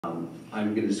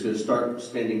I'm just going to start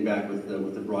standing back with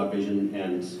the broad vision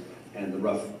and the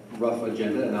rough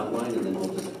agenda and outline, and then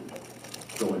we'll just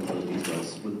go into the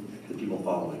details with the people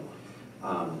following.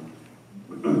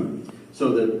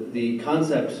 So the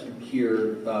concept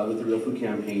here with the Real Food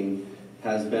Campaign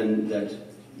has been that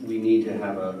we need to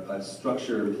have a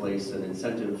structure in place, an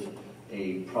incentive,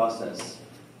 a process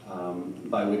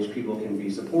by which people can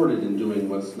be supported in doing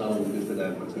what's not only good for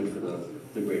them, but good for the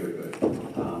greater good.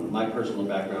 My personal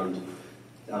background,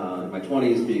 in my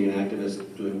 20s, being an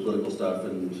activist, doing political stuff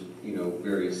and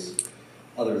various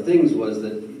other things, was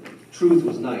that truth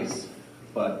was nice,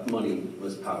 but money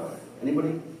was power.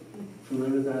 Anybody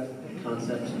familiar with that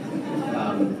concept?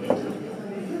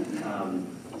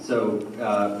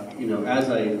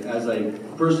 As I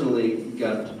personally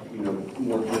got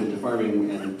more committed to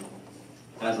farming and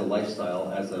as a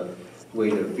lifestyle, as a way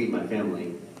to feed my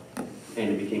family, and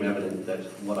it became evident that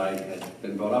what I had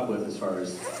been brought up with as far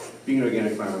as being an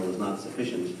organic farmer was not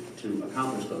sufficient to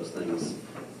accomplish those things.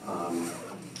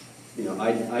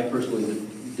 I personally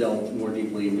delved more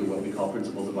deeply into what we call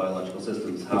principles of biological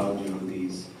systems.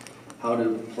 How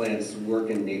do plants work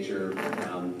in nature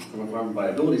from a farm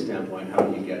viability standpoint? How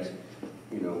do you get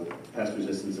pest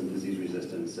resistance and disease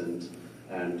resistance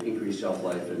and increased shelf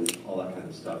life and all that kind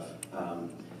of stuff.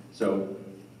 So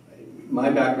my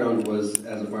background was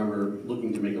as a farmer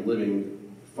looking to make a living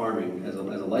farming as a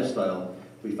lifestyle.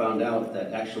 We found out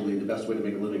that actually the best way to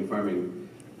make a living farming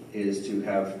is to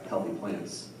have healthy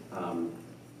plants.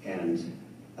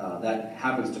 That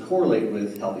happens to correlate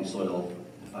with healthy soil,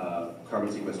 carbon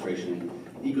sequestration,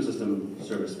 ecosystem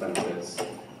service benefits,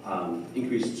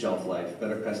 increased shelf life,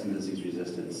 better pest and disease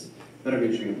resistance, better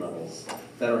nutrient levels,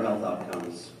 better health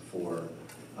outcomes for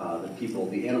the people,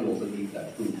 the animals that eat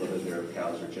that food, whether they're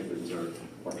cows or chickens or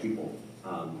people.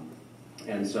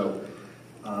 And so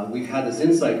we've had this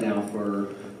insight now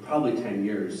for probably 10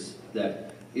 years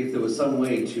that if there was some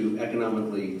way to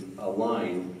economically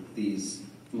align these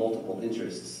multiple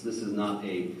interests, this is not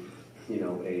a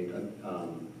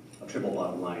triple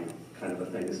bottom line kind of a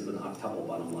thing. This is an octuple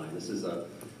bottom line. This is I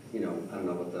don't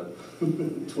know what the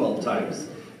 12 times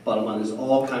bottom line. There's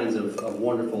all kinds of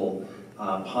wonderful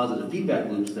positive feedback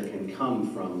loops that can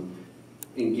come from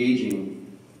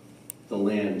engaging the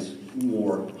land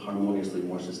more harmoniously,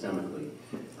 more systemically.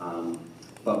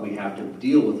 But we have to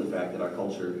deal with the fact that our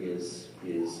culture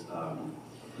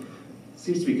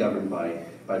seems to be governed by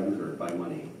lucre, by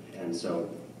money. And so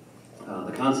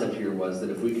the concept here was that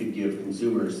if we could give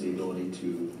consumers the ability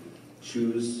to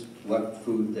choose what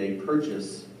food they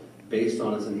purchase based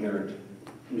on its inherent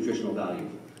nutritional value,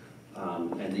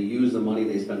 and they use the money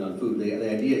they spend on food. The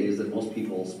idea is that most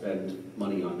people spend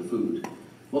money on food.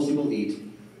 Most people eat.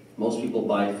 Most people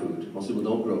buy food. Most people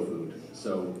don't grow food.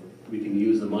 So we can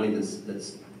use the money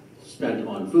that's spent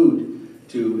on food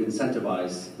to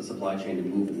incentivize the supply chain to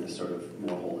move in this sort of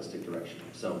more holistic direction.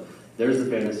 So there's the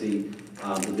fantasy,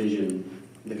 the vision.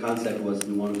 The concept was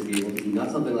we wanted to be able to do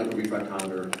not something like a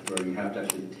refractometer where you have to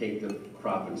actually take the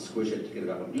crop and squish it to get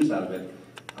enough juice out of it,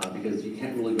 because you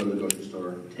can't really go to the grocery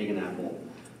store, take an apple,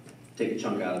 take a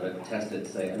chunk out of it, test it,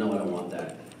 say, no, I don't want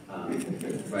that.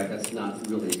 Right? That's not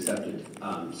really accepted.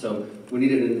 So we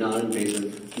needed a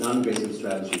non-invasive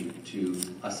strategy to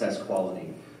assess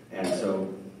quality. And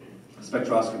so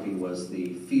spectroscopy was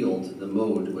the field, the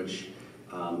mode, which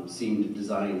seemed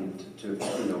designed to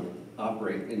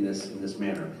operate in this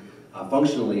manner.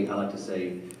 Functionally, I like to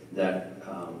say that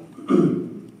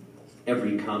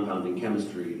every compound in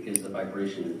chemistry is the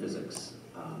vibration in physics.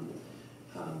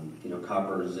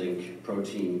 Copper, zinc,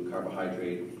 protein,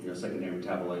 carbohydrate, secondary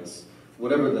metabolites,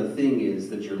 whatever the thing is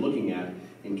that you're looking at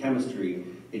in chemistry,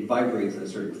 it vibrates at a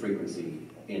certain frequency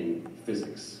in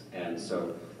physics. And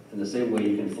so in the same way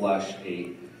you can flash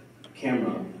a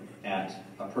camera at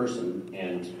a person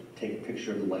and take a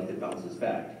picture of the light that bounces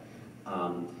back.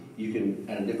 You can,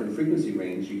 at a different frequency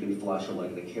range, you can flash a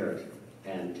light at a carrot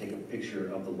and take a picture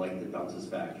of the light that bounces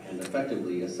back and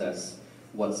effectively assess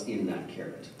what's in that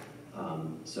carrot.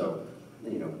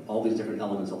 All these different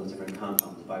elements, all these different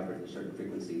compounds vibrate at a certain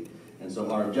frequency. And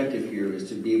so our objective here is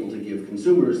to be able to give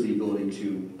consumers the ability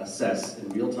to assess in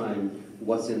real time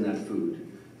what's in that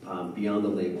food, beyond the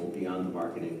label, beyond the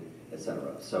marketing,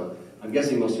 etc. So I'm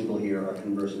guessing most people here are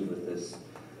conversant with this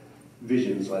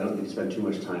vision, so I don't need to spend too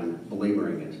much time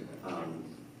belaboring it.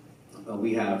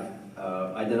 We have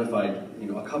identified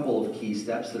a couple of key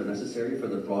steps that are necessary for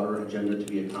the broader agenda to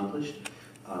be accomplished.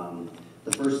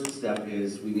 The first step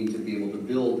is we need to be able to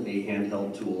build a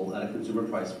handheld tool at a consumer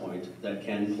price point that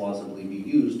can plausibly be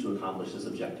used to accomplish this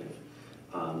objective.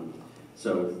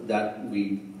 So that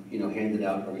we handed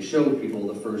out, or we showed people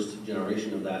the first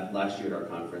generation of that last year at our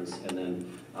conference, and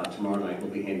then tomorrow night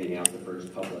we'll be handing out the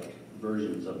first public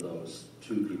versions of those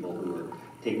to people who are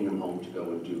taking them home to go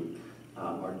and do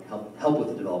or help with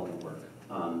the development work.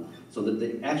 So that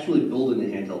the actually building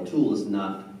the handheld tool is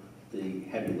not the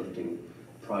heavy lifting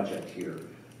project here.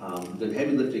 The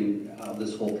heavy lifting of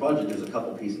this whole project, there's a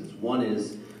couple pieces. One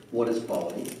is, what is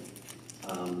quality?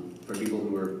 For people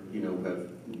who are,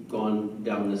 have gone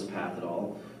down this path at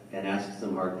all and asked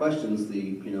some hard questions,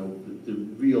 the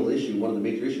real issue, one of the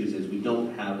major issues is we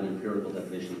don't have an empirical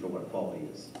definition for what quality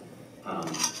is.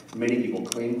 Many people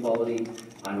claim quality.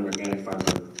 I'm an organic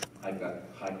farmer, I've got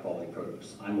high quality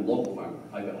produce. I'm a local farmer,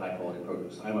 I've got high quality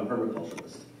produce. I'm a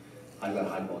permaculturalist, I've got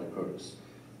high quality produce.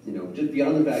 Just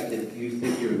beyond the fact that you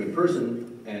think you're a good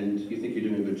person and you think you're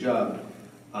doing a good job,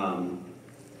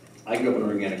 I grew up on an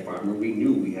organic farm where we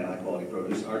knew we had high quality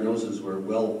produce. Our noses were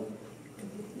well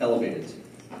elevated.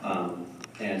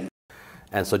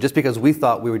 And so just because we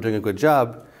thought we were doing a good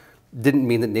job didn't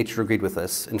mean that nature agreed with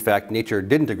us. In fact, nature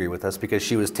didn't agree with us because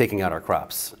she was taking out our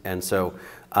crops. And so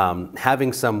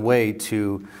having some way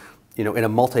to, in a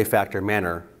multi-factor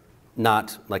manner,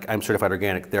 not like I'm certified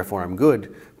organic, therefore I'm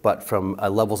good, but from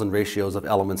levels and ratios of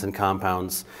elements and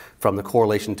compounds, from the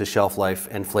correlation to shelf life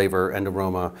and flavor and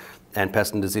aroma and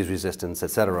pest and disease resistance, et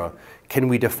cetera, can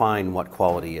we define what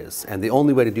quality is? And the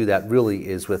only way to do that really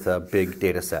is with a big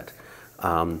data set.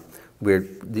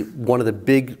 One of the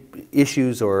big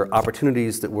issues or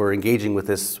opportunities that we're engaging with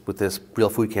this real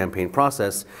food campaign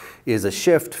process is a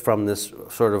shift from this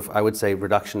sort of, I would say,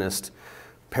 reductionist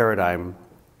paradigm.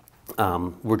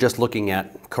 We're just looking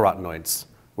at carotenoids.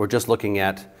 We're just looking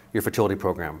at your fertility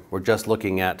program. We're just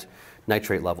looking at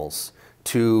nitrate levels,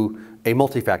 to a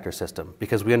multi-factor system,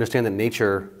 because we understand that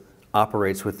nature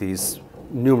operates with these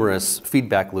numerous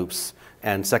feedback loops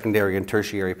and secondary and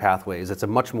tertiary pathways. It's a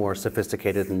much more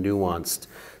sophisticated and nuanced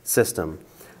system.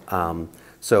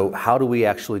 So how do we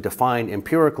actually define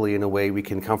empirically in a way we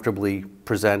can comfortably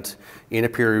present in a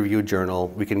peer-reviewed journal?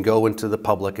 We can go into the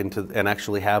public and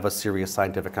actually have a serious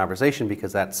scientific conversation,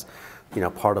 because that's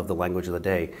part of the language of the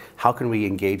day. How can we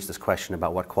engage this question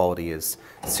about what quality is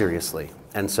seriously?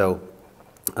 And so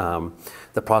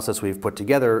the process we've put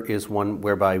together is one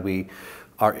whereby we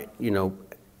are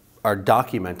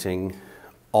documenting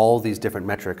all these different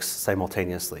metrics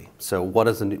simultaneously. So what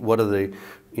are the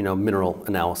mineral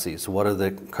analyses? What are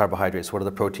the carbohydrates? What are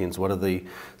the proteins? What are the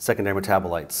secondary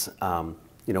metabolites?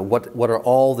 What are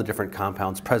all the different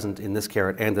compounds present in this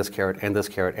carrot and this carrot and this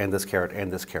carrot and this carrot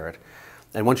and this carrot?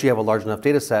 And once you have a large enough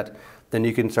data set, then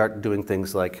you can start doing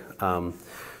things like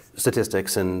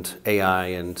statistics and AI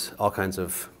and all kinds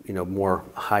of more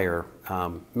higher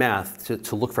math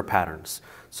to look for patterns.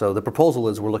 So the proposal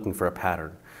is we're looking for a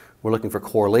pattern. We're looking for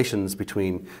correlations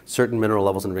between certain mineral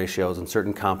levels and ratios and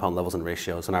certain compound levels and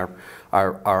ratios. And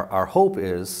our hope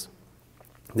is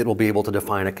that we'll be able to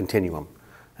define a continuum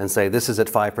and say this is at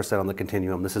 5% on the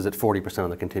continuum, this is at 40% on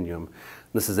the continuum,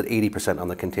 this is at 80% on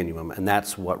the continuum. And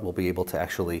that's what we'll be able to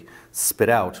actually spit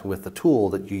out with the tool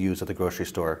that you use at the grocery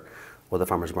store or the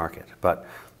farmer's market. But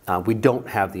we don't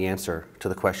have the answer to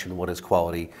the question, what is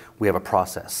quality? We have a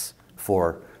process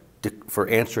for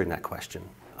answering that question,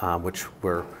 which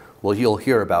you'll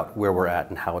hear about where we're at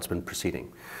and how it's been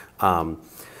proceeding.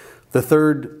 The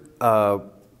third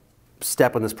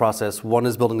step in this process, one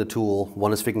is building the tool,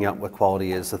 one is figuring out what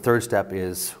quality is. The third step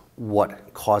is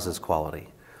what causes quality.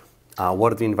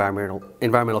 What are the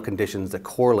environmental conditions that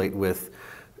correlate with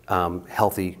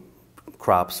healthy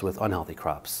crops with unhealthy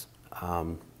crops?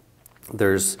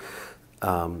 There's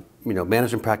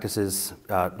management practices,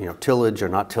 tillage or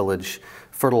not tillage,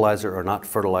 fertilizer or not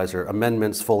fertilizer,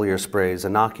 amendments, foliar sprays,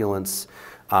 inoculants,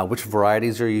 which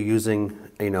varieties are you using,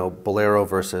 Bolero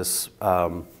versus,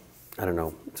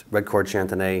 red cord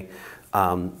Chantenay,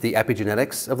 the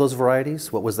epigenetics of those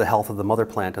varieties, what was the health of the mother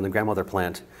plant and the grandmother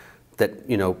plant that,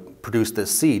 produced this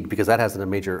seed, because that has a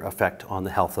major effect on the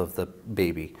health of the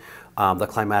baby. The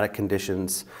climatic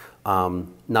conditions,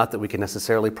 not that we can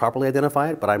necessarily properly identify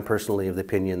it, but I'm personally of the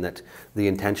opinion that the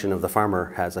intention of the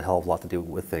farmer has a hell of a lot to do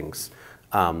with things.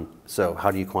 So how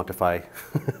do you quantify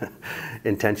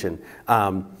intention?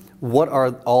 What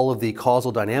are all of the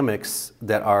causal dynamics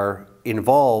that are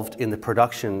involved in the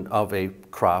production of a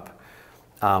crop?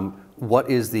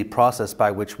 What is the process by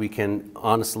which we can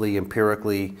honestly,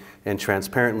 empirically, and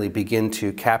transparently begin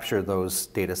to capture those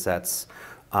data sets?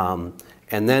 And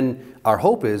then our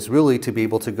hope is really to be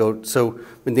able to go, so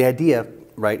the idea,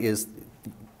 right, is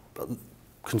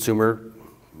consumer,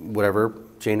 whatever,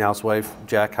 Jane housewife,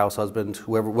 Jack house husband,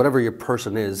 whoever, whatever your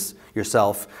person is,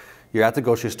 yourself, you're at the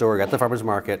grocery store, you're at the farmer's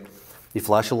market, You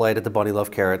flash a light at the Bunny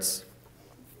Love carrots,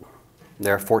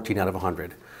 they're 14 out of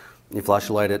 100. You flash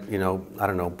a light at, I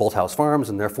don't know, Bolt House Farms,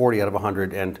 and they're 40 out of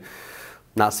 100. And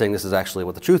not saying this is actually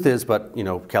what the truth is, but,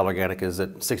 Cal Organic is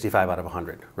at 65 out of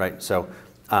 100, right? So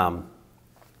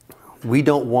we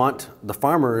don't want the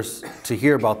farmers to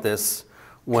hear about this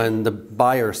when the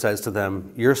buyer says to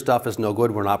them, your stuff is no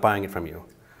good, we're not buying it from you.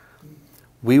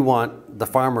 We want the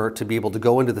farmer to be able to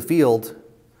go into the field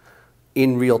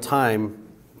in real time,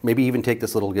 maybe even take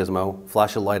this little gizmo,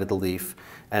 flash a light at the leaf,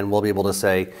 and we'll be able to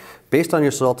say, based on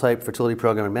your soil type, fertility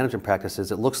program, and management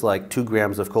practices, it looks like 2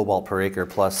 grams of cobalt per acre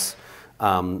plus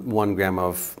 1 gram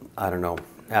of, I don't know,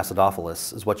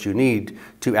 acidophilus is what you need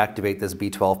to activate this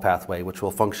B12 pathway, which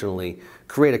will functionally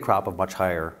create a crop of much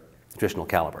higher nutritional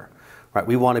caliber. Right?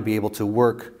 We want to be able to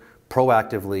work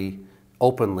proactively,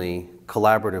 openly,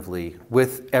 collaboratively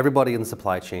with everybody in the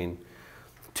supply chain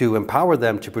to empower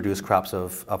them to produce crops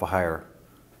of a higher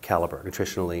caliber,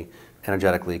 nutritionally,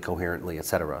 energetically, coherently,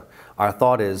 etc. Our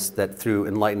thought is that through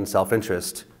enlightened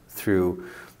self-interest, through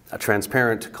a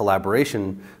transparent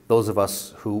collaboration, those of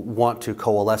us who want to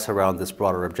coalesce around this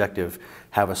broader objective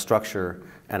have a structure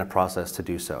and a process to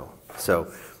do so.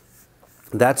 So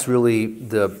that's really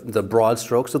the broad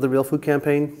strokes of the Real Food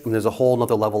Campaign. And there's a whole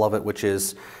nother level of it, which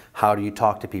is how do you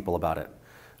talk to people about it?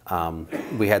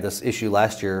 We had this issue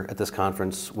last year at this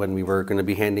conference when we were going to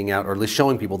be handing out, or at least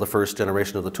showing people the first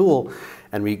generation of the tool,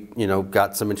 and we,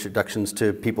 got some introductions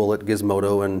to people at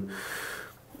Gizmodo and,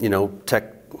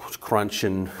 TechCrunch,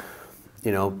 and,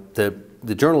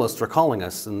 the journalists were calling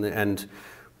us, and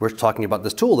we're talking about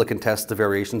this tool that can test the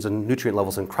variations in nutrient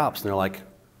levels in crops, and they're like,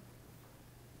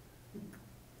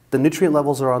 the nutrient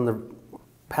levels are on the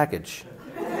package.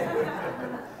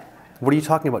 What are you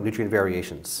talking about, nutrient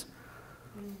variations?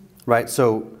 Right,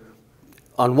 so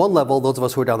on one level, those of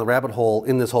us who are down the rabbit hole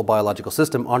in this whole biological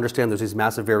system understand there's these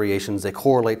massive variations. They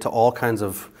correlate to all kinds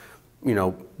of,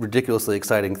 ridiculously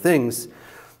exciting things.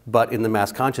 But in the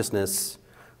mass consciousness,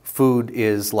 food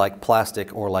is like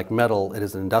plastic or like metal. It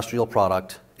is an industrial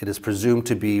product. It is presumed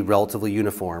to be relatively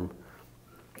uniform.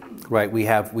 Right, we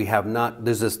have not,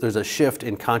 there's a shift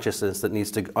in consciousness that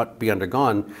needs to be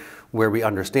undergone where we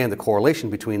understand the correlation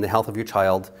between the health of your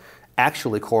child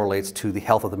actually correlates to the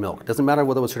health of the milk. It doesn't matter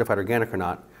whether it was certified organic or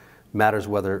not, matters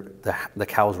whether the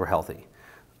cows were healthy.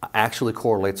 Actually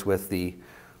correlates with the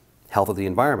health of the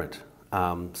environment.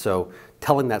 So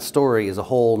telling that story is a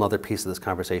whole other piece of this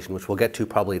conversation, which we'll get to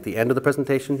probably at the end of the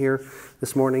presentation here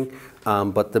this morning.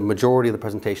 But the majority of the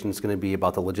presentation is going to be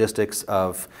about the logistics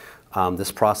of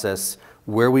this process,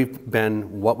 where we've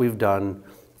been, what we've done,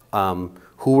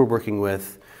 who we're working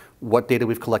with, what data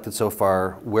we've collected so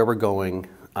far, where we're going,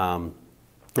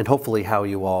 and hopefully how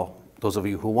you all, those of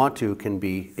you who want to, can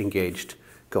be engaged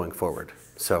going forward.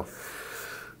 So,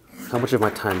 how much of my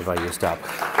time have I used up?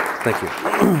 Thank you.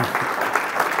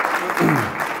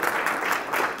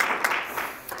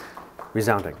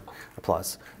 Resounding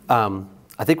applause.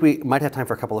 I think we might have time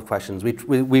for a couple of questions.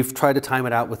 We've tried to time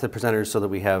it out with the presenters so that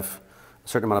we have a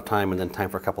certain amount of time and then time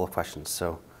for a couple of questions.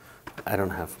 So, I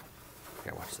don't have,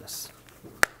 here, watch this.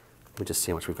 Let me just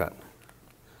see how much we've got.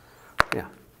 Yeah.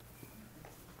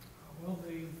 Will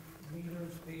the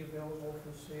meters be available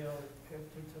for sale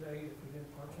after today if we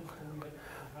didn't purchase them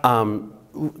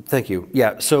yet? Thank you.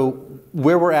 Yeah, so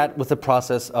where we're at with the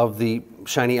process of the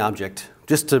shiny object,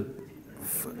 just to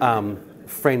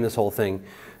frame this whole thing,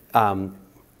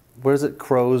 what is it,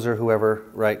 crows or whoever,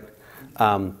 right?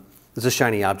 There's a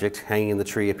shiny object hanging in the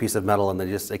tree, a piece of metal, and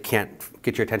they can't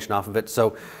get your attention off of it.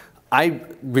 So I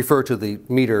refer to the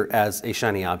meter as a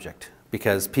shiny object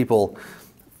because people,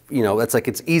 it's like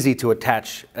it's easy to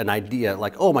attach an idea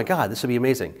like, oh my God, this would be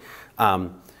amazing.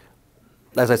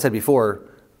 As I said before,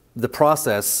 the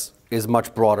process is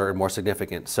much broader and more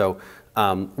significant. So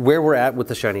where we're at with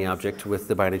the shiny object, with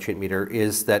the bionutrient meter,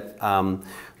 is that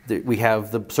we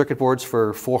have the circuit boards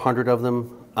for 400 of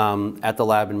them at the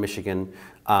lab in Michigan.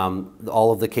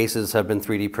 All of the cases have been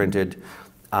 3D printed.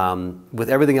 With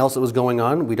everything else that was going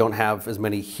on, we don't have as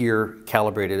many here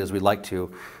calibrated as we'd like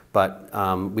to. But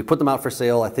we put them out for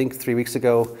sale, I think, 3 weeks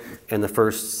ago, and the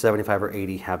first 75 or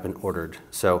 80 have been ordered.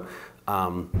 So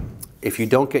if you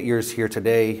don't get yours here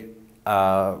today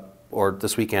or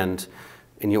this weekend,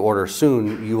 and you order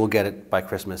soon, you will get it by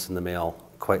Christmas in the mail,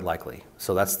 quite likely.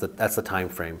 So that's the time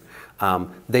frame.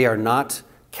 They are not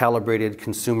calibrated,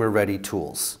 consumer-ready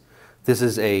tools. This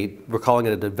is we're calling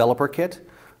it a developer kit.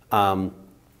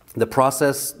 The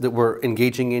process that we're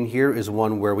engaging in here is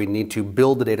one where we need to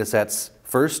build the data sets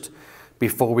first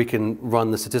before we can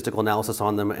run the statistical analysis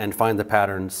on them and find the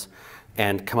patterns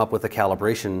and come up with a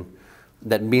calibration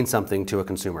that means something to a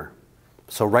consumer.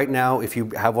 So right now, if you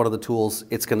have one of the tools,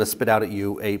 it's going to spit out at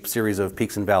you a series of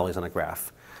peaks and valleys on a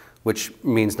graph, which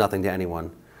means nothing to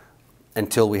anyone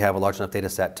until we have a large enough data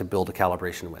set to build a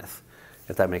calibration with,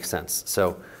 if that makes sense.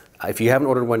 So if you haven't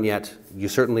ordered one yet, you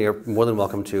certainly are more than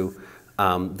welcome to.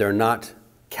 They're not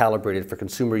calibrated for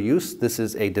consumer use. This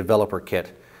is a developer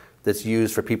kit that's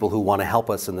used for people who want to help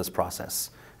us in this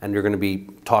process. And you're going to be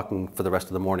talking for the rest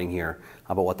of the morning here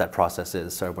about what that process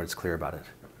is, so everyone's clear about it.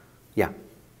 Yeah?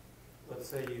 Let's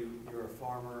say you're a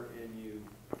farmer and you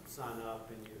sign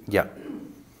up and you... Yeah.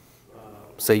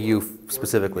 Say you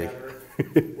specifically.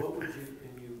 What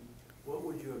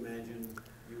would you imagine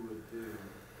you would do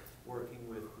working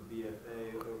with the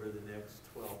BFA over the next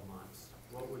 12 months?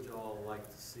 What would you all like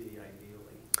to see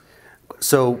ideally?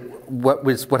 So what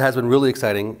has been really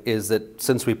exciting is that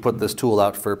since we put this tool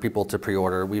out for people to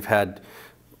pre-order, we've had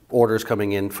orders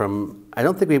coming in from, I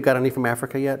don't think we've got any from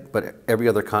Africa yet, but every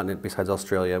other continent besides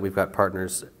Australia. We've got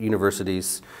partners,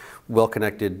 universities,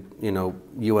 well-connected,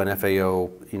 UN, FAO,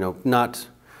 not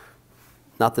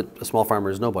that a small farmer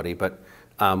is nobody, but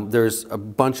there's a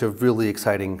bunch of really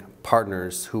exciting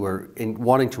partners who are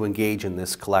wanting to engage in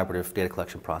this collaborative data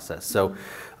collection process. So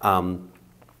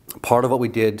part of what we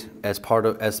did as part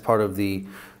of the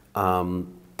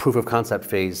proof of concept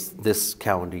phase this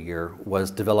calendar year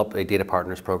was develop a data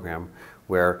partners program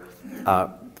where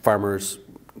farmers,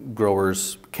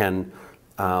 growers can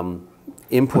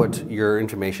input your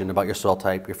information about your soil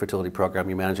type, your fertility program,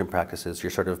 your management practices, your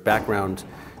sort of background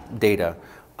data,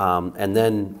 and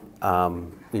then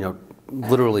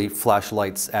literally flash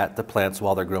lights at the plants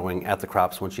while they're growing, at the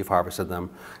crops once you've harvested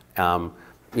them.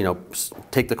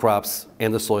 Take the crops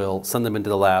and the soil, send them into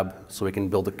the lab so we can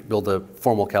build the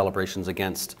formal calibrations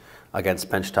against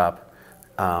benchtop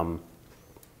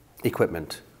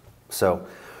equipment. So,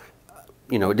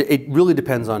 it really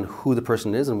depends on who the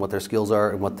person is and what their skills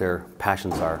are and what their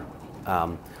passions are.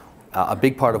 A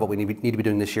big part of what we need to be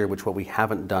doing this year, what we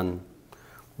haven't done,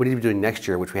 we need to be doing next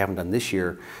year, which we haven't done this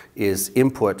year, is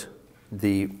input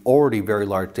the already very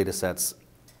large data sets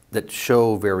that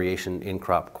show variation in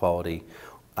crop quality,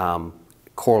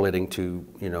 correlating to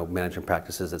management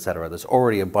practices, et cetera. There's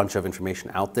already a bunch of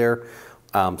information out there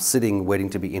sitting, waiting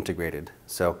to be integrated.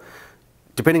 So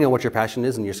depending on what your passion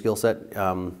is and your skill set,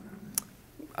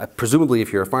 presumably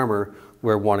if you're a farmer,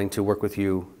 we're wanting to work with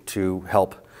you to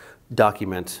help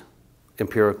document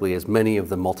empirically as many of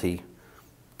the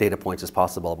multi-data points as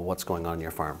possible about what's going on in your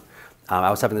farm.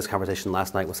 I was having this conversation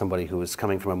last night with somebody who was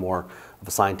coming from a more of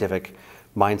a scientific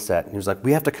mindset, and he was like,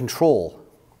 we have to control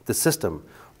the system.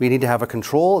 We need to have a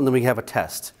control and then we have a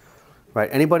test, right?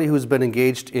 Anybody who's been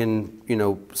engaged in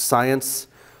science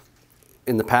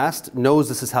in the past knows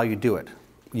this is how you do it.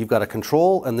 You've got a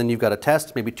control and then you've got a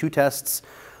test, maybe two tests,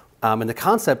 and the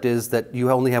concept is that you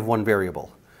only have one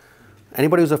variable.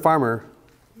 Anybody who's a farmer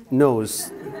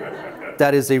knows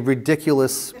that is a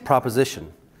ridiculous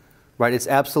proposition, right? It's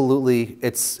absolutely,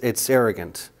 it's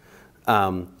arrogant.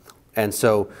 And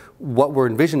so what we're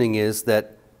envisioning is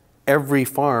that every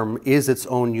farm is its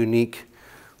own unique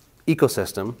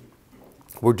ecosystem.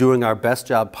 We're doing our best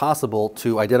job possible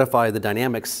to identify the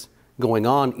dynamics going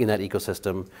on in that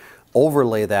ecosystem,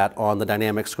 overlay that on the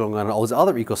dynamics going on in all those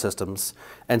other ecosystems,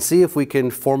 and see if we can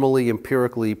formally,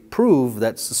 empirically prove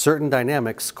that certain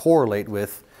dynamics correlate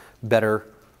with better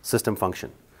system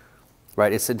function,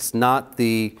 right? It's not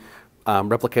the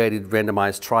replicated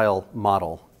randomized trial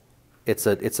model. It's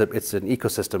an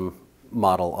ecosystem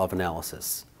model of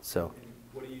analysis. So,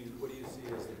 what do you see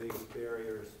as the biggest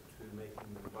barriers to making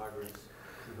the progress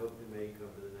you hope to make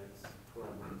over the next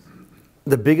 12 months?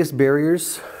 The biggest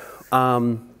barriers,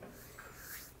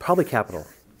 probably capital,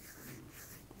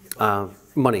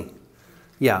 money.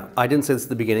 Yeah, I didn't say this at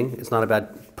the beginning. It's not a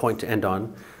bad point to end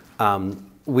on.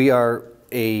 We are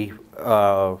a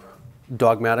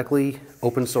dogmatically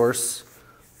open source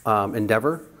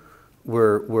endeavor.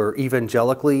 We're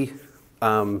evangelically,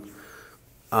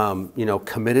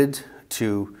 committed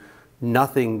to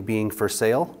nothing being for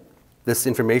sale. This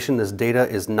information, this data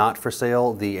is not for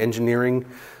sale. The engineering,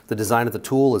 the design of the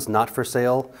tool is not for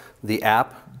sale. The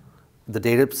app, the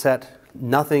data set,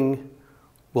 nothing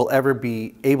will ever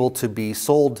be able to be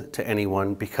sold to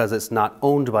anyone because it's not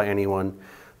owned by anyone,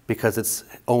 because it's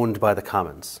owned by the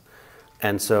commons.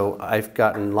 And so I've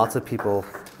gotten lots of people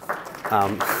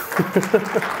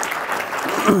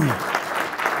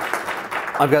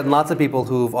I've gotten lots of people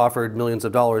who've offered millions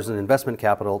of dollars in investment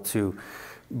capital to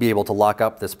be able to lock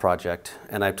up this project,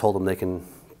 and I've told them they can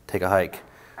take a hike.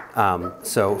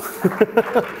 So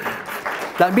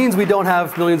that means we don't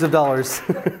have millions of dollars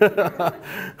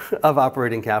of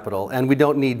operating capital, and we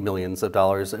don't need millions of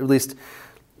dollars. At least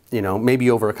maybe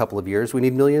over a couple of years we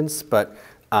need millions, but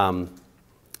a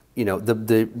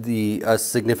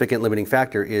significant limiting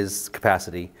factor is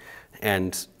capacity.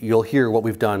 And you'll hear what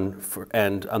we've done,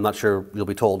 and I'm not sure you'll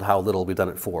be told how little we've done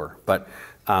it for, but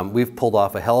we've pulled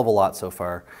off a hell of a lot so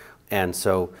far. And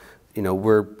so,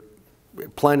 we're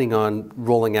planning on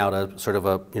rolling out a sort of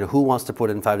who wants to put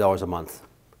in $5 a month?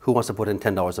 Who wants to put in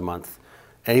 $10 a month?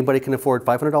 Anybody can afford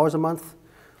 $500 a month?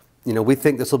 We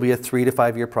think this will be a 3 to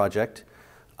 5 year project.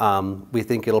 We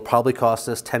think it'll probably cost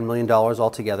us $10 million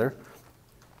altogether.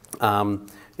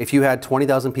 If you had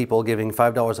 20,000 people giving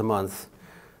 $5 a month,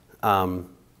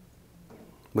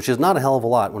 which is not a hell of a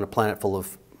lot when a planet full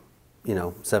of,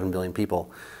 7 billion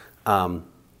people,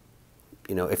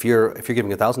 if you're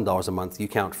giving $1,000 a month, you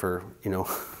count for,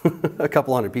 a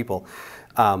couple hundred people.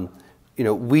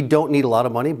 We don't need a lot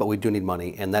of money, but we do need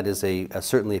money, and that is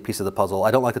certainly a piece of the puzzle.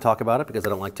 I don't like to talk about it because I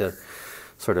don't like to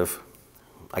sort of,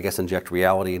 inject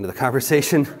reality into the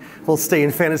conversation. We'll stay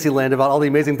in fantasy land about all the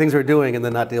amazing things we're doing and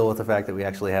then not deal with the fact that we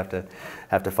actually have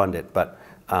to fund it. But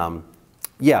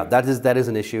yeah, that is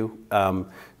an issue.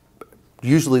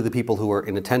 Usually the people who are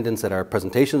in attendance at our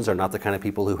presentations are not the kind of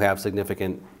people who have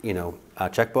significant,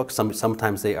 checkbooks.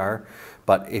 Sometimes they are.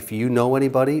 But if you know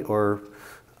anybody or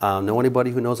know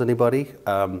anybody who knows anybody,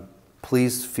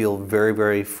 please feel very,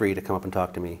 very free to come up and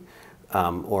talk to me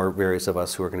or various of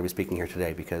us who are going to be speaking here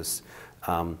today, because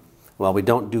while we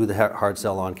don't do the hard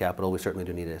sell on capital, we certainly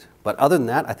do need it. But other than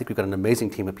that, I think we've got an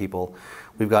amazing team of people.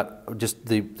 We've got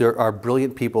there are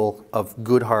brilliant people of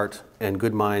good heart and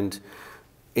good mind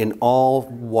in all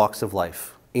walks of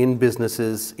life, in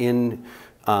businesses, in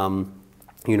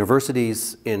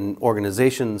universities, in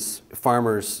organizations,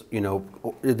 farmers.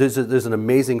 There's an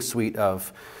amazing suite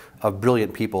of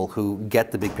brilliant people who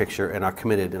get the big picture and are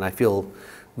committed, and I feel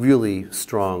really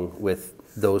strong with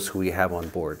those who we have on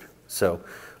board. So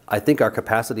I think our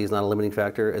capacity is not a limiting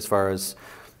factor as far as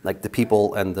like the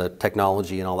people and the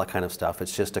technology and all that kind of stuff.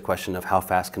 It's just a question of how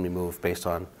fast can we move based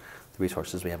on the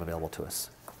resources we have available to us.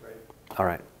 Great. All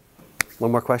right.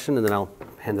 One more question, and then I'll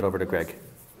hand it over to Greg.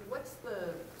 So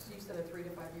you said a 3 to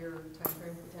 5 year time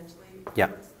frame potentially? Yeah.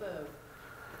 What's the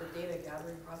data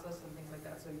gathering process and things like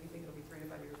that? So you think it'll be 3 to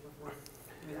 5 years before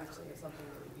you would actually have something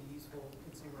that would be useful,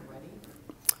 consumer ready?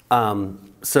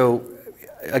 So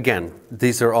again,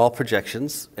 these are all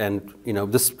projections, and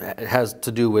this has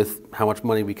to do with how much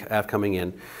money we have coming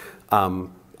in.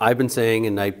 I've been saying,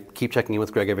 and I keep checking in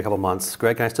with Greg every couple of months.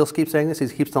 Greg, can I still keep saying this? He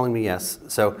keeps telling me yes.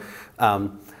 So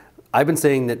I've been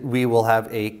saying that we will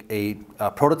have a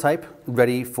prototype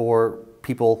ready for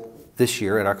people this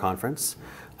year at our conference,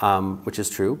 which is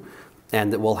true,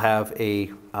 and that we'll have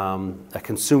a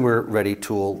consumer-ready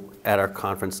tool at our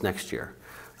conference next year.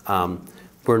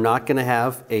 We're not going to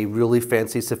have a really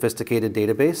fancy, sophisticated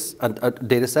database, a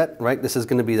data set, right? This is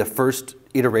going to be the first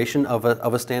iteration of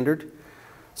a standard.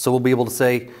 So we'll be able to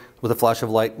say with a flash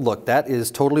of light, look, that is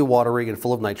totally watery and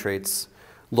full of nitrates.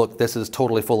 Look, this is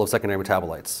totally full of secondary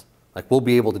metabolites. Like, we'll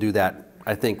be able to do that,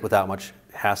 I think, without much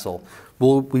hassle.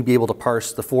 Will we be able to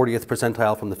parse the 40th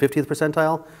percentile from the 50th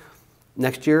percentile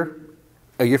next year?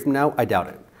 A year from now? I doubt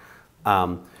it.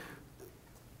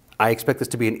 I expect this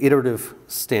to be an iterative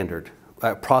standard,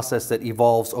 a process that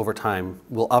evolves over time.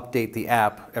 We'll update the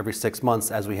app every 6 months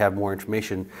as we have more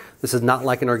information. This is not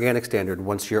like an organic standard.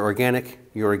 Once you're organic,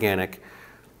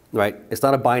 right? It's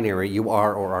not a binary, you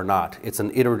are or are not. It's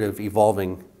an iterative,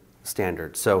 evolving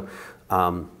standard. So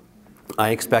I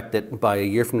expect that by a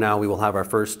year from now, we will have our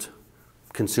first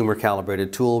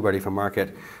consumer-calibrated tool ready for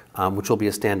market, which will be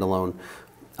a standalone.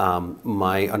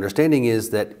 My understanding is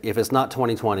that if it's not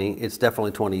 2020, it's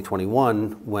definitely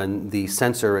 2021 when the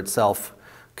sensor itself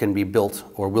can be built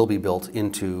or will be built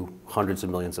into hundreds of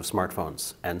millions of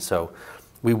smartphones. And so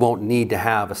we won't need to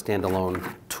have a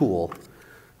standalone tool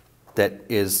that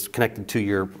is connected to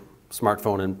your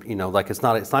smartphone, and like it's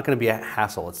not going to be a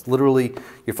hassle. It's literally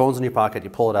your phone's in your pocket, you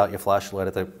pull it out, you flash the light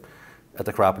at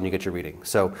the crop, and you get your reading.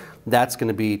 So that's going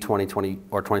to be 2020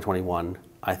 or 2021,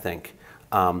 I think.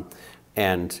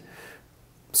 And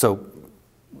so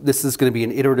this is going to be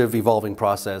an iterative, evolving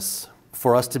process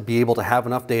for us to be able to have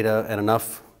enough data and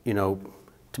enough,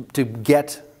 to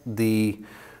get the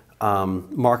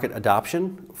market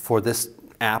adoption for this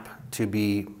app to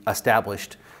be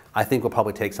established. I think will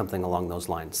probably take something along those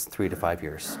lines, 3 to 5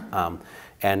 years.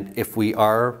 And if we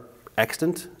are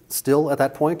extant still at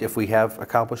that point, if we have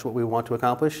accomplished what we want to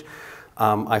accomplish,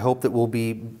 I hope that we'll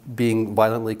be being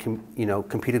violently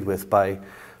competed with by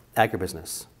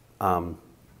agribusiness.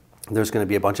 There's going to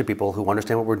be a bunch of people who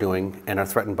understand what we're doing and are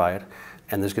threatened by it,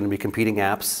 and there's going to be competing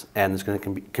apps, and there's going to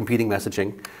be competing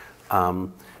messaging.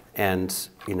 And,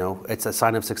 you know, it's a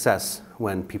sign of success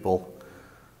when people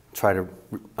try to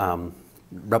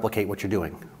replicate what you're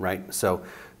doing, right? So,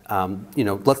 you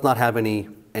know, let's not have any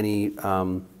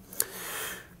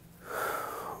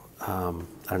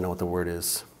I don't know what the word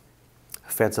is,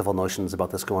 fanciful notions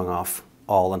about this going off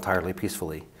all entirely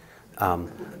peacefully.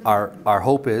 Our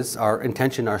hope is, our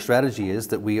intention, our strategy is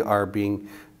that we are being,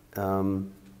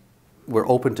 we're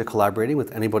open to collaborating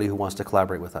with anybody who wants to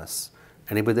collaborate with us.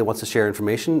 Anybody that wants to share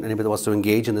information, anybody that wants to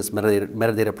engage in this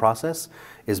metadata process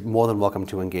is more than welcome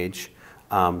to engage.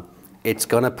 It's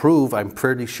going to prove, I'm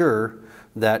pretty sure,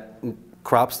 that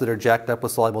crops that are jacked up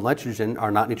with soluble nitrogen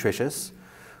are not nutritious.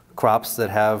 Crops that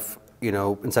have, you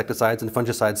know, insecticides and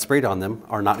fungicides sprayed on them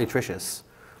are not nutritious,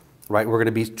 right? We're going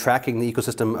to be tracking the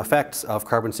ecosystem effects of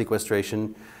carbon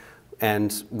sequestration,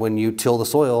 and when you till the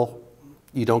soil,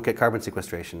 you don't get carbon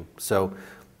sequestration. So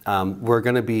we're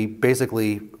going to be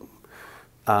basically,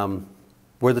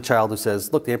 we're the child who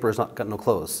says, look, the emperor's not got no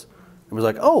clothes. And we're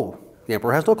like, oh, the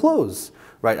emperor has no clothes,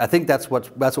 right? I think that's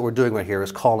what we're doing right here,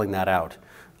 is calling that out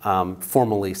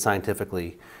formally,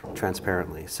 scientifically,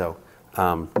 transparently. So.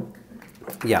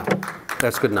 Yeah,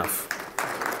 that's good enough.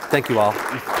 Thank you all.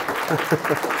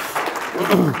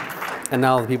 And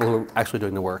now the people who are actually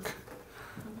doing the work.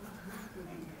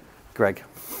 Greg.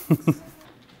 All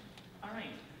right.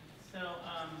 So,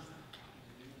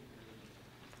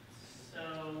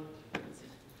 let's see.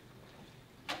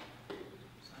 So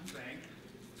I'm Greg.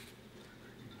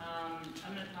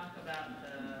 I'm going to talk about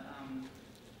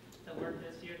the work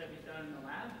this year that we've done in the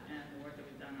lab and the work that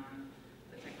we've done on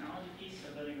the technology piece,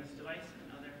 so building this device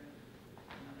and other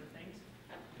things.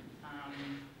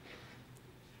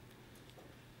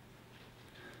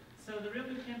 So the Real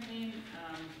Food Campaign,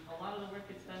 a lot of the work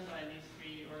gets done by these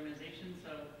three organizations.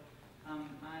 So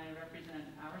I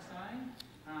represent our side,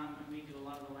 and we do a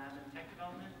lot of the lab and tech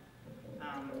development.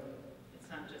 It's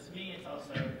not just me, it's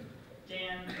also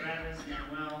Dan, Travis,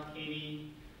 Manuel,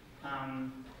 Katie,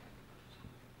 and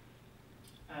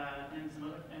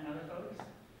other folks.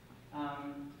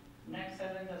 Next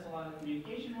 7 does a lot of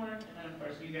communication work, and then of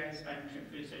course you guys, Bionutrient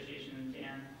Food Association, and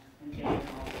Dan, and Dave, and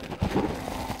all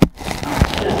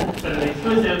sort of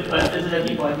exclusive, but these are the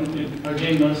people I think who are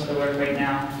doing most of the work right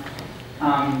now.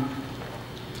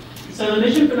 So the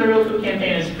mission for the Real Food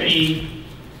Campaign is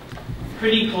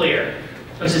pretty clear,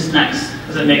 which is nice,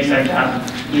 because it makes our job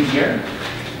easier.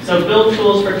 So build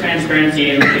tools for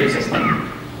transparency in the food system.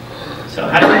 So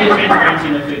how do we get transparency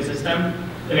in the food system?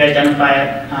 We identify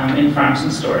it in farms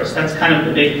and stores. That's kind of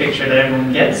the big picture that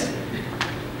everyone gets.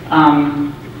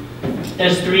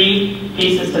 There's 3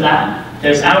 pieces to that.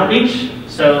 There's outreach,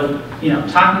 so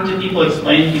talking to people,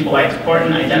 explaining to people why it's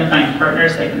important, identifying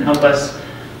partners that can help us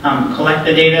collect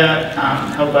the data,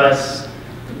 help us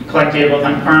collect data both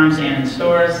on farms and in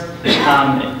stores,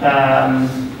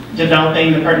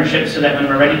 developing the partnerships so that when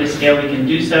we're ready to scale we can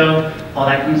do so, all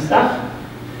that kind of stuff.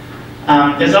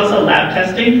 There's also lab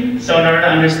testing, so in order to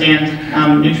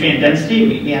understand nutrient density,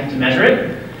 we have to measure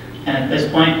it, and at this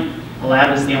point, the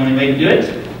lab is the only way to do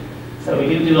it. So we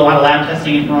do a lot of lab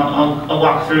testing, and I'll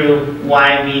walk through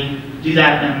why we do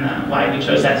that and why we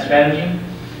chose that strategy.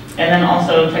 And then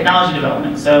also technology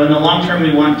development. So in the long term,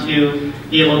 we want to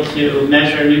be able to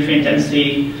measure nutrient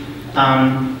density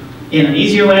in an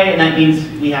easier way, and that means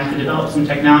we have to develop some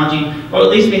technology, or at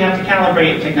least we have to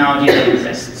calibrate technology that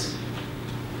exists.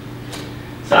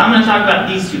 So I'm going to talk about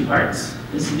these 2 parts.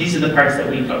 These are the parts that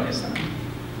we focus on.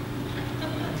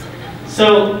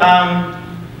 So,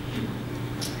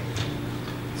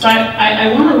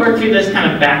 I want to work through this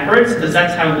kind of backwards, because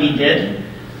that's how we did.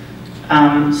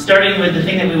 Starting with the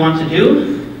thing that we want to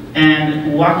do,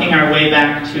 and walking our way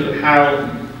back to how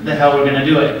the hell we're going to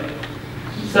do it.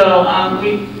 So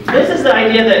this is the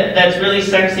idea that's really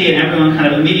sexy and everyone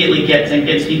kind of immediately gets, and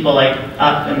gets people like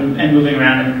up and moving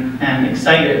around and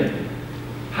excited.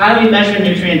 How do we measure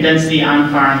nutrient density on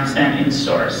farms and in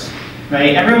stores?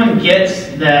 Right? Everyone gets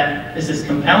that this is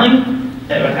compelling,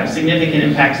 that it would have significant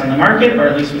impacts on the market, or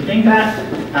at least we think that,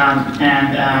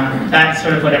 and that's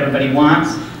sort of what everybody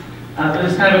wants. But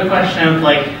it's kind of a question of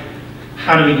like,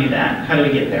 how do we do that? How do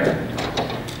we get there?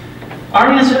 Our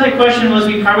answer to that question was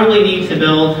we probably need to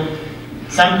build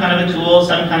some kind of a tool,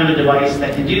 some kind of a device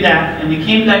that can do that, and we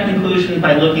came to that conclusion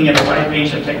by looking at a wide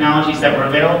range of technologies that were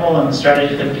available and the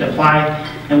strategies that we could apply,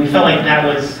 and we felt like that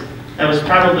was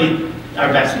probably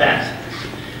our best bet.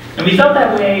 And we felt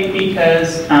that way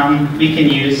because we can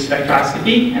use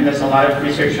spectroscopy, and there's a lot of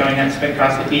research showing that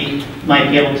spectroscopy might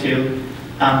be able to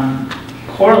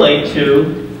correlate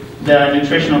to the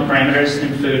nutritional parameters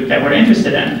in food that we're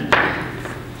interested in.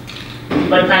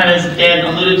 But kind of as Dan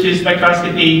alluded to,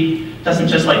 spectroscopy doesn't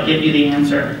just like give you the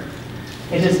answer.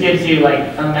 It just gives you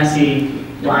like a messy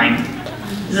line.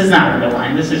 This is not a real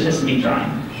line, this is just me drawing.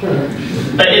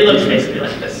 But it looks basically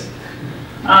like this.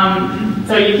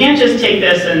 So you can't just take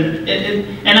this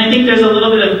and I think there's a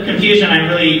little bit of confusion. I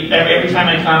really, every time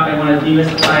I talk, I want to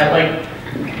demystify it. Like,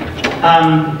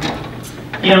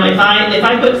 you know, if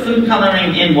I put food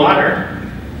coloring in water,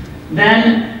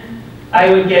 then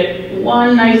I would get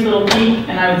one nice little peak,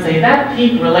 and I would say that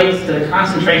peak relates to the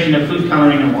concentration of food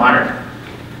coloring in water.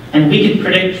 And we could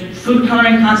predict food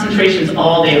coloring concentrations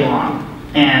all day long,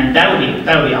 and that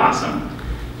would be awesome.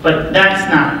 But that's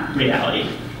not reality.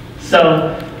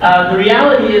 So the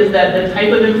reality is that the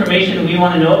type of information we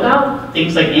want to know about,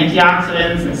 things like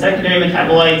antioxidants and secondary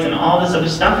metabolites and all this other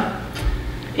stuff,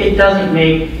 it doesn't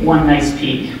make one nice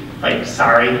peak. Like,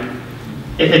 sorry.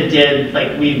 If it did,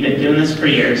 like, we've been doing this for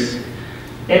years.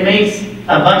 It makes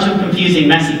a bunch of confusing,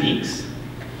 messy peaks.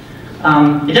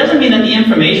 It doesn't mean that the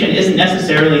information isn't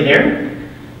necessarily there,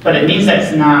 but it means that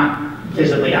it's not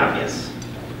visibly obvious.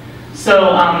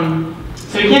 So,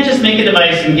 so you can't just make a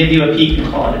device and give you a peak and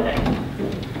call it a day.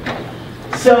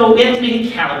 So we have to make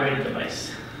a calibrated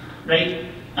device, right?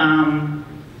 And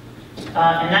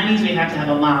that means we have to have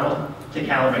a model to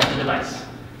calibrate the device.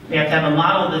 We have to have a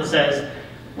model that says,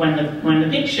 when the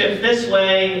peaks shift this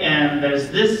way and there's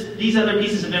these other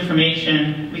pieces of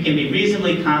information, we can be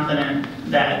reasonably confident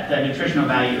that the nutritional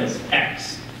value is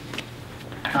X.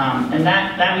 And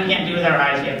that we can't do with our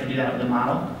eyes, we have to do that with a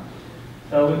model.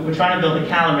 So we're trying to build a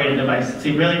calibrated device. It's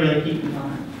a really, really key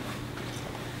component.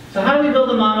 So how do we build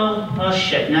a model? Oh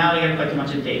shit, now we gotta collect a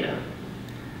bunch of data.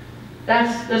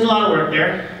 There's a lot of work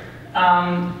there.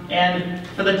 And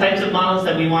for the types of models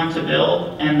that we want to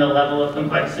build and the level of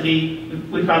complexity,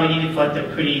 we probably need to collect a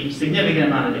pretty significant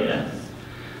amount of data.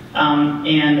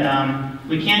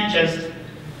 We can't just,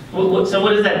 so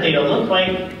what does that data look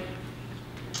like?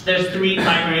 There's three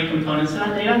primary components to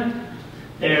that data.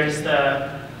 There's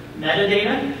the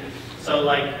metadata. So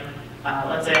like,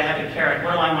 let's say I have a carrot.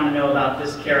 What do I want to know about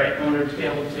this carrot in order to be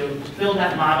able to build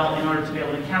that model, in order to be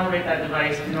able to calibrate that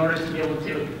device, in order to be able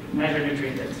to measure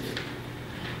nutrient density?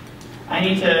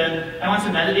 I want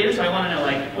some metadata, so I want to know,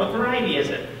 like, what variety is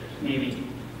it? Maybe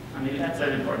that's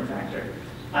an important factor.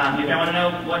 Maybe I want to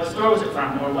know what store was it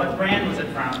from, or what brand was it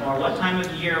from, or what time of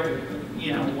year,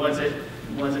 you know, was it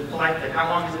collected? How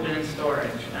long has it been in storage?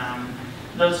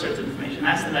 Those sorts of information.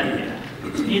 That's the metadata.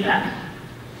 We need that.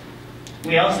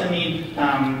 We also need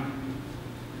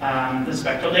the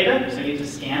spectral data, so we need to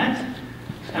scan it.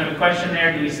 There's kind of a question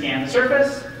there: do we scan the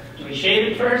surface? Do we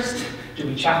shade it first? Do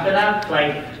we chop it up?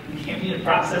 Like, we need a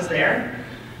process there.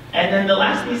 And then the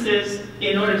last piece is,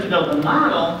 in order to build the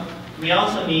model, we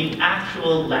also need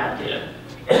actual lab data.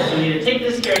 So we need to take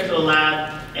this carrot to a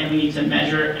lab, and we need to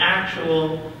measure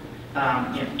actual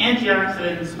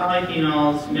antioxidants,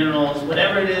 polyphenols, minerals,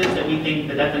 whatever it is that we think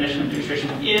the definition of nutrition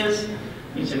is.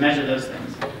 We need to measure those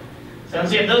things. So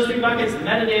once we have those three buckets, the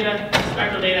metadata, the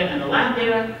spectral data, and the lab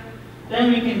data,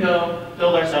 then we can go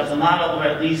build ourselves a model, or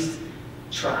at least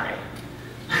try.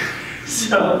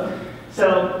 So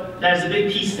there's a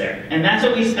big piece there. And that's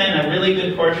what we spend a really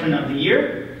good portion of the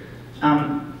year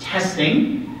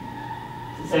testing,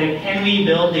 to say, can we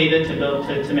build data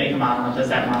to make a model? And does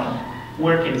that model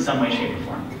work in some way, shape, or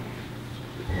form?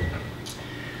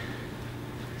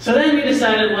 So then we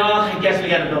decided, well, I guess we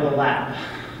got to build a lab.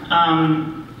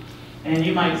 And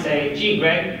you might say, gee,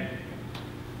 Greg,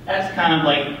 that's kind of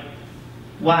like,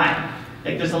 why?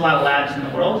 Like, there's a lot of labs in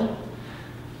the world.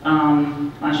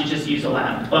 Why don't you just use a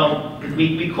lab? Well,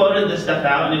 we quoted this stuff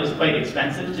out, and it was quite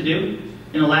expensive to do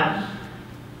in a lab.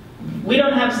 We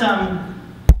don't have some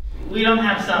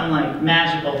like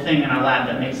magical thing in our lab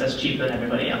that makes us cheaper than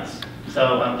everybody else.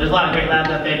 So there's a lot of great labs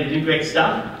out there to do great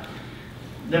stuff.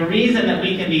 The reason that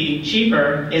we can be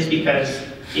cheaper is because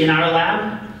in our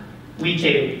lab, we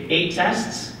take 8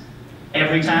 tests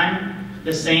every time,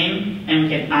 the same, and we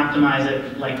can optimize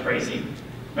it like crazy,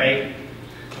 right?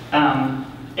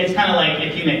 It's kind of like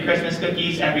if you make Christmas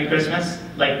cookies every Christmas,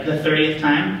 like the 30th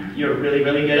time, you're really,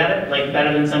 really good at it, like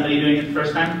better than somebody doing it the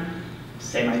first time.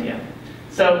 Same idea.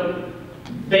 So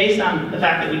based on the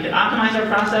fact that we could optimize our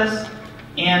process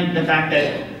and the fact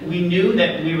that we knew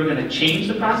that we were going to change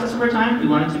the process over time, we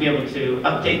wanted to be able to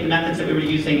update the methods that we were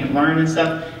using and learn and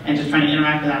stuff, and just trying to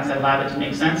interact with outside lab to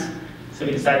make sense. So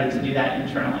we decided to do that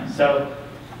internally. So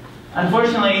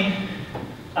unfortunately,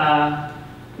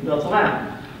 we built a lab.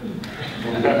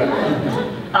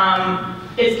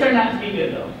 It's turned out to be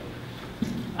good though.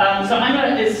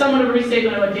 It's somewhat of a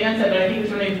restatement of what Dan said, but I think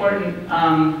it's really important.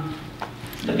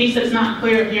 The piece that's not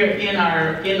clear here in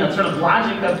the sort of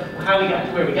logic of how we got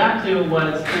to where we got to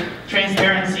was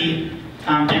transparency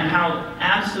and how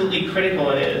absolutely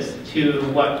critical it is to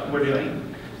what we're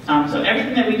doing. So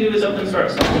everything that we do is open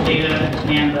source, so the data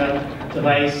and the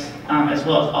device, as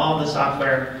well as all the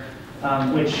software,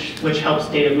 which helps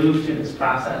data move through this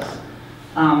process.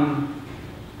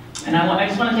 And I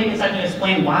just want to take a second to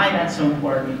explain why that's so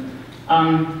important.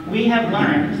 We have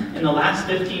learned in the last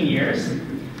 15 years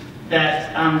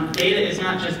that data is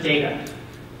not just data.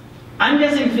 I'm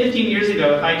guessing 15 years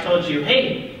ago, if I told you,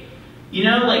 hey, you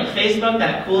know, like Facebook,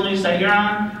 that cool new site you're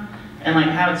on, and like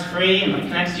how it's free and like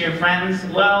connects to your friends,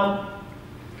 well,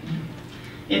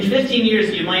 in 15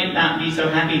 years, you might not be so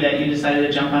happy that you decided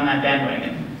to jump on that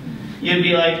bandwagon. You'd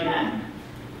be like,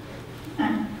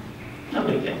 no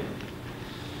big deal.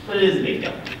 But it is a big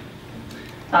deal.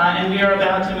 And we are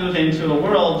about to move into a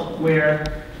world where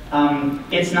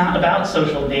it's not about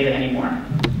social data anymore.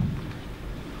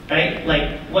 Right?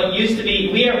 Like what used to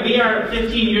be, we are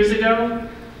 15 years ago,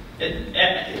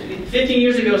 15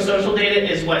 years ago, social data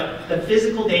is what the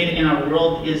physical data in our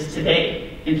world is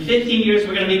today. In 15 years,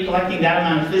 we're going to be collecting that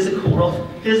amount of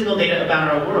physical data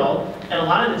about our world, and a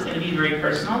lot of it's going to be very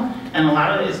personal, and a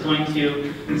lot of it is going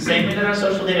to, the same way that our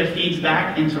social data feeds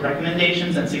back into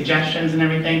recommendations and suggestions and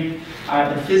everything,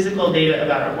 the physical data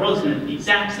about our world is going to be the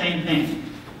exact same thing.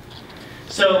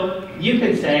 So you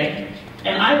could say,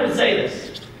 and I would say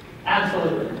this,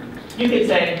 absolutely, you could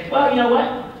say, well, you know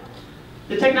what?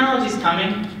 The technology's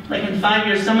coming. Like in 5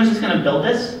 years, someone's just going to build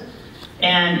this,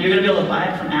 and you're going to be able to buy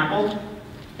it from Apple,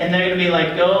 and they're going to be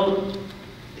like, go,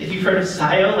 if you've heard of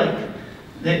SIO, like,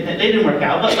 they didn't work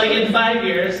out, but like in 5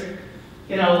 years,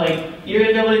 you know, like, you're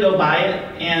going to be able to go buy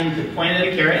it and point at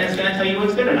a carrot, and it's going to tell you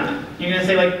what's good or not. You're going to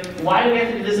say, like, why do we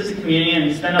have to do this as a community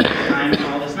and spend all this time and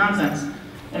all this nonsense?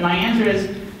 And my answer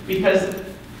is, because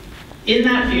in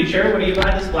that future, where you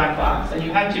buy this black box, and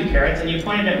you have two carrots, and you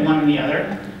point it at one and the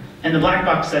other, and the black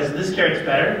box says, this carrot's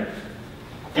better,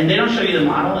 and they don't show you the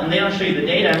model, and they don't show you the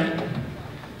data,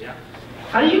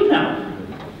 how do you know?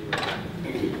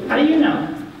 How do you know?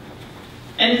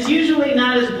 And it's usually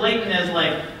not as blatant as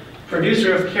like,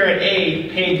 producer of carrot A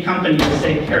paid company to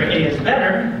say carrot A is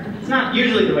better. It's not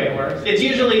usually the way it works. It's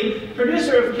usually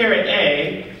producer of carrot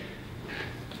A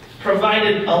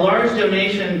provided a large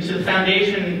donation to the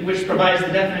foundation which provides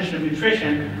the definition of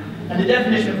nutrition. And the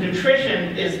definition of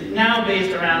nutrition is now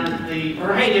based around the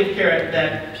variety of carrot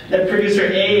that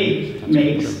producer A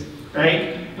makes,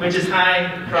 right? Which is high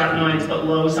carotenoids but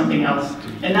low something else.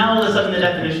 And now all of a sudden the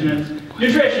definition of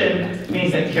nutrition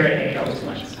means that carrot A always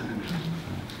wins.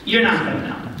 You're not going to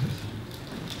know.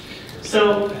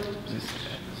 So,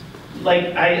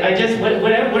 like, I just,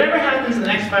 whatever happens in the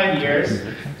next 5 years,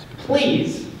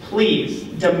 please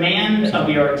demand of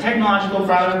your technological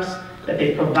products that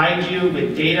they provide you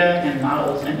with data and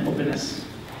models and openness.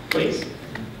 Please.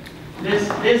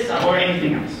 This or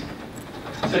anything else.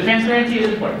 So transparency is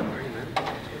important.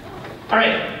 All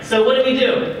right, so what did we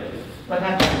do? What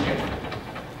happened here?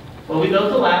 Well, we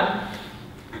built a lab.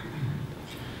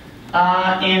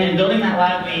 And in building that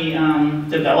lab, we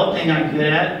developed and got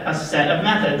good at a set of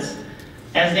methods.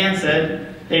 As Dan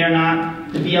said, they are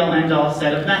not the be-all, end-all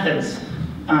set of methods.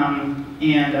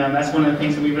 That's one of the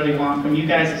things that we really want from you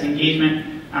guys is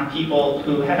engagement on people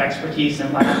who have expertise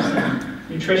in labs and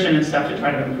nutrition and stuff to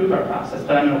try to improve our process.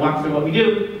 But I'm going to walk through what we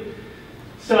do.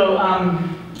 So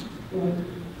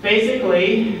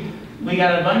basically, we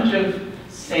got a bunch of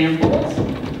samples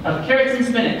of carrots and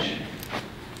spinach.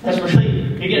 That's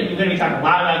really, we're going to be talking a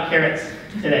lot about carrots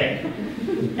today.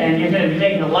 And you're going to be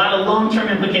making a lot of long-term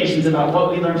implications about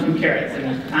what we learned from carrots.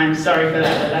 And I'm sorry for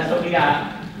that, but that's what we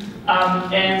got.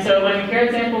 And so when the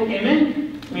carrot sample came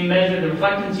in, we measured the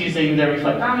reflectance using the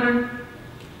reflectometer.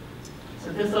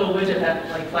 So this little widget had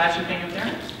like flashing thing up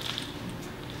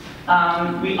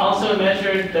there. We also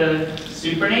measured the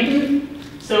supernatant.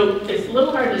 So it's a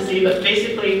little hard to see, but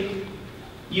basically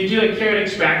you do a carrot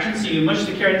extraction. So you mush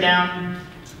the carrot down,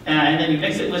 and then you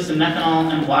mix it with some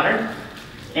methanol and water.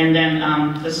 And then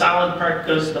the solid part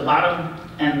goes to the bottom,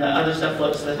 and the other stuff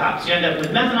floats to the top. So you end up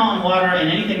with methanol and water and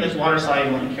anything that's water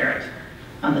soluble in carrot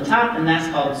on the top, and that's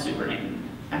called supernatant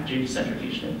after you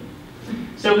centrifuged it.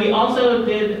 So we also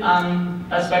did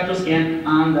a spectral scan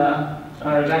on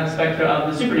got a spectra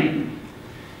of the supernatant.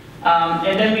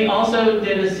 And then we also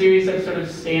did a series of sort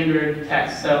of standard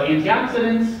tests. So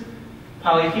antioxidants,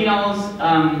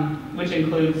 polyphenols, which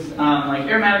includes like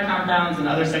aromatic compounds and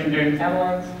other secondary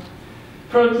metabolites,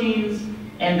 proteins,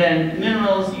 and then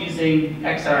minerals using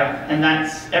XRF. And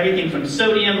that's everything from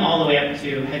sodium all the way up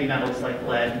to heavy metals like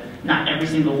lead. Not every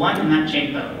single one, and that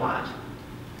changed a lot.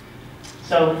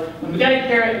 So when we got a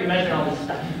carrot, we measured all this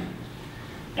stuff.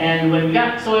 And when we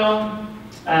got soil,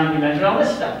 we measured all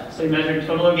this stuff. So we measured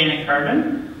total organic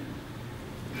carbon,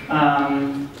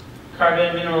 carbon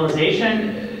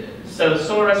mineralization. So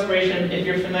soil respiration, if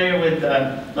you're familiar with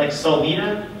like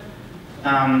Solvita,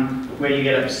 where you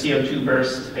get a CO2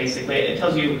 burst, basically, it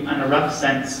tells you, in a rough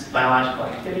sense, biological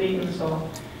activity in the soil.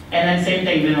 And then same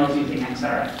thing, minerals using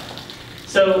XRF.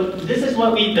 So this is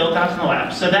what we built out in the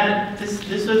lab. So that this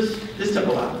took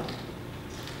a while.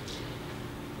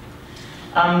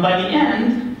 By the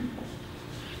end,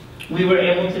 we were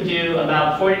able to do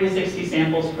about 40 to 60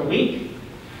 samples per week.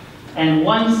 And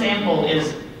one sample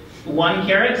is 1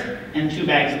 carrot and 2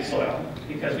 bags of soil.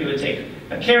 Because we would take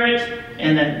a carrot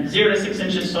and then 0 to 6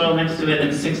 inches soil next to it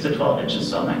and 6 to 12 inches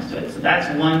soil next to it. So that's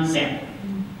one sample.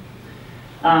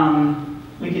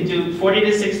 We could do 40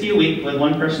 to 60 a week with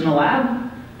one person in the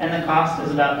lab, and the cost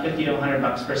is about 50 to 100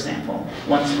 bucks per sample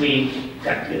once we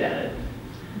got good at it,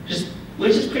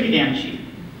 which is pretty damn cheap.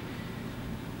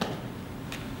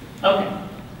 Okay,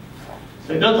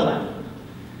 so we built a lab.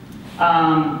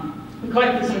 We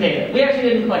collected some data. We actually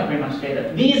didn't collect very much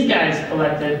data. These guys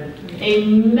collected a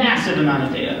massive amount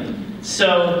of data.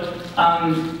 So,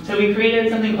 so we created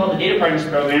something called the Data Partners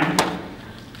Program.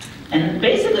 And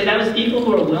basically that was people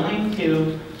who are willing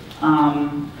to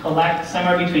collect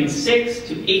somewhere between 6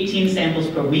 to 18 samples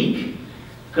per week,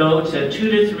 go to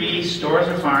 2 to 3 stores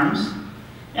or farms,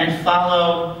 and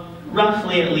follow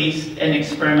roughly at least an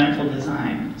experimental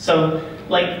design. So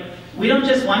like, we don't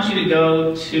just want you to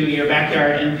go to your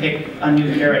backyard and pick a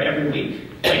new carrot every week.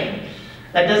 Like,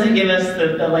 that doesn't give us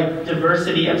the like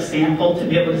diversity of sample to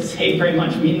be able to say very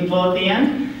much meaningful at the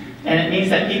end. And it means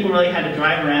that people really had to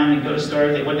drive around and go to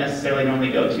stores they wouldn't necessarily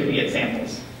normally go to get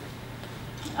samples.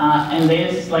 And they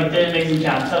just like did an amazing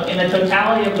job. So in the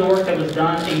totality of the work that was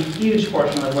done, a huge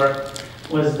portion of the work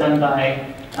was done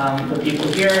by the people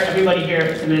here. Everybody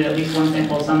here submitted at least one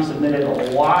sample. Some submitted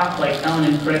a lot, like Ellen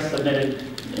and Chris submitted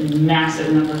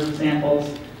massive numbers of samples.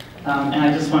 And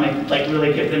I just want to like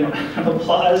really give them a round of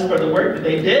applause for the work that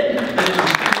they did.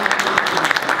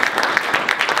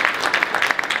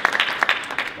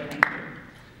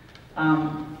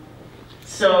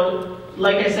 So,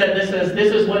 like I said,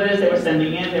 this was what it is they were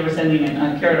sending in. They were sending in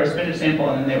a carrot or spinach sample,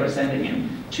 and then they were sending in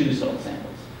 2 soil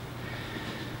samples.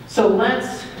 So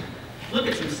let's look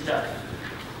at some stuff.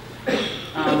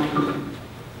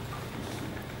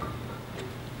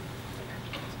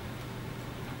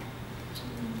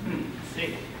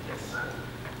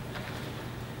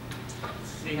 Let's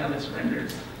see how this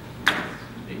renders.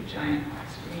 Big giant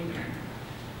screen here.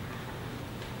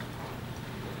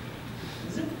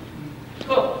 Is it?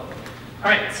 Cool. All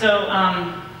right, so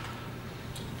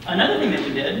another thing that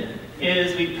we did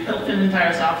is we built an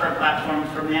entire software platform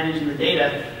for managing the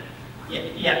data.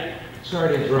 Yeah.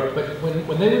 Sorry to interrupt, but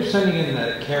when they were sending in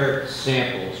the carrot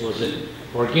samples, was it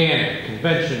organic,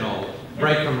 conventional,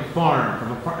 right from a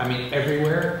farm, I mean,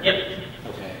 everywhere? Yep.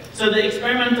 Okay. So the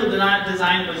experimental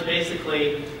design was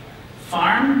basically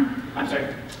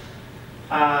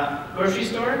grocery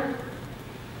store,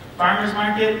 farmer's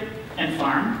market, and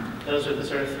farm. Those are the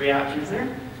sort of 3 options there.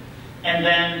 And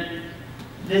then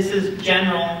this is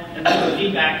general, and the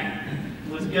feedback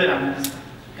was good on this.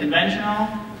 Conventional,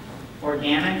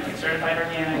 organic, like certified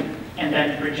organic, and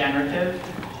then regenerative,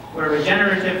 where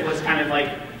regenerative was kind of like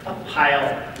a pile.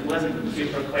 It wasn't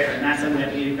super clear, and that's something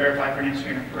that we need to verify for next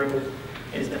year and approve,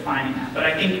 is defining that. But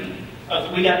I think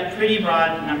we got pretty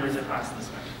broad numbers across the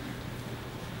spectrum.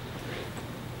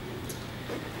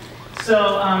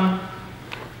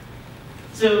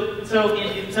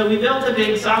 So we built a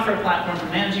big software platform for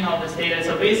managing all this data.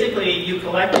 So basically, you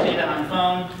collect the data on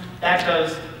phone. That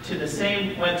goes to the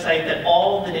same website that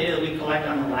all the data that we collect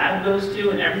on the lab goes to,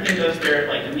 and everything goes there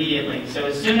like immediately. So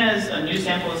as soon as a new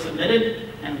sample is submitted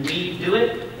and we do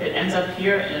it, it ends up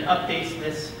here and it updates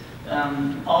this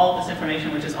all this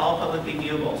information, which is all publicly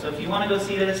viewable. So if you want to go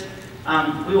see this,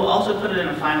 we will also put it in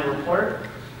a final report.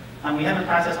 We haven't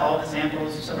processed all of the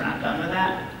samples, so we're not done with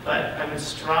that, but I would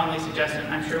strongly suggest, and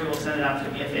I'm sure we will send it out to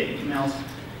the BFA emails,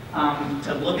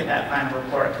 to look at that final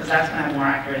report, because that's going to have more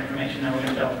accurate information than we're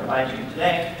going to be able to provide you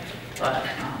today.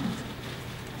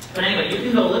 But anyway, you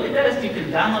can go look at this, you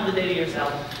can download the data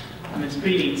yourself. It's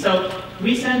pretty neat. So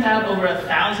we sent out over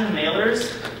 1,000 mailers,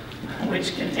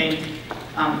 which contained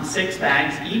 6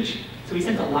 bags each. So we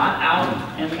sent a lot out,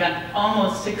 and we got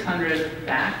almost 600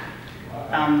 back.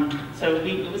 So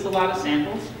it was a lot of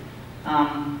samples.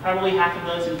 Probably half of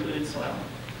those included soil.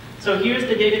 So here's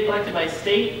the data collected by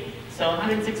state. So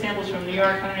 106 samples from New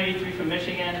York, 183 from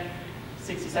Michigan,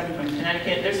 67 from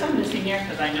Connecticut. There's some missing here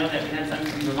because I know that we had some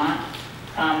from Vermont.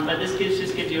 But this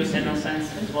just gives you a general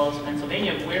sense, as well as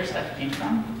Pennsylvania, of where stuff came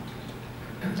from.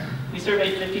 We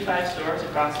surveyed 55 stores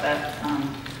across that,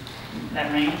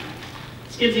 that range.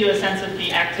 This gives you a sense of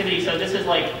the activity. So this is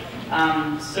like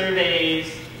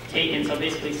surveys taken, so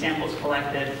basically samples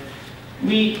collected.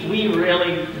 We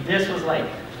really, this was like,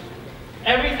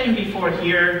 everything before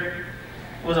here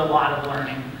was a lot of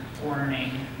learning.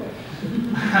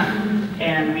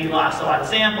 And we lost a lot of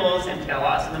samples, and got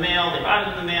lost in the mail, they brought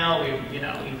it in the mail,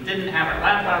 we didn't have our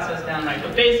lab process down right,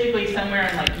 but basically somewhere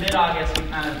in like mid-August we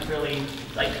kind of really,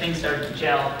 like things started to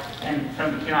gel, and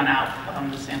from here on out,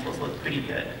 the samples looked pretty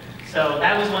good. So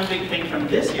that was one big thing from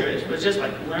this year, it was just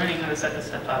like learning how to set this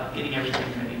stuff up, getting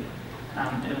everything ready.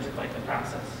 It was quite the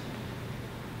process.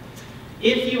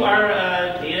 If you are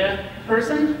a data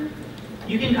person,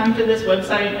 you can come to this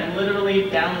website and literally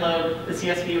download the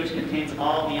CSV, which contains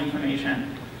all the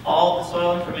information, all the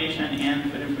soil information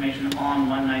and food information all in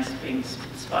one nice big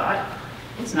spot.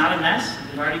 It's not a mess.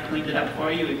 We've already cleaned it up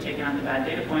for you. We've taken out the bad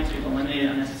data points. We've eliminated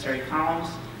unnecessary columns.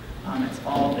 It's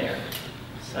all there.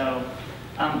 So,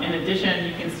 in addition,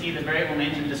 you can see the variable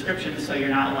names and descriptions, so you're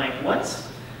not like, what's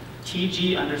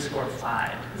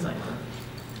TG_5? It's like,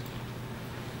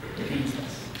 it means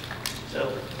this.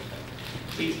 So,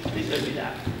 please go do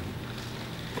that.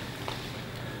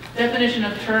 Definition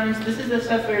of terms. This is the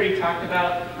stuff we already talked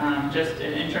about, just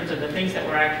in terms of the things that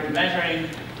we're actually measuring,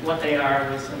 what they are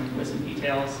with some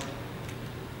details.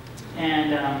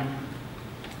 And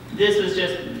this was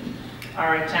just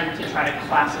our attempt to try to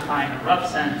classify in a rough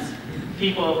sense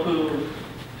people who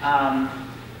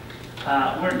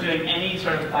weren't doing any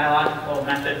sort of biological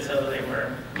method, so they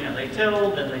were, they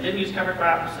tilled and they didn't use cover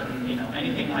crops and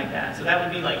anything like that. So that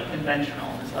would be like conventional.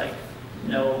 It's like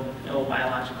no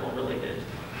biological related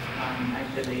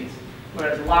activities.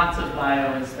 Whereas lots of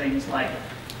bio is things like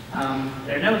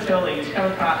they're no-till, they use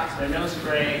cover crops, they're no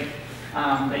spray,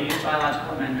 they use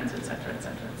biological amendments, et cetera, et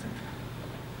cetera, et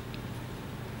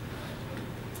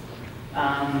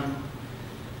cetera.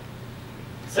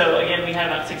 So again, we had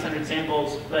about 600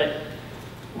 samples, but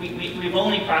we've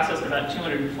only processed about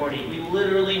 240. We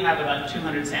literally have about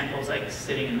 200 samples like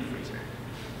sitting in the freezer.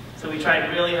 So we tried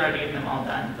really hard to get them all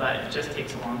done, but it just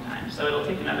takes a long time. So it'll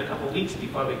take another couple of weeks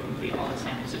before we complete all the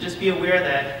samples. So just be aware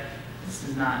that this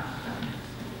is not done.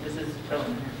 This is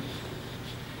preliminary.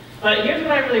 But here's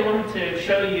what I really wanted to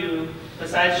show you,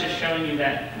 besides just showing you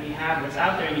that we have this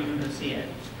out there and you can go see it.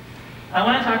 I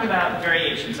want to talk about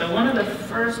variation. So one of the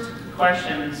first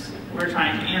questions we're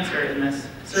trying to answer in this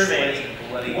survey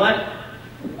is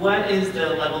what is the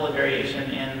level of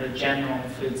variation in the general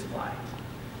food supply?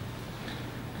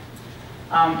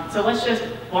 So let's just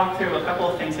walk through a couple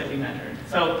of things that we measured.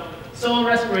 So soil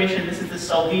respiration, this is the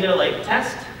Solvita Lake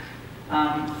test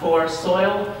for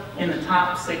soil in the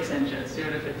top 6 inches,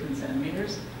 0 to 15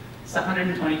 centimeters. It's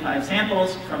 125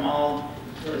 samples from all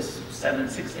those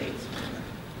 6 states.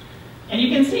 And you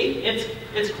can see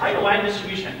it's quite a wide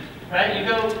distribution, right? You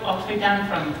go all the way down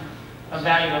from a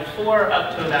value of 4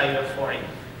 up to a value of 40.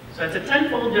 So it's a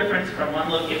tenfold difference from one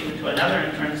location to another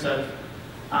in terms of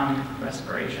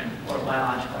respiration or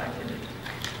biological activity.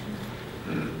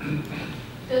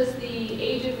 Does the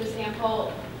age of the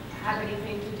sample have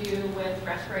anything to do with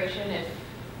respiration? If,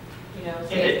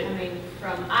 say it's coming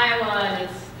from Iowa and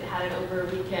it's had it over a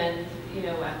weekend,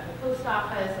 at the post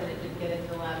office and it didn't get into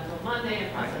the lab until Monday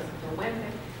and processed until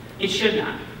Wednesday? It should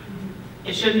not.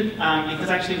 It shouldn't, because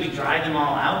actually we dry them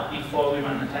all out before we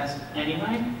run the test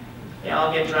anyway. They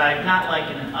all get dried, not like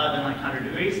in an oven like 100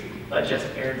 degrees, but just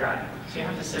air dry. So you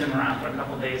have to sit them around for a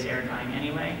couple days air drying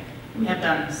anyway. We have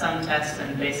done some tests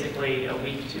and basically a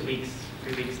week, 2 weeks,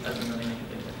 3 weeks doesn't really make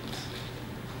a big difference.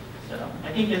 So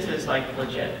I think this is like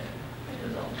legit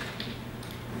result.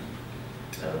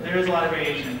 So there is a lot of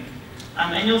variation.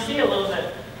 And you'll see a little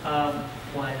bit of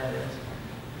why that is.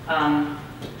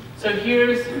 So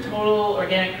here's total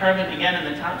organic carbon, again,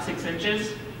 in the top 6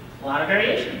 inches. A lot of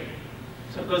variation.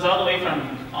 So it goes all the way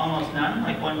from almost none,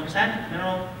 like 1%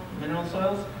 mineral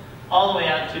soils, all the way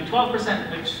out to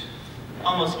 12%, which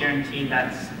almost guaranteed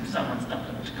that's someone's dumped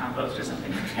a bunch of compost or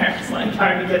something in there. It's like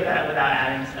hard to get that without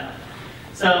adding stuff.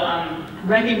 So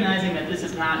recognizing that this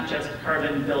is not just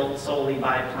carbon built solely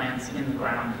by plants in the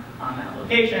ground on that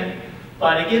location,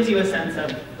 but it gives you a sense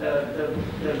of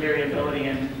the variability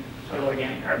in total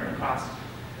organic carbon across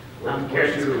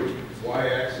What's your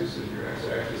y-axis and your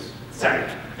x-axis? Sorry,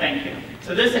 thank you.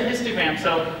 So this is a histogram.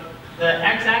 So the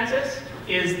x-axis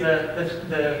is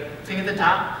the thing at the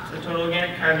top, the total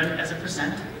organic carbon as a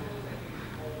 %.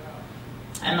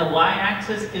 And the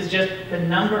y-axis is just the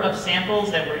number of samples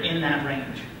that were in that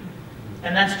range.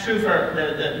 And that's true for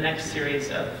the next series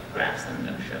of graphs that I'm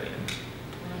going to show you.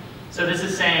 So this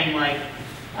is saying like,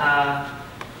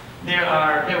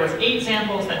 There was 8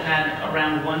 samples that had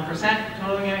around 1%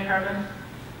 total organic carbon,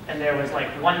 and there was like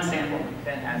 1 sample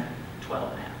that had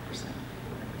 12.5%.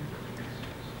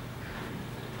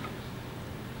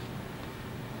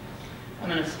 I'm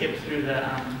going to skip through the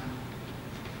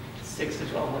 6 to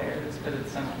 12 layers because it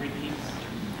somewhat repeats.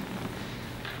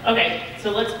 Okay,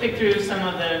 so let's pick through some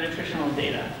of the nutritional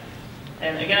data.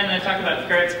 And again, I'm going to talk about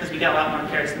carrots because we got a lot more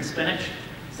carrots than spinach.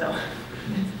 So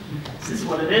this is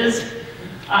what it is.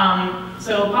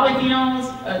 So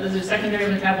polyphenols, this is a secondary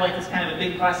metabolite. It's kind of a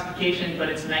big classification, but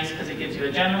it's nice because it gives you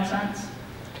a general sense.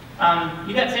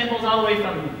 You got samples all the way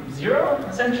from 0,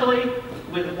 essentially,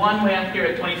 with 1 way up here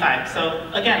at 25.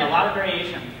 So again, a lot of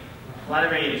variation. A lot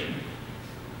of variation.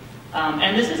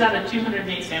 And this is out of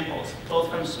 208 samples, both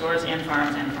from stores and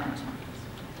farms markets.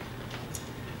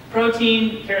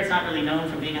 Protein, carrot's not really known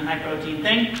for being a high protein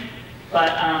thing,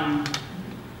 but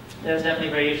there's definitely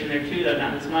variation there too, though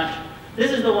not as much.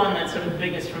 This is the one that's sort of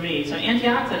biggest for me. So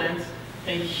antioxidants,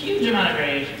 a huge amount of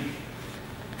variation.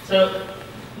 So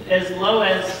as low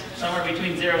as somewhere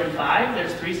between 0 and 5,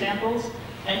 there's 3 samples.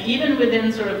 And even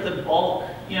within sort of the bulk,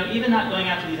 you know, even not going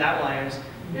out to these outliers,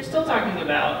 you're still talking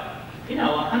about, you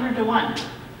know, 100 to 1.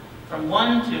 From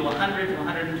 1 to 100 to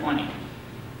 120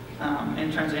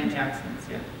 in terms of antioxidants,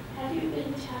 yeah. Have you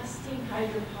been testing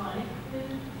hydroponic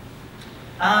food?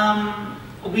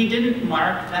 We didn't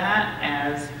mark that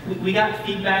as, we got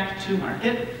feedback to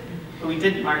market, but we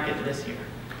didn't mark it this year.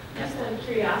 Just out of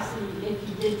curiosity, if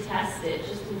you did test it,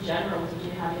 just in general, did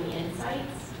you have any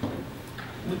insights?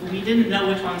 We didn't know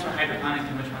which ones were hydroponic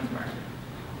and which ones weren't.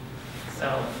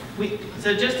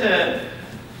 So just to,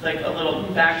 like a little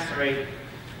backstory,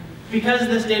 because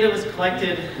this data was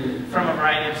collected from a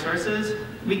variety of sources,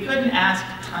 we couldn't ask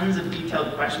tons of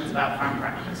detailed questions about farm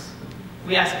practice.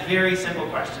 We asked very simple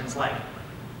questions like,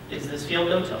 is this field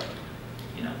no-till?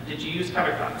 You know, did you use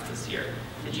cover crops this year?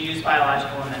 Did you use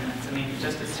biological amendments? I mean,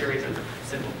 just a series of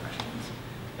simple questions.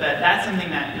 But that's something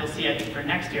that you'll see, I think, for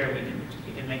next year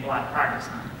we can make a lot of progress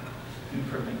on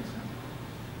improving.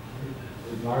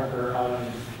 The marker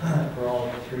on for all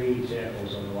 3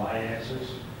 samples on the y-axis, is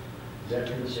that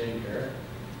for the same carrot?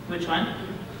 Which one?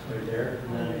 Right there,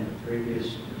 and then in the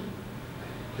previous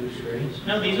 2 screens?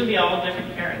 No, these would be all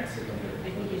different carrots. I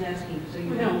think he's asking, so you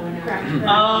We know don't when crack out.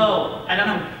 Oh, I don't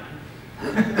know.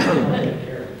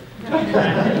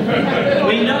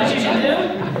 We know what you should do.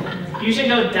 You should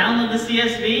go download the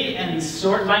CSV and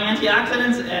sort by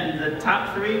antioxidants, and the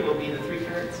top 3 will be the 3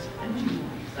 carrots.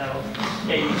 So,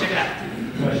 yeah, you can check it out.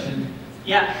 Question.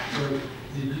 Yeah. So,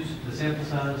 the sample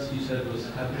size you said was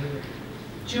how big?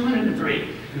 203.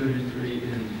 203,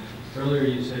 and earlier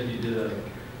you said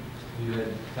you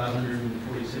had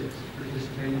 546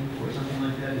 participating or something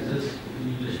like that. Is this, can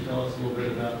you just tell us a little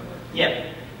bit about?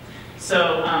 Yep.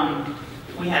 So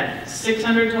we had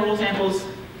 600 total samples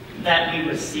that we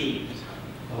received.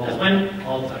 All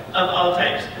types. Of all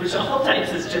types, which all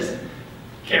types is just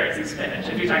carrots and spinach.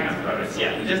 If you're talking about produce,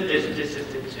 yeah, we just did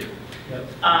 2. Yep.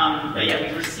 But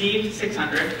yeah, we received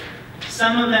 600.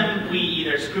 Some of them we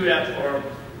either screwed up or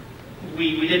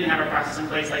we didn't have a process in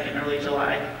place like in early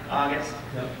July, August.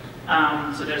 Yep.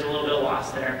 So there's a little bit of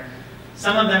loss there.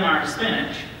 Some of them are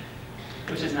spinach,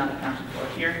 which is not accounted for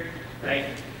here, right?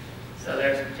 So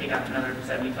there's, take out another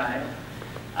 75.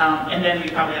 And then we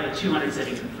probably have a 200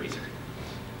 sitting in the freezer.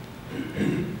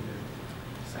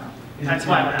 So that's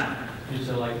why we're not. And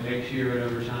so like next year and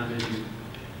over time, as you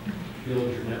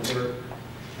build your network,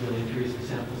 you'll increase the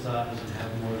sample size and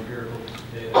have more empirical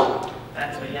data.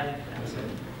 That's what, yeah, that's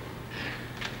it.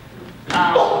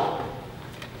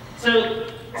 So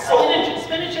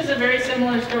spinach is a very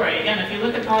similar story. Again, if you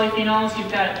look at polyphenols,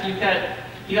 you've got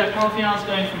polyphenols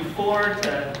going from 4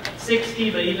 to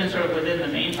 60, but even sort of within the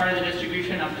main part of the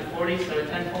distribution up to 40, so a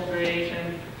 10-fold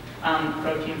variation.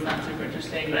 Protein's not super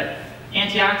interesting, but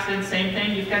antioxidants, same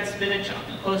thing. You've got spinach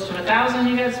close to 1,000,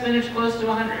 you've got spinach close to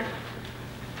 100.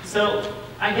 So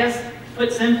I guess,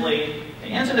 put simply, to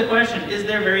answer the question, is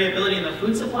there variability in the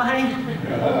food supply?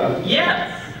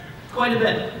 Yes, quite a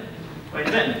bit. Quite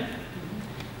a bit.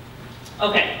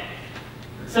 Okay,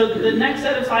 so the next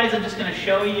set of slides I'm just going to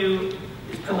show you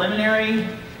is preliminary,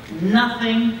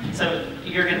 nothing. So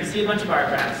you're going to see a bunch of bar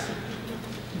graphs.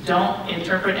 Don't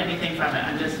interpret anything from it.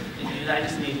 I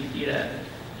just need you to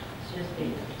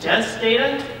just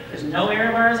data. There's no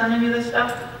error bars on any of this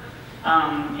stuff.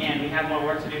 And we have more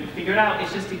work to do to figure it out.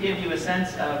 It's just to give you a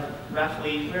sense of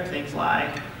roughly where things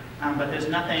lie. But there's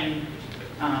nothing,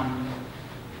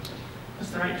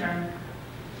 what's the right term?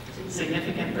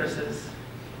 Significant versus?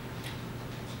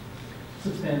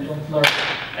 Substantial.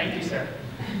 Thank you, sir.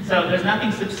 So there's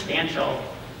nothing substantial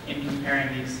in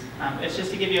comparing these. It's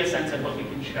just to give you a sense of what we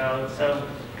can show. So,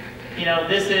 you know,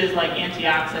 this is like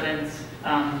antioxidants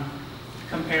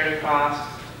compared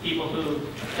across people who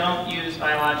don't use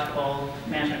biological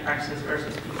management practices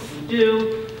versus people who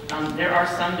do. There are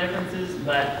some differences,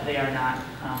 but they are not,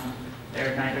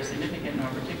 they're neither significant nor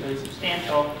particularly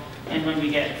substantial. And when we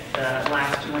get the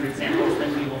last 200 samples,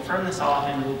 then we will firm this off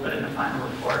and we'll put it in a final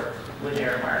report with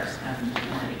error bars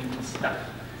and stuff.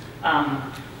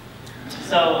 I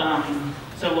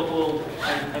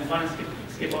want to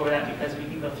skip over that because we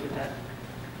can go through that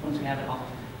once we have it all.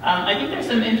 I think there's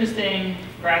some interesting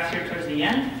graphs here towards the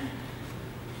end.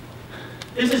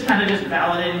 This is kind of just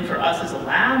validating for us as a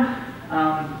lab.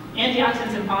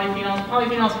 Antioxidants and polyphenols.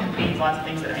 Polyphenols contain lots of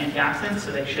things that are antioxidants,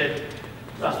 so they should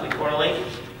roughly correlate,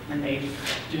 and they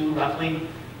do roughly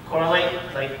correlate.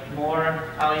 Like more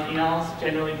polyphenols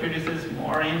generally produces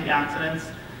more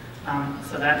antioxidants,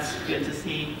 so that's good to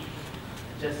see,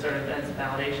 just sort of as a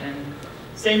validation.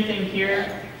 Same thing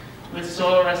here with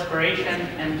soil respiration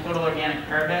and total organic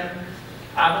carbon.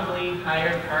 Probably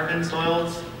higher carbon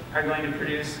soils are going to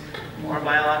produce more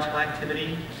biological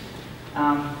activity.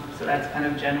 So that's kind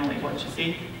of generally what you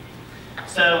see.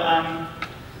 So,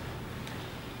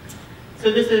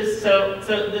 this is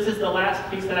the last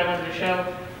piece that I wanted to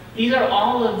show. These are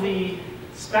all of the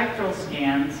spectral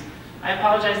scans. I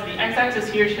apologize. The x-axis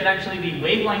here should actually be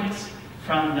wavelengths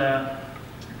from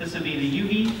this would be the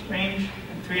UV range,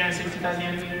 365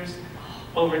 nanometers,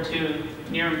 over to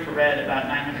near infrared, about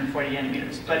 940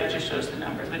 nanometers. But it just shows the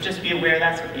numbers. But just be aware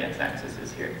that's what the x-axis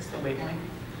is here. It's the wavelength.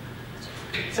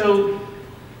 So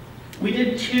we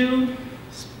did 2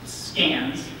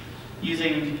 scans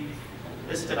using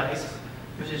this device,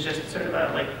 which is just sort of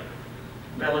a like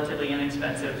relatively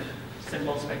inexpensive,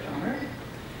 simple spectrometer.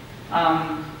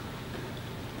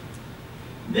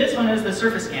 This one is the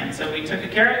surface scan. So we took a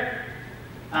carrot.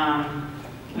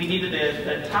 We needed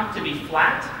the top to be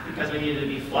flat because we needed to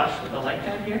be flush with the light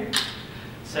guide here.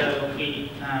 So we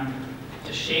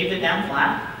just shaved it down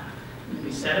flat.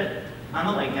 We set it on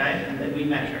the light guide, and then we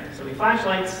measure. So we flash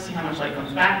lights, see how much light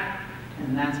comes back,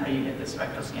 and that's how you get the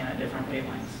spectral scan at different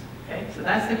wavelengths. Okay, so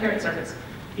that's the carrot surface.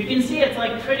 You can see it's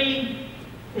like pretty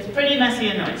messy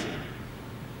and noisy.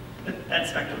 But that's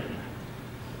spectral data.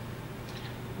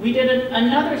 We did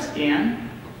another scan.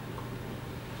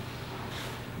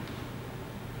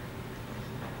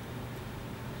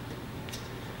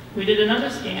 We did another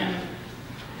scan.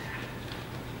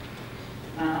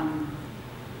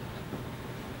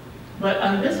 But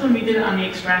on this one, we did it on the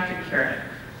extracted carrot.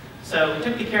 So we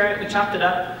took the carrot, we chopped it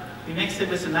up, we mixed it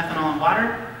with some methanol and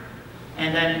water,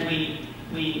 and then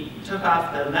we took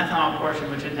off the methanol portion,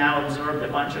 which had now absorbed a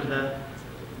bunch of the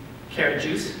carrot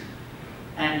juice,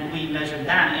 and we measured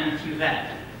that in a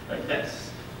cuvette, like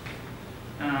this.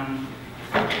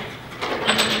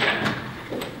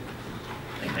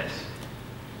 Like this.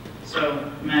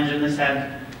 So imagine this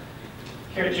had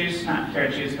carrot juice, not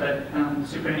carrot juice, but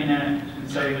sucrane in it, and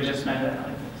so you would just measure that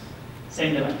like this.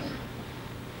 Same device.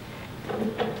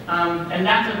 And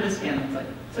that's what this scan looks like.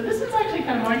 So this is actually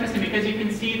kind of more interesting because you can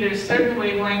see there's certain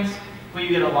wavelengths where you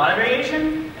get a lot of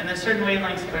variation, and there's certain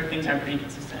wavelengths where things are pretty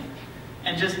consistent.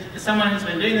 And just as someone who's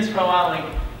been doing this for a while, like,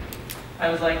 I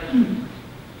was like,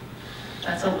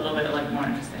 that's a little bit like more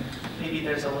interesting. Maybe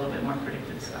there's a little bit more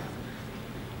predictive stuff.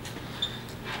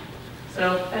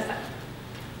 So that's that.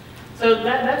 So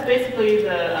that's basically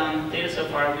the data so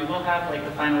far. We will have like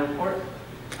the final report.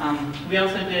 We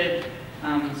also did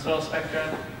soil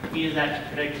spectra. We use that to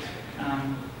predict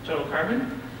total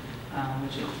carbon,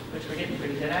 which we're getting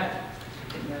pretty good at.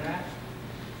 Getting better at.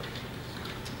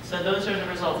 So those are the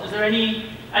results. Is there any?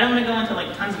 I don't want to go into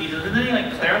like tons of details. Is there any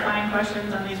like clarifying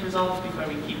questions on these results before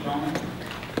we keep going?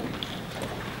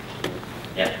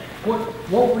 Yeah.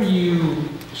 What were you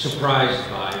surprised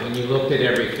by when you looked at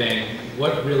everything?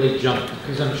 What really jumped?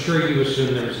 Because I'm sure you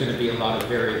assumed there was going to be a lot of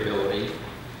variability.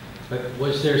 But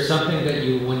was there something that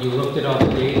you, when you looked at all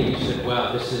the data, you said,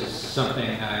 wow, this is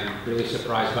something I'm really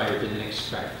surprised by or didn't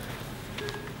expect?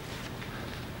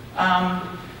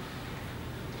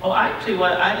 Well, actually,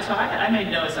 I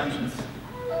made no assumptions.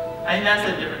 I think that's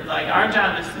the difference. Like, our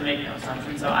job is to make no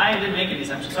assumptions, so I didn't make any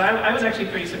assumptions. So I was actually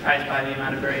pretty surprised by the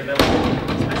amount of variability,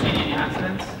 especially in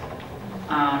antioxidants.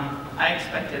 I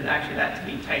expected actually that to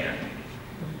be tighter.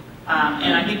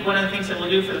 And I think one of the things that we'll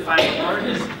do for the final report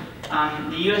is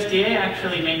the USDA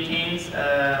actually maintains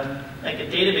like a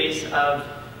database of,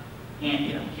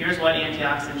 here's what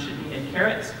antioxidants should be in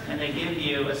carrots, and they give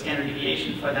you a standard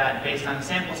deviation for that based on the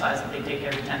sample size that they take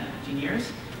every 10 to 15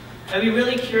 years. I'd be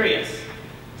really curious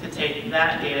to take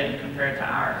that data and compare it to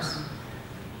ours.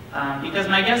 Because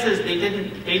my guess is they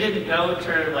didn't go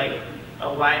to like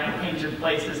a wide range of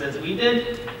places as we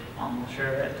did. I'm sure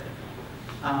of it.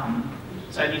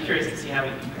 So I'd be curious to see how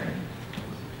we compare.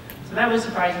 So that was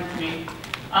surprising to me.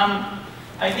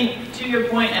 I think to your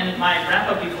point, and my wrap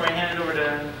up before I hand it over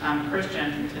to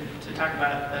Kristian to talk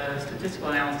about the statistical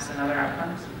analysis and other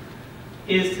outcomes,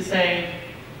 is to say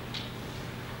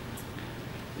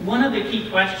one of the key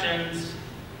questions.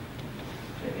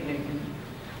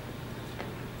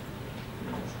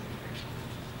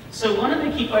 So one of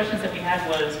the key questions that we had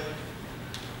was,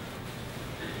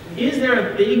 is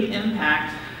there a big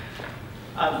impact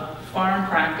of farm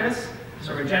practice,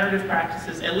 so regenerative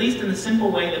practices, at least in the simple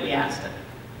way that we asked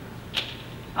it,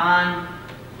 on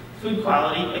food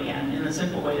quality, again, in the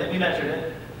simple way that we measured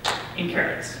it, in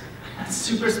carrots? That's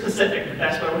super specific, but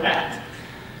that's where we're at.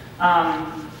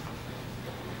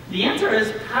 The answer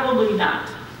is probably not,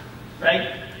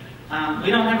 right? We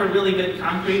don't have a really good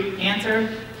concrete answer,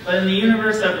 but in the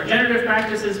universe of regenerative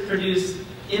practices produce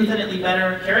infinitely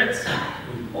better carrots,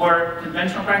 or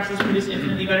conventional practices produce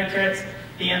infinitely better carrots,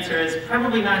 the answer is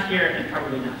probably not here and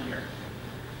probably not here.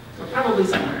 So probably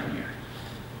somewhere in here.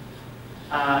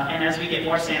 And as we get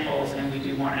more samples and we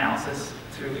do more analysis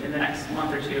in the next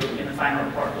month or two in the final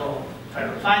report, we'll try to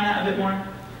refine that a bit more,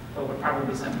 but we're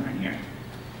probably somewhere in here.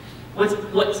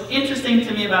 What's interesting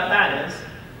to me about that is,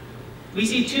 we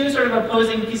see two sort of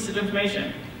opposing pieces of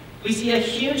information. We see a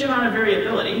huge amount of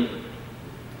variability,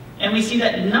 and we see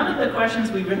that none of the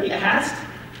questions we really asked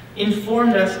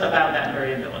informed us about that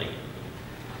variability.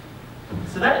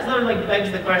 So that sort of like begs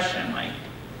the question, like,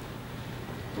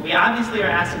 we obviously are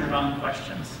asking the wrong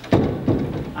questions,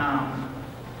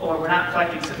 or we're not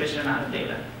collecting sufficient amount of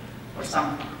data, or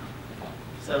something.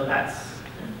 So that's,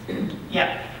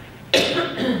 yeah.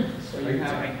 So you have,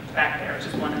 sorry, back there,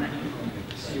 just one and then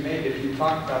you. So you may, if you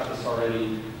talked about this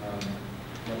already,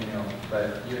 let me know,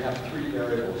 but you have three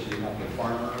variables. You have the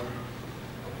farmer,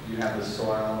 you have the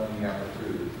soil, and you have the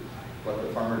food. What the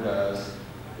farmer does,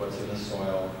 what's in the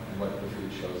soil, and what the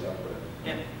food shows up with.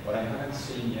 Yeah. What I haven't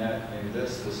seen yet in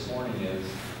this morning is,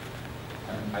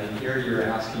 I hear you're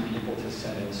asking people to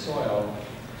send in soil.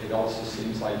 It also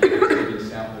seems like you're taking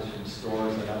samples from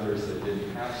stores and others that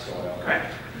didn't have soil.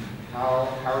 Correct. How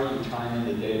are you tying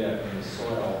the data in the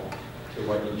soil to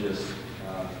what you just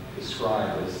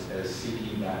described as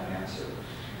seeking that answer?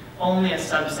 Only a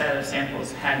subset of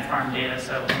samples had farm data,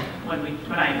 so when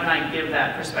I give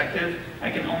that perspective,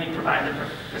 I can only provide the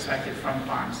perspective from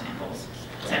farm samples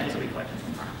that we collected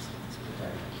from farms.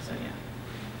 So yeah,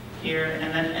 here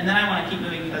and then I want to keep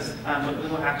moving because we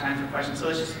will have time for questions. So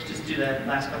let's just do the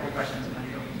last couple of questions and then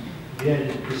go. You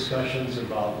had discussions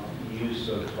about the use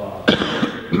of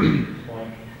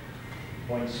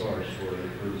point source for the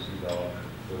fruits developed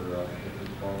for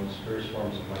different forms, various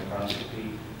forms of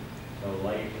microscopy.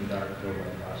 Light and dark field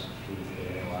microscopy to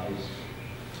analyze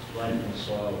light in the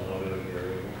soil and other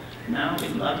variables. No,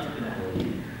 we'd love to do that.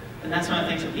 And that's one of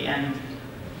the things at the end,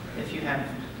 if you have,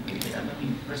 we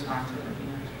respond to it at the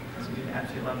end. Because we'd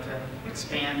actually love to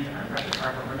expand our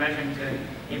repertoire what we're measuring to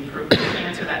improve, to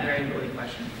answer that variability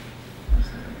question.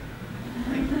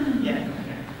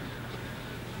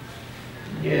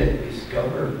 Yeah,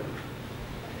 discover.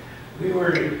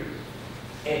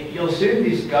 You'll soon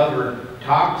discover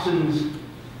toxins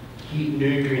keep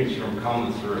nutrients from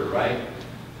coming through, right?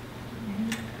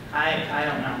 I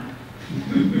don't know.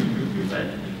 But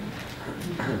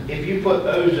if you put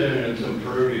ozone in some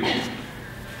produce,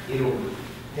 it'll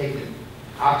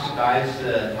oxidize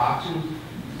the toxins.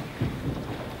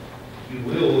 You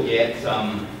will get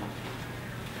some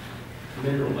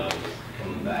mineral levels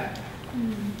coming back.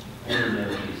 I don't know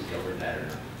if you discovered that or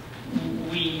not.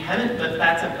 We haven't, but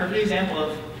that's a perfect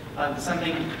example of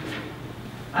something.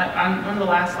 On one of the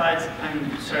last slides,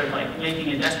 I'm sort of like making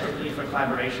a desperate plea for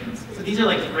collaborations. So these are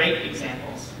like great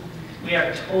examples. We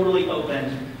are totally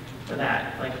open for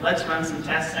that. Like, let's run some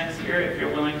tests next year if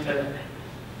you're willing to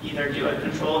either do a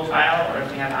controlled trial, or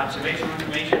if we have observational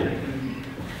information that can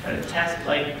try to test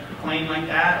like a claim like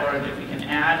that, or if we can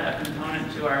add a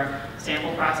component to our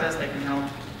sample process that can help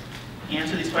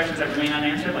answer these questions that remain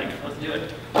unanswered, like, let's do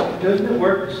it. Doesn't it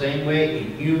work the same way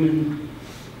in human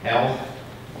health?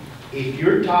 If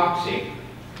you're toxic,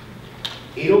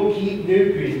 it'll keep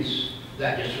nutrients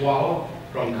that you swallow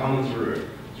from coming through.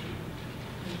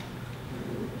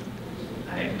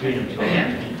 I agree.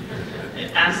 Again,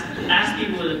 ask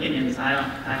people with opinions. I don't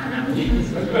have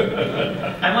opinions.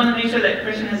 I want to make sure that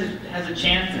Kristian has a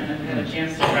chance and have a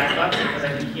chance to wrap up, because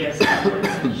I think he has some words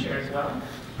to share as well.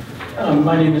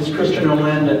 My name is Kristian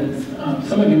Olmstead, and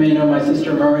some of you may know my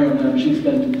sister Marion. She's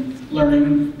been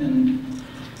learning and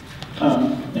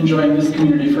enjoying this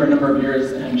community for a number of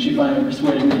years, and she finally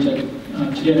persuaded me to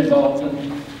get involved,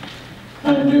 and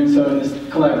I am doing so in this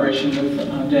collaboration with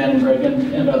Dan and Greg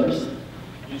and others.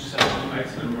 You just have some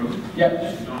mics in the room?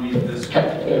 Yep. You don't need this.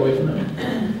 Okay, get away from that.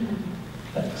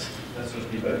 Thanks. That's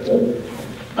what you better.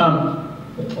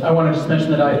 I want to just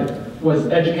mention that I was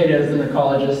educated as an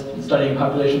ecologist, studying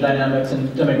population dynamics and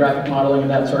demographic modeling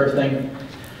and that sort of thing.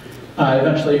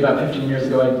 Eventually, about 15 years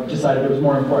ago, I decided it was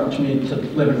more important to me to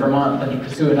live in Vermont than to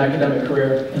pursue an academic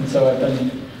career, and so I've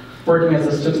been working as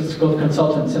a statistical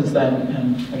consultant since then,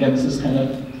 and again, this is kind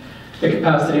of the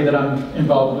capacity that I'm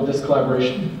involved with this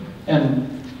collaboration. And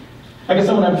I guess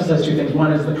I want to emphasize two things.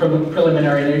 One is the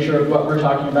preliminary nature of what we're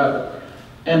talking about,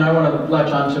 and I want to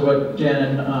latch on to what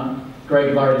Dan and Greg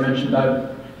have already mentioned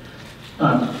about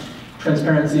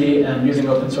transparency and using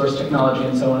open source technology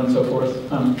and so on and so forth.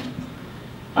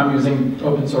 I'm using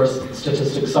open source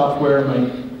statistics software.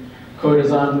 My code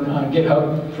is on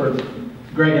GitHub for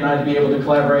Greg and I to be able to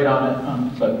collaborate on it,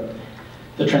 but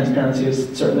the transparency is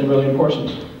certainly really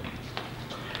important.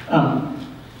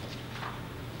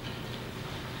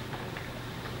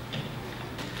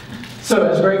 So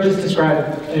as Greg just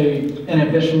described, an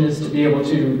ambition is to be able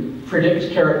to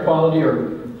predict carrot quality,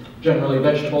 or generally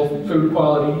vegetable food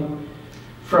quality,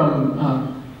 from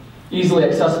easily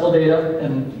accessible data,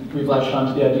 and we've latched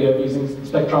onto the idea of using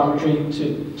spectrometry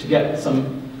to get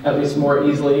some at least more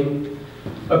easily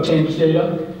obtained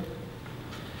data.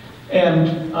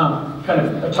 And kind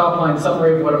of a top-line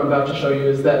summary of what I'm about to show you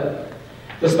is that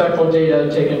the spectral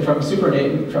data taken from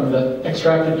supernatant, from the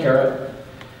extracted carrot,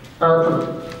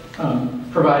 are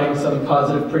providing some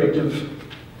positive predictive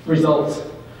results,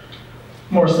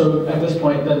 more so at this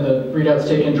point than the readouts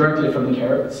taken directly from the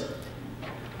carrots.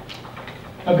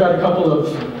 I've got a couple of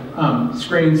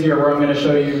screens here where I'm going to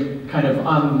show you kind of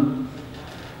on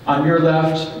your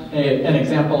left an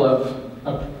example of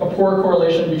a poor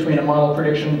correlation between a model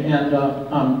prediction and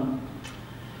a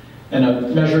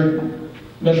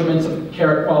measurements of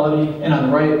carrot quality, and on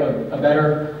the right a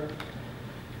better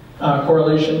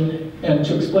correlation. And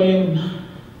to explain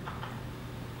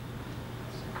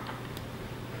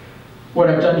what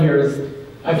I've done here is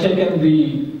I've taken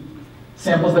the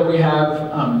samples that we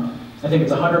have, I think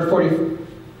it's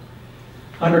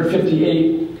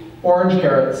 158 orange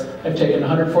carrots. I've taken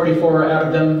 144 out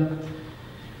of them,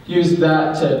 used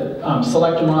that to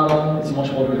select a model. It's a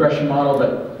multiple regression model,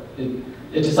 but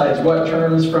it decides what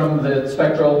terms from the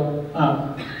spectral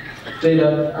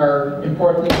data are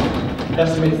important,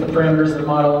 estimates the parameters of the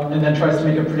model, and then tries to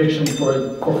make a prediction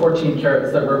for 14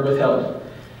 carrots that were withheld.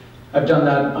 I've done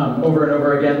that over and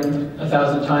over again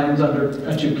 1,000 times under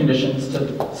two conditions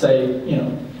to say, you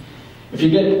know, if you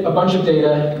get a bunch of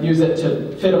data, use it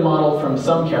to fit a model from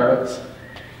some carrots,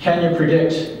 can you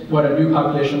predict what a new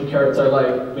population of carrots are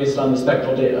like based on the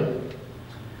spectral data?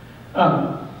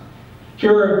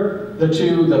 Here are the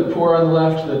two, the poor on the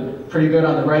left, the pretty good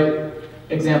on the right,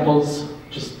 examples,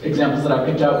 just examples that I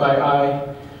picked out by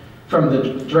eye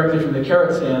directly from the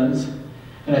carrot scans.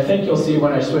 And I think you'll see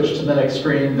when I switch to the next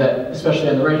screen that, especially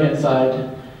on the right-hand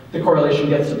side, the correlation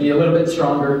gets to be a little bit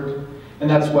stronger. And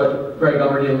that's what Greg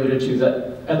already alluded to,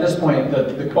 that at this point,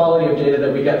 the quality of data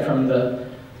that we get from the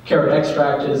carrot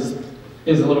extract is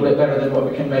a little bit better than what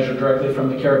we can measure directly from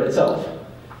the carrot itself.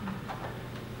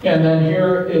 And then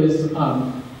here is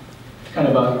kind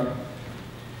of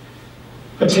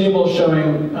a table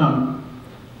showing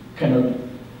kind of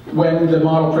when the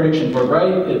model predictions were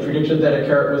right. It predicted that a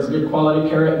carrot was a good quality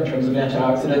carrot in terms of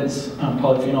antioxidants,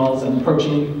 polyphenols, and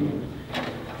protein,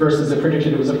 versus it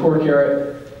predicted it was a poor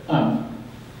carrot.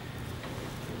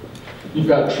 You've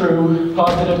got true,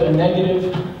 positive, and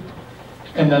negative,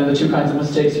 and then the two kinds of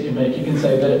mistakes you can make. You can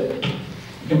say that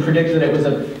you can predict that it was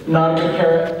not a good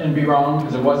carrot and be wrong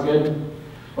because it was good,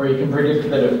 or you can predict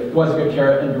that it was a good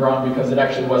carrot and be wrong because it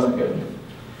actually wasn't good.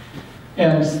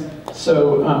 And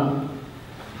so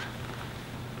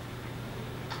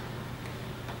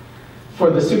for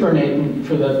the supernatant,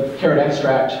 for the carrot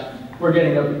extract, we're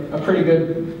getting a pretty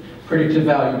good predictive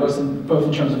value, both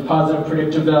in terms of positive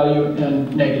predictive value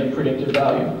and negative predictive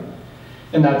value.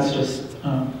 And that's just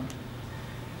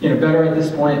better at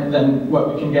this point than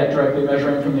what we can get directly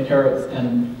measuring from the carrots.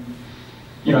 And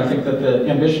I think that the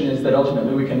ambition is that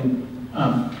ultimately we can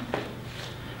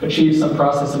achieve some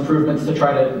process improvements to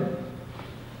try to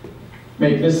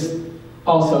make this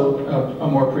also a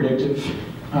more predictive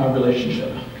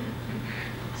relationship.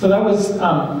 So that was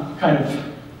kind of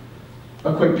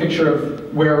a quick picture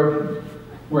of where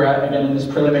we're at, again, in this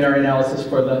preliminary analysis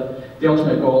for the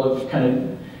ultimate goal of kind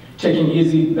of taking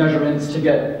easy measurements to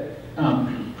get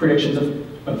predictions of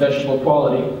vegetable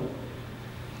quality.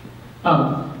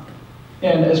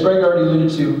 And as Greg already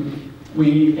alluded to,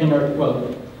 we,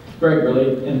 Greg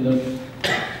really, and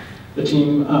the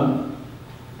team,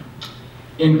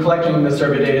 in collecting the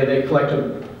survey data, they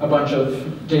collected a bunch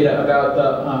of data about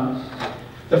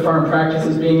the farm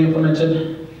practices being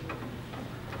implemented.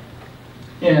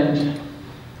 And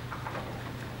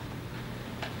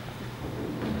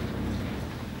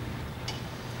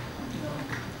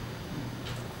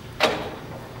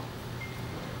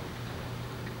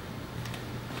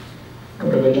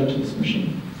where do I jump to this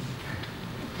machine?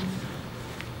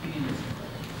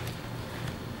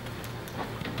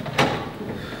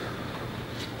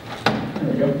 There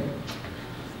we go.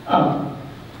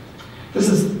 This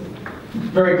is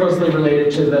very closely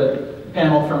related to the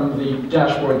panel from the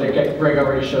dashboard that Greg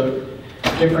already showed,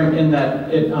 different in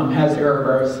that it has error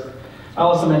bars. I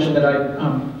also mentioned that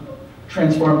I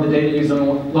transformed the data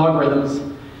using logarithms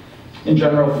in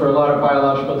general for a lot of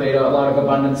biological data, a lot of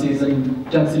abundances and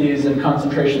densities and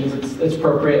concentrations. It's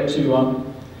appropriate to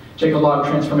take a log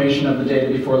transformation of the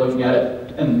data before looking at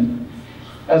it. And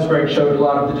as Greg showed, a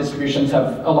lot of the distributions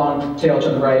have a long tail to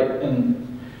the right, and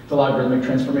the logarithmic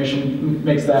transformation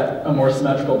makes that a more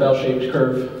symmetrical bell-shaped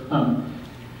curve.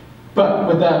 But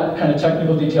with that kind of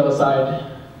technical detail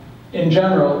aside, in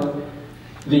general,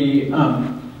 the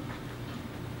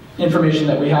information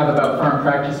that we have about farm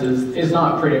practices is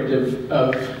not predictive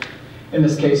of, in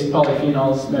this case,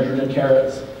 polyphenols measured in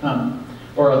carrots,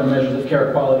 or other measures of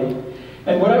carrot quality.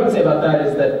 And what I would say about that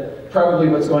is that probably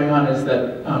what's going on is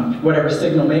that whatever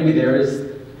signal may be there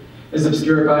is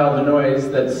obscured by all the noise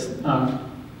that's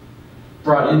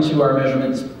brought into our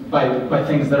measurements by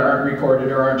things that aren't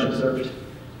recorded or aren't observed.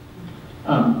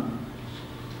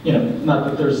 Not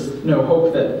that there's no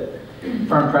hope that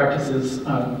farm practices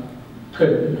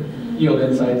could yield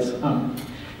insights. And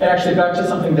actually, back to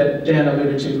something that Dan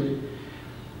alluded to,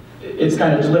 it's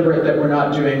kind of deliberate that we're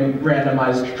not doing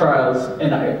randomized trials.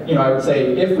 And I would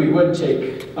say if we would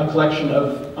take a collection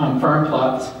of farm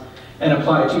plots and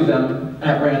apply to them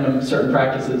at random certain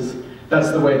practices, that's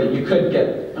the way that you could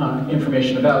get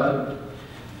information about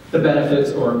the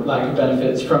benefits or lack of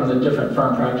benefits from the different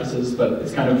farm practices. But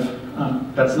it's kind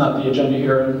of, that's not the agenda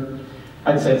here. And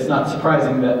I'd say it's not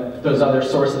surprising that those other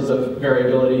sources of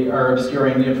variability are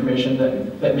obscuring the information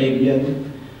that may be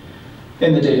in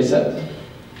the data set.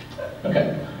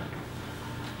 Okay.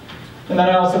 And then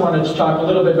I also wanted to talk a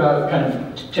little bit about kind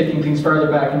of taking things further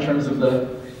back in terms of the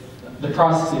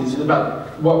processes,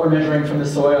 about what we're measuring from the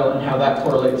soil and how that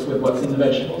correlates with what's in the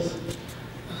vegetables.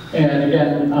 And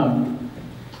again, I'm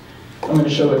going to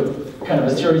show kind of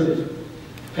a series of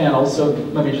panels, so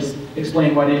let me just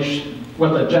explain what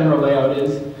the general layout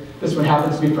is. This one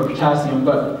happens to be for potassium,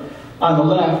 but on the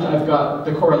left I've got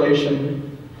the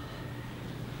correlation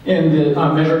in the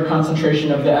measured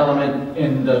concentration of the element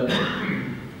in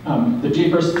the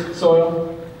deeper soil.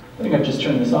 I think I've just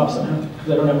turned this off somehow,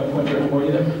 because I don't have my pointer anymore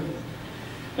either.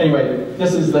 Anyway,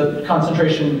 this is the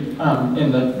concentration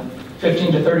in the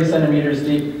 15 to 30 centimeters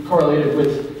deep, correlated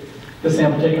with the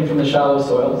sample taken from the shallow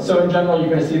soil. So in general, you're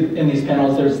going to see in these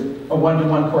panels there's a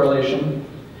one-to-one correlation.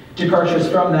 Departures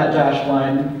from that dashed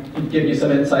line give you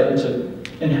some insight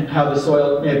into how the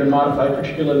soil may have been modified,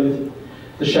 particularly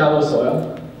the shallow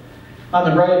soil. On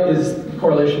the right is the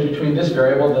correlation between this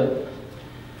variable,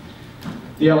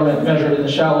 the element measured in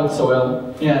the shallow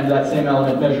soil, and that same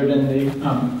element measured in the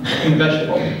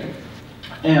vegetable.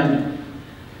 And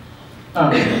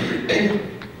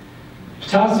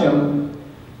potassium,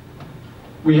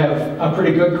 we have a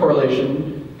pretty good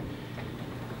correlation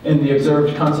in the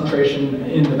observed concentration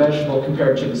in the vegetable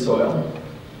compared to the soil.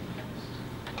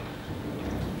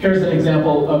 Here's an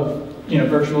example of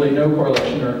virtually no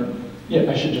correlation, or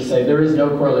I should just say there is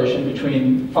no correlation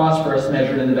between phosphorus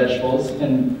measured in the vegetables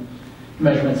and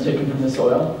measurements taken from the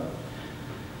soil.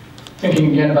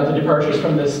 Thinking again about the departures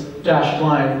from this dashed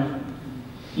line,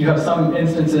 you have some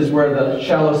instances where the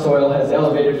shallow soil has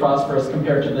elevated phosphorus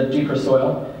compared to the deeper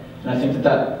soil, and I think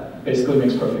that basically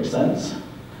makes perfect sense.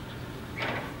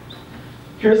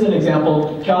 Here's an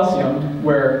example, calcium,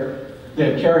 where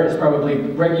the carrot is probably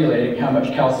regulating how much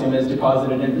calcium is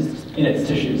deposited in its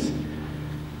tissues.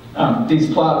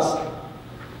 These plots,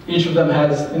 each of them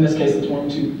has, in this case it's 1,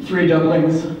 2, 3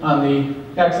 doublings on the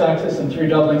x-axis and 3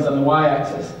 doublings on the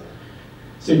y-axis.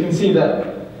 So you can see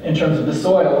that in terms of the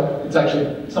soil, it's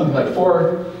actually something like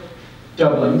 4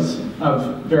 doublings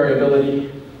of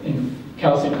variability in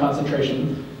calcium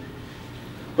concentration,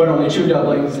 but only 2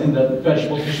 doublings in the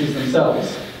vegetable tissues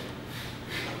themselves.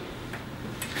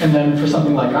 And then for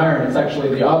something like iron, it's actually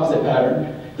the opposite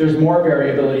pattern. There's more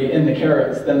variability in the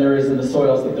carrots than there is in the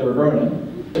soils that they were grown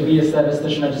in. To be a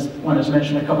statistician, I just wanted to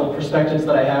mention a couple of perspectives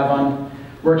that I have on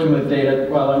working with data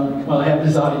while I have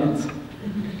this audience.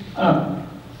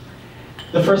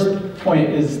 The first point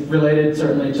is related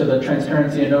certainly to the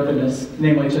transparency and openness,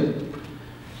 namely to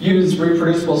use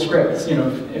reproducible scripts. You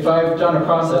know, if I've done a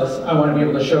process, I want to be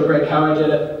able to show Greg how I did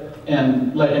it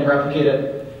and let him replicate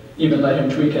it, even let him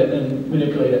tweak it and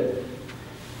manipulate it.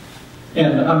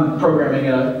 And I'm programming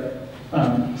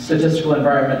a statistical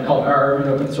environment called R, an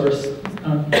open source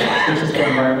statistical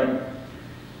environment.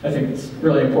 I think it's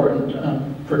really important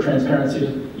for transparency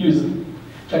to use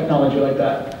technology like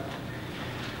that.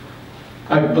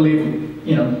 I believe,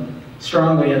 you know,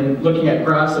 strongly in looking at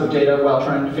graphs of data while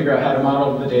trying to figure out how to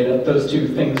model the data. Those two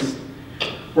things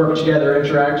work together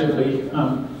interactively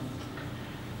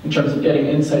in terms of getting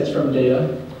insights from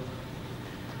data.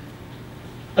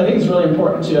 I think it's really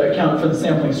important to account for the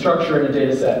sampling structure in a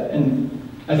data set. And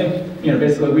I think, you know,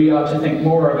 basically we ought to think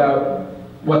more about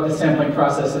what the sampling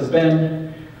process has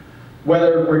been,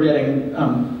 whether we're getting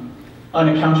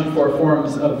unaccounted for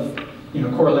forms of, you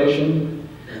know, correlation,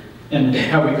 and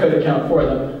how we could account for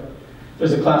them.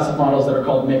 There's a class of models that are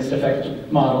called mixed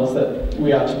effect models that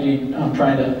we ought to be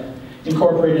trying to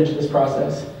incorporate into this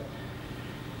process.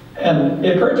 And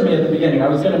it occurred to me at the beginning, I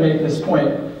was going to make this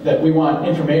point that we want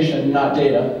information, not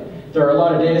data. There are a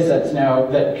lot of data sets now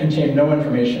that contain no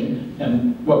information,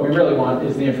 and what we really want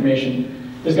is the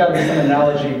information. There's got to be some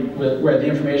analogy where the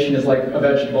information is like a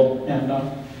vegetable, and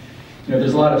you know,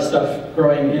 there's a lot of stuff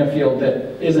growing in a field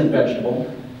that isn't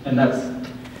vegetable, and that's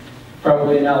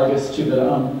probably analogous to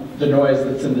the noise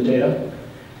that's in the data.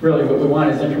 Really what we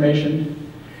want is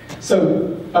information.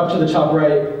 So up to the top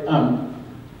right,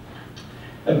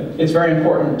 it's very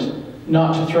important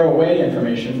not to throw away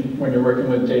information when you're working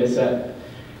with a data set.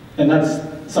 And that's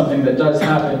something that does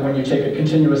happen when you take a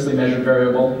continuously measured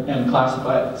variable and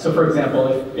classify it. So for example,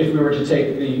 if we were to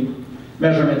take the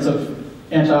measurements of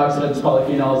antioxidants,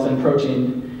 polyphenols, and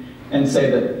protein and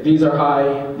say that these are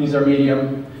high, these are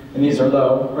medium, and these are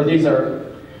low, or these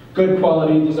are good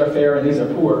quality, these are fair, and these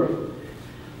are poor.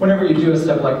 Whenever you do a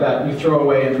step like that, you throw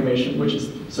away information, which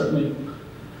is certainly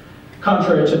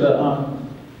contrary to the,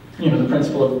 you know, the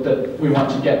principle that we want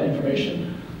to get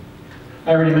information.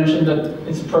 I already mentioned that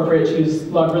it's appropriate to use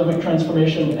logarithmic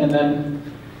transformation, and then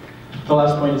the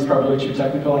last point is probably too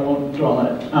technical, I won't dwell on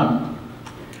it.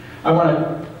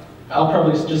 I'll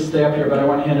probably just stay up here, but I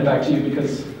want to hand it back to you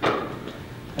because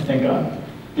I think it'd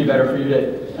be better for you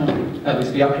to at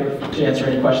least be up here to answer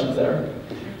any questions that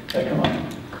come up.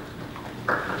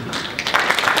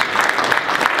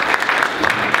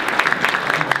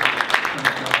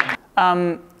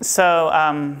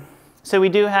 So we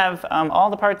do have all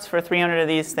the parts for 300 of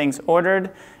these things ordered.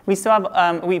 We still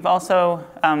have, we've also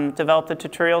developed the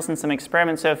tutorials and some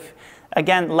experiments. So if,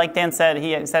 again, like Dan said,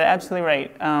 he said absolutely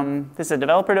right. This is a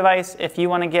developer device. If you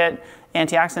want to get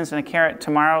antioxidants in a carrot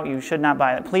tomorrow, you should not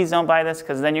buy it. Please don't buy this,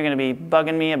 because then you're going to be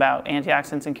bugging me about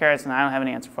antioxidants in carrots, and I don't have an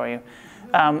answer for you.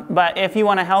 But if you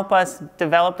want to help us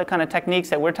develop the kind of techniques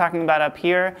that we're talking about up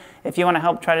here, if you want to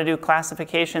help try to do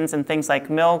classifications in things like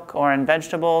milk or in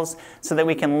vegetables so that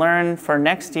we can learn for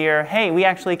next year, hey, we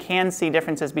actually can see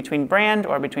differences between brand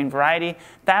or between variety,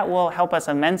 that will help us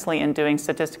immensely in doing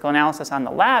statistical analysis on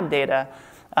the lab data.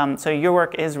 So your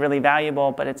work is really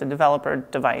valuable, but it's a developer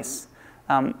device.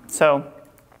 So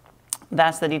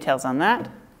that's the details on that.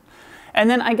 And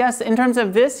then I guess in terms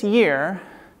of this year,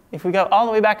 if we go all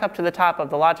the way back up to the top of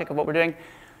the logic of what we're doing,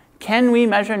 can we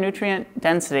measure nutrient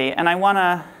density? And I want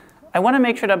to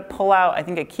make sure to pull out, I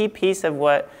think, a key piece of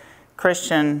what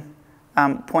Kristian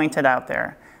pointed out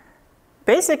there.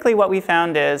 Basically what we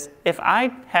found is if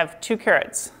I have two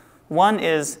carrots, one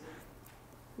is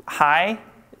high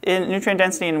in nutrient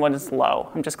density and one is low.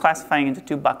 I'm just classifying into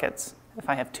two buckets. If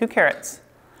I have two carrots,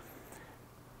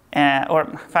 or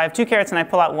if I have two carrots and I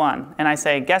pull out one, and I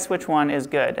say, guess which one is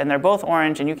good, and they're both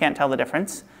orange and you can't tell the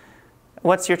difference,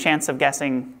 what's your chance of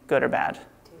guessing good or bad?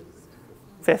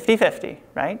 50-50,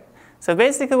 right? So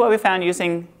basically what we found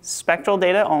using spectral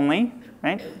data only,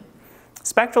 right?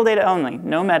 Spectral data only,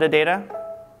 no metadata,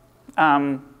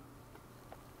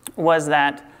 was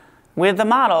that with the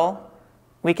model,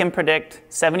 we can predict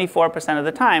 74% of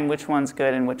the time which one's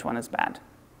good and which one is bad.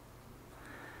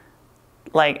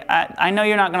 Like, I know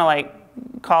you're not going to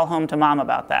like call home to mom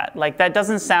about that. Like, that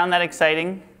doesn't sound that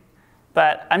exciting,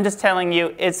 but I'm just telling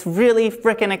you, it's really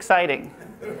frickin' exciting.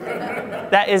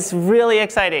 That is really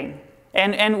exciting.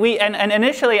 And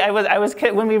initially,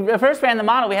 when we first ran the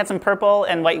model, we had some purple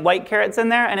and white carrots in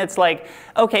there, and it's like,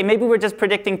 okay, maybe we're just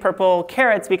predicting purple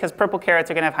carrots because purple carrots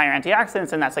are going to have higher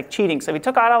antioxidants, and that's like cheating. So we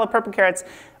took out all the purple carrots,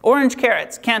 orange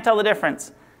carrots, can't tell the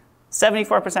difference.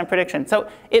 74% prediction. So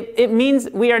it means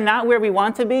we are not where we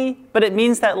want to be, but it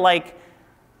means that like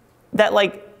that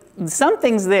like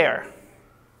something's there.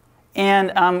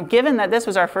 And given that this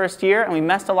was our first year and we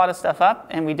messed a lot of stuff up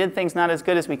and we did things not as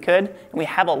good as we could, and we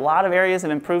have a lot of areas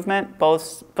of improvement,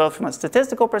 both from a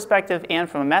statistical perspective and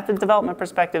from a method development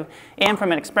perspective and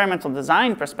from an experimental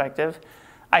design perspective,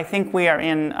 I think we are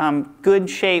in good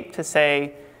shape to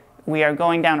say we are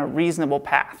going down a reasonable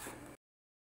path.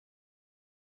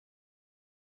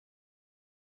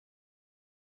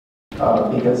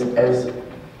 Because as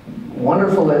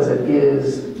wonderful as it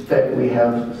is that we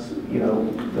have, you know,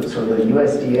 the sort of the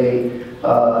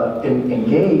USDA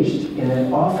engaged in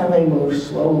it, often they move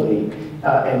slowly,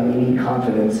 and we need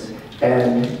confidence.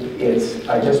 And it's,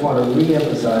 I just want to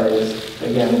re-emphasize,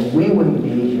 again, we wouldn't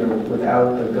be here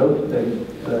without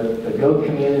the goat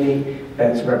community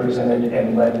that's represented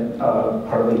and led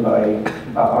partly by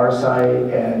our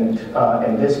side and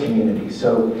this community.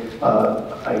 So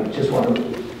I just want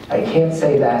to, I can't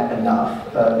say that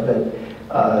enough, that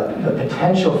the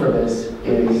potential for this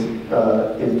is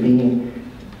being,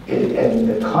 and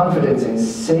the confidence in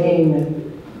saying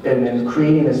and in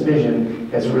creating this vision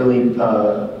has really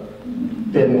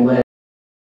been led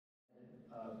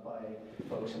by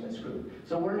folks in this group.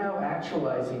 So we're now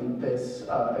actualizing this,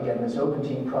 again, this Open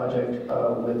Team project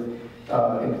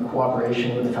in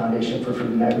cooperation with the Foundation for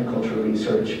Food and Agriculture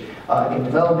Research in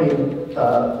developing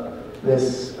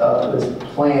this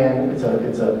plan.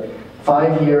 It's a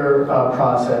 5-year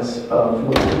process of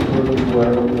moving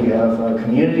where we have a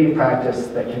community of practice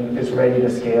that is ready to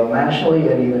scale nationally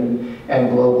and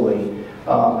globally.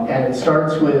 And it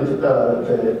starts with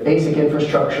the basic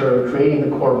infrastructure, creating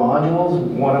the core modules,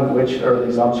 one of which are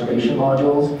these observation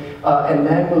modules, and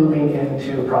then moving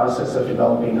into a process of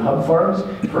developing hub farms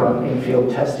from in-field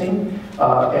testing,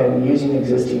 and using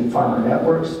existing farmer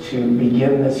networks to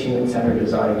begin this human-centered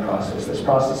design process, this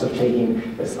process of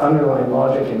taking this underlying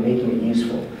logic and making it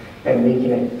useful, and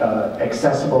making it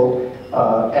accessible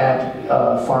at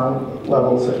farm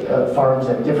levels, farms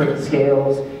at different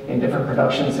scales, in different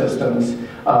production systems,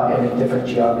 and in different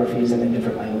geographies and in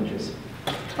different languages.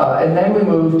 And then we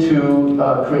move to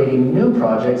creating new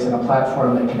projects in a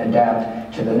platform that can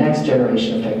adapt to the next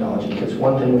generation of technology, because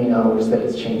one thing we know is that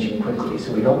it's changing quickly.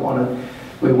 So we don't want to,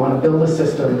 we want to build a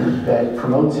system that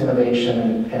promotes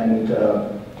innovation and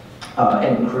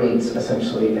creates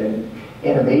essentially an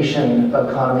innovation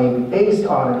economy based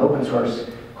on an open source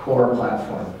core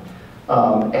platform.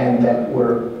 And that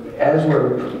as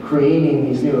we're creating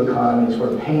these new economies,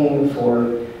 we're paying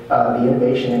for the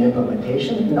innovation and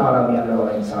implementation, not on the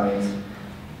underlying science,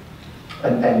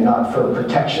 and not for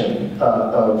protection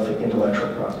of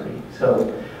intellectual property.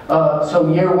 So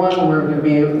year one, we're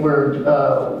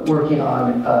working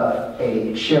on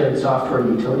a shared software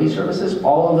utility services.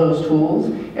 All of those tools,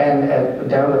 and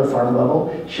down to the farm level,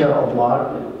 share a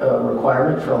lot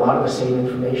requirement for a lot of the same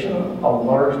information, a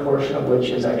large portion of which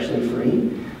is actually free,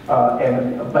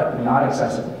 but not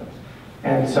accessible.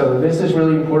 And so this is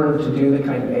really important to do the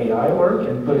kind of AI work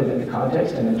and put it into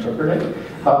context and interpret it.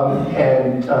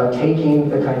 Taking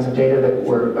the kinds of data that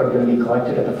are going to be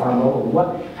collected at the farm level.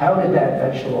 How did that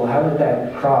vegetable, how did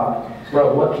that crop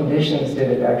grow? What conditions did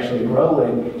it actually grow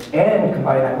in? And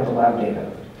combine that with the lab data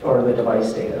or the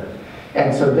device data.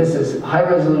 And so this is high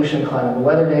resolution climate and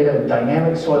weather data,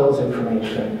 dynamic soils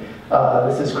information.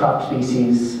 This is crop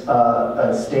species,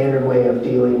 a standard way of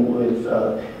dealing with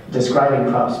describing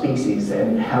crop species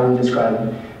and how we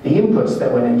describe the inputs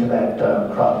that went into that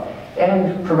crop,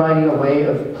 and providing a way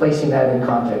of placing that in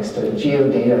context, a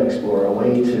geodata explorer, a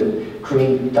way to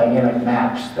create dynamic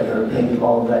maps that are making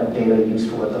all of that data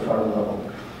useful at the farm level.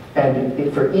 And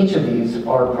for each of these,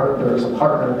 our partner is a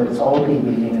partner that is already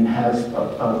leading and has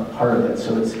a part of it.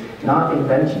 So it's not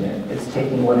inventing it, it's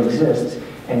taking what exists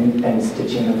and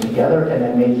stitching them together and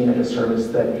then making it a service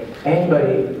that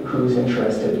anybody who's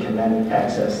interested can then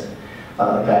access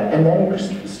that. And then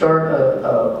start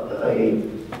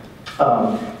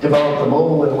develop a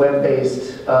mobile and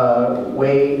web-based farm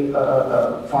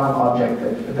object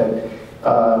that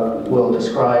will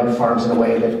describe farms in a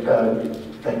way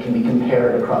that can be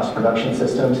compared across production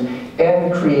systems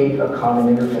and create a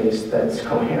common interface that's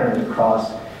coherent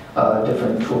across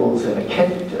different tools in a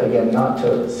kit, again, not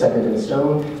to set it in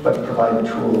stone, but to provide the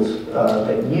tools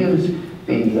that use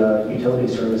the utility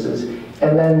services,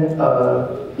 and then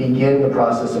begin the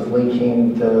process of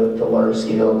linking the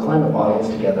large-scale climate models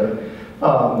together,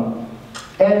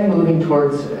 and moving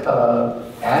towards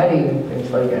adding things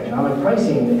like economic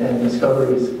pricing and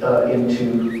discoveries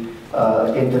into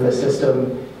the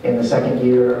system in the second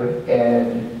year,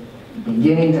 and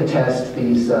beginning to test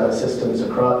these systems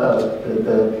across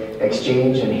the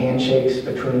exchange and handshakes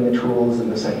between the tools in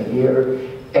the second year,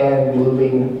 and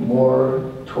moving more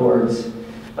towards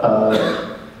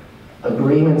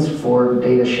agreements for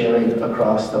data sharing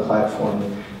across the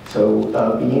platform. So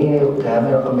being able to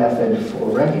have a method for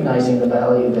recognizing the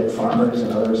value that farmers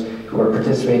and others who are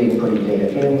participating in putting data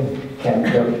in,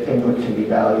 their input can be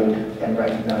valued and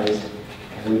recognized,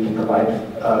 and we can provide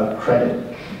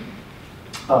credit.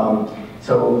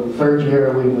 So third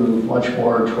year, we move much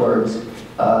more towards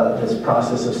this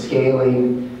process of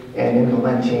scaling and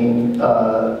implementing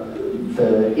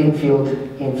the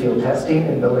in-field testing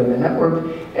and building the network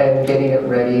and getting it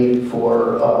ready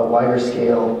for wider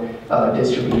scale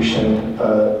distribution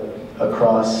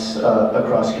across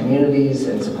communities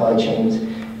and supply chains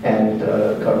and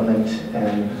government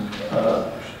and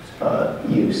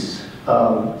use.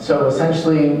 So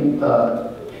essentially,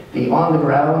 the on the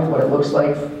ground, what it looks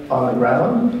like on the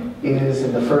ground is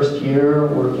in the first year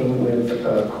working with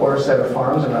a core set of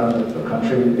farms around the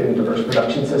country in diverse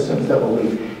production systems that will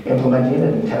be implementing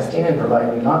and testing and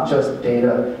providing not just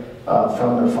data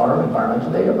from their farm,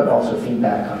 environmental data, but also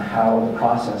feedback on how the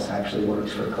process actually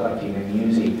works for collecting and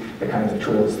using the kinds of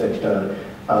tools that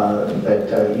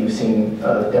you've seen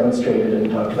demonstrated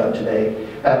and talked about today.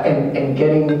 And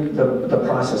getting the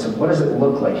process of what does it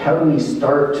look like? How do we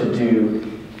start to do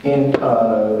in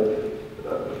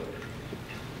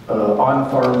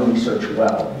on-farm research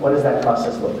well? What does that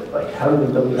process look like? How do we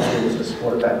build the tools to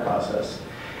support that process?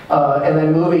 And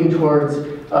then moving towards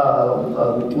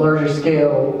larger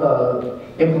scale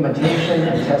implementation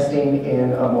and testing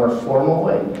in a more formal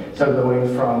way. So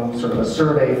going from sort of a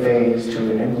survey phase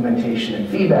to an implementation and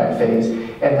feedback phase,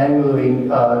 and then moving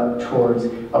towards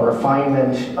a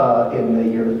refinement in the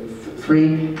year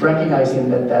 3, recognizing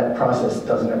that that process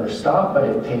doesn't ever stop, but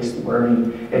it takes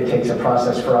learning, it takes a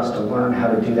process for us to learn how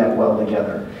to do that well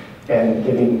together, and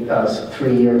giving us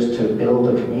 3 years to build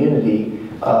a community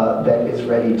that is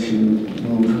ready to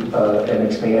move and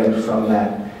expand from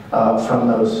that, from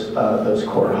those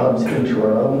core hubs into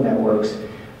our own networks,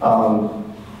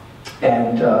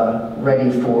 and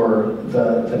ready for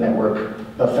the network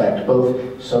effect,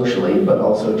 both socially but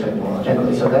also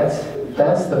technologically. So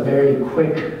that's the very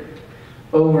quick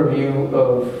overview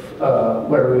of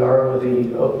where we are with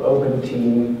the Open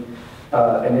Team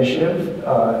initiative,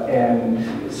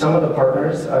 and some of the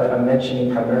partners. I'm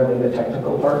mentioning primarily the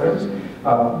technical partners,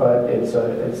 but it's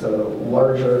a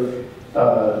larger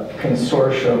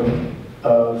consortium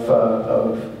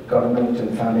of government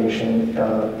and foundation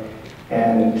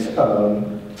and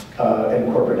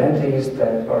corporate entities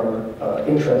that are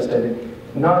interested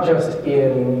not just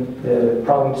in the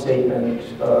problem statement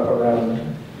around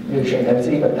nutrient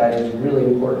density, but that is really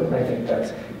important. I think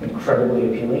that's incredibly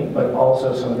appealing, but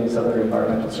also some of these other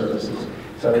environmental services.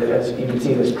 So as you can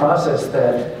see, this process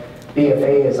that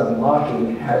BFA is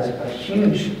unlocking has a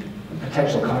huge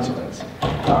potential consequence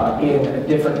in a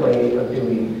different way of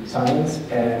doing science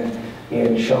and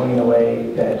in showing a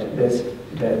way that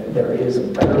there is a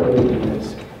better way to do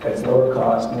this that's lower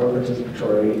cost, more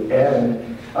participatory, and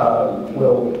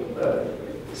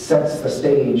sets the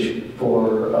stage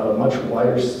for much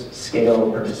wider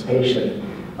scale participation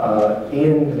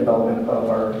in the development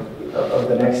of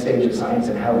the next stage of science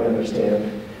and how we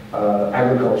understand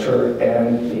agriculture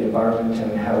and the environment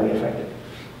and how we affect it.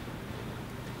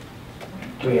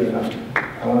 Do we have enough time?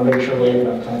 I want to make sure we have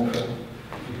enough time for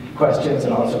questions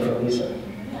and also for Lisa.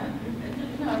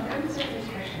 No, I would say there's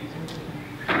questions.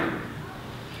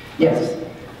 Yes.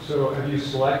 So have you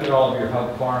selected all of your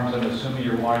hub farms? I'm assuming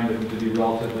you're wanting them to be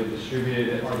relatively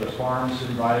distributed. Are the farms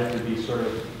invited to be sort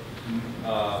of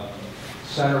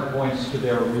center points to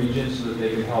their region so that they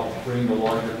can help bring the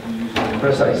larger communities in?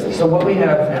 Precisely. So what we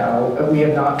have now, we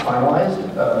have not finalized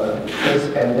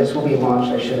this, and this will be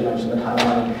launched. I should have mentioned the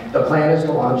timeline. The plan is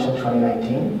to launch in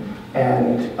 2019,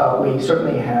 and we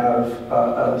certainly have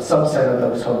a subset of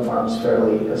those hub farms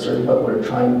fairly certain, but we're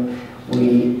trying.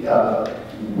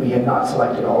 We have not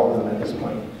selected all of them at this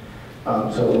point.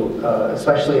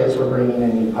 Especially as we're bringing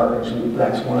in new partners,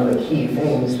 that's one of the key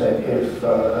things that if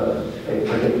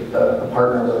a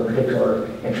partner with a particular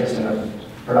interest in a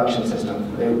production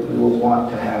system, we will want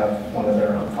to have one of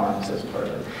their hub farms as part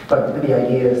of it. But the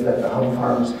idea is that the hub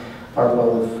farms are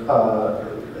both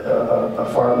a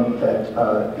farm that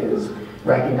is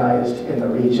recognized in the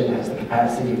region, has the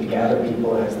capacity to gather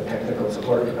people, has the technical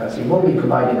support capacity. We'll be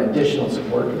providing additional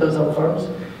support to those hub farms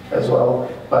as well,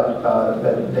 but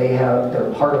that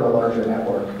they're part of a larger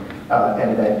network,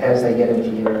 and that as they get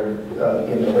into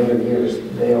in the later years,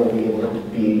 they'll be able to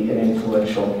be an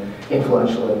influential in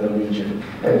the region.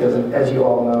 Because as you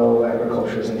all know,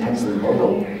 agriculture is intensely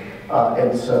local,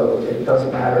 and so it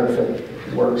doesn't matter if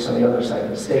it works on the other side of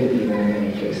the state, even in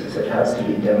many cases. It has to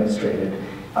be demonstrated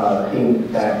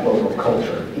in that local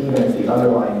culture, even if the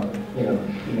underlying,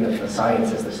 even if the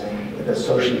science is the same, the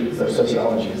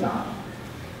sociology is not.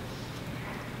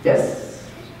 Yes?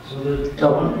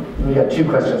 No, we got two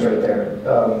questions right there.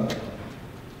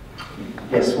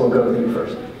 Yes, we'll go with you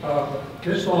first.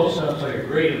 This all sounds like a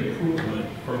great improvement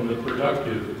from the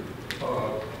productive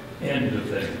end of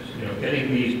things. Getting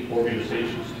these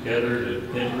organizations together to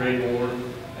integrate more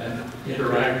and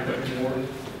interact much more.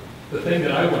 The thing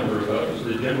that I wonder about is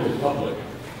the general public.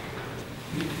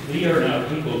 These are not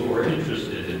people who are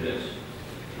interested in this.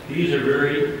 These are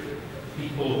very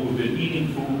people who've been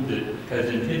eating food that has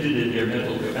inhibited their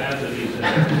mental capacities.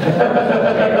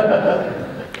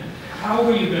 How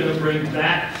are you going to bring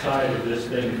that side of this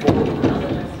thing forward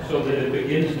so that it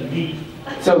begins to meet?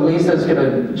 So Lisa's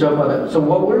going to jump on it. So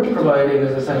what we're providing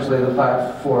is essentially the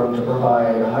platform to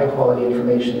provide high quality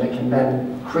information that can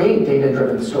then create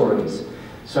data-driven stories.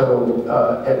 So,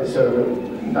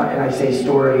 and I say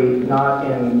story not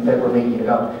in that we're making it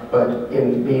up, but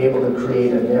in being able to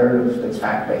create a narrative that's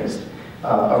fact-based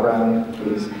around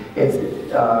these.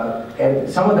 And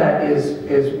some of that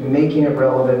is making it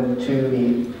relevant to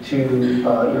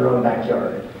your own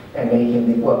backyard and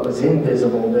making what was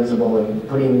invisible visible and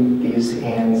putting these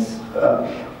hands.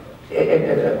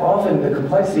 Often the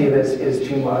complexity of this is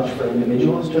too much for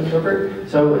individuals to interpret,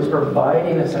 so it's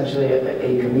providing essentially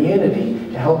a community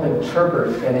to help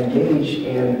interpret and engage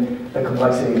in the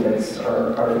complexity that's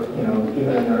even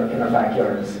in our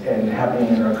backyards and happening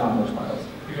in our compost piles.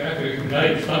 You have to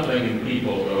ignite something in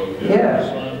people, though.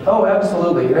 Yeah. Oh,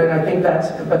 absolutely. And I think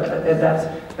that's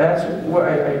where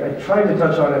I tried to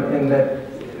touch on it in that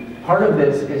part of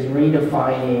this is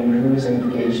redefining who's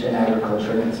engaged in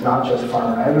agriculture. And it's not just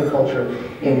farmer agriculture.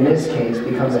 In this case,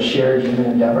 becomes a shared human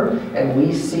endeavor. And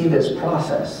we see this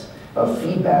process of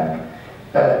feedback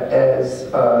as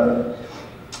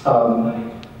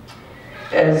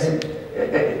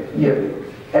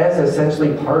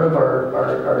essentially part of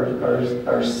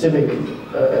our civic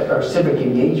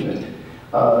engagement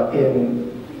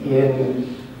in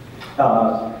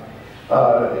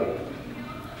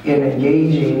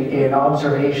engaging in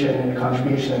observation and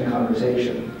contribution and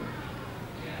conversation.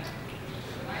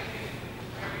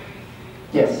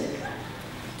 Yes.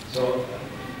 So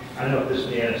I don't know if this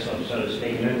man some sort of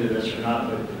taken into this or not,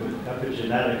 but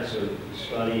epigenetics, or the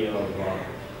study of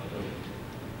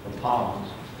pollens,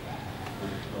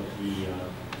 of the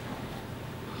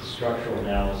structural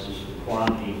analysis, the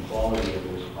quantity and quality of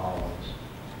those pollens,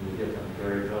 and the different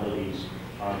variabilities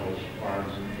on those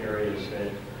farms and areas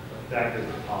that affected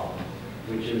the pollen,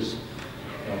 which is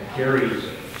carries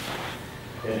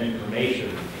that information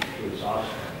to its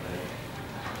offspring.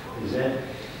 Is that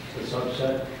the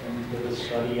subset of the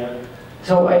study yet?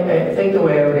 So I think the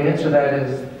way I would answer that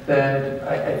is that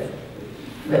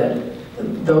that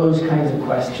those kinds of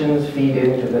questions feed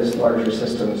into this larger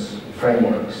systems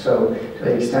framework. So to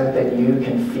the extent that you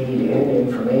can feed in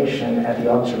information at the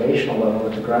observational level,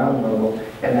 at the ground level,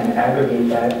 and then aggregate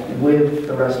that with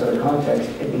the rest of the context,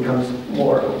 it becomes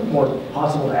more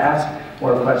possible to ask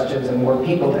more questions and more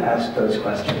people to ask those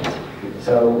questions.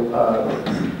 So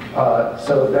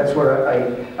so that's where I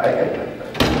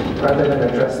rather than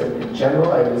address it in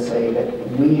general, I would say that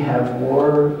we have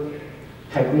more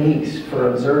techniques for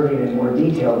observing in more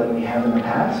detail than we have in the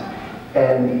past,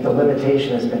 and the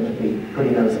limitation has been to be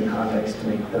putting those in context to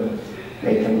make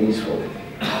them useful.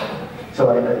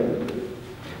 So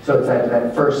so it's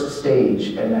that first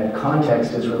stage, and that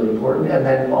context is really important, and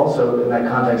then also in that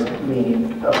context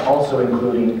meaning also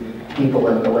including people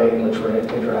and the way in which we're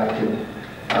interacting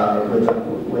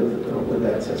with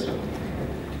that system.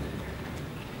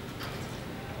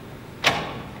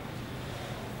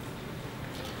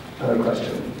 Another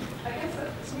question? I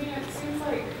guess to me it seems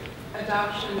like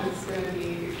adoption is going to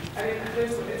be,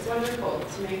 it's wonderful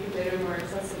to make the data more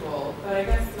accessible, but I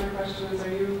guess my question is,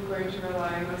 are you going to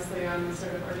rely mostly on the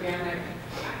sort of organic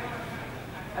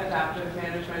adaptive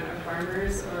management of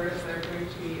farmers, or is there going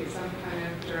to be some kind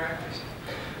of direct?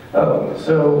 Oh,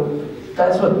 so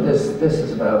that's what this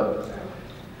is about.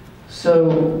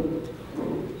 So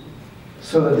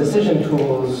the decision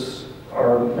tools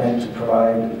are meant to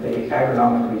provide the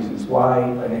agronomic reasons why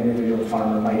an individual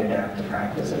farmer might adapt to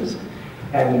practices.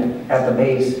 And at the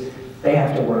base, they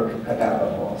have to work at that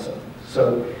level also.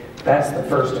 So that's the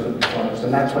first and foremost,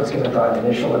 and that's what's going to drive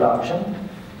initial adoption.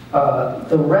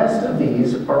 The rest of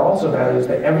these are also values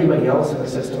that everybody else in the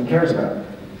system cares about.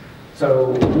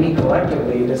 So we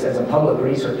collectively, this as a public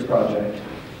research project,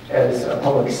 as a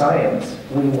public science,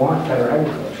 we want better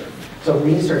agriculture. So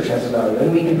research has a value,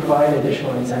 and we can provide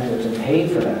additional incentives and pay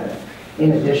for that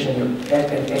in addition,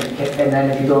 and then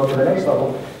if you go to the next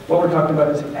level, what we're talking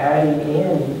about is adding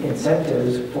in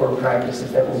incentives for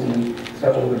practices that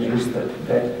will reduce that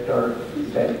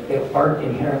aren't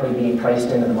inherently being priced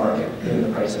into the market, in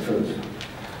the price of food.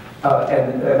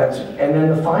 And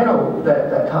then the final,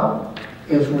 that top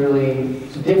is really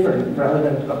different. Rather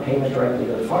than a payment directly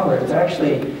to the farmer, it's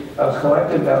actually a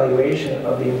collective valuation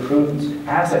of the improved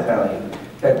asset value.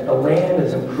 That the land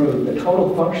is improved, the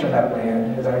total function of that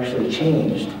land has actually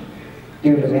changed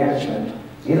due to management,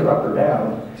 either up or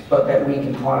down, but that we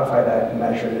can quantify that and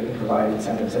measure it and provide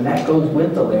incentives. And that goes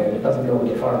with the land, it doesn't go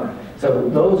with the farmer. So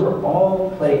those are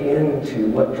all play into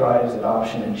what drives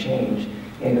adoption and change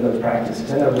into those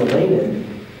practices. And they're related,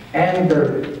 and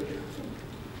they're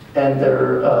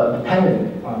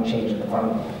dependent on change at the farm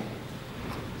level.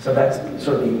 So that's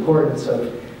sort of the importance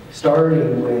of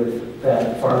starting with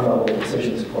that farm level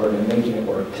decision support and making it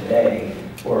work today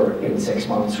or in 6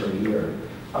 months or a year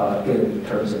in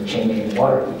terms of changing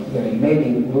water. You may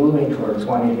be moving towards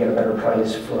wanting to get a better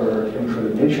price for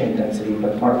improved nutrient density,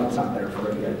 but the market's not there for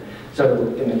it yet.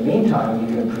 So in the meantime, you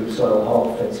can improve soil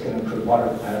health, that's going to improve water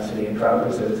capacity and drought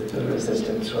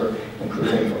resistance, or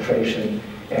improve infiltration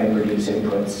and reduce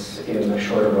inputs in the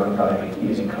shorter run by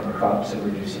using cover crops and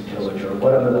reducing tillage, or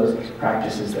whatever those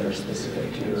practices that are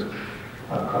specific to your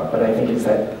crop. But I think it's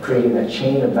that creating that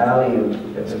chain of value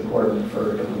that's important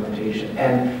for implementation,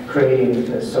 and creating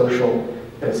the social,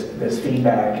 this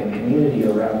feedback and community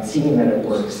around seeing that it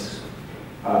works,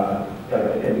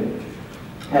 and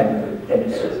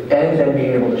then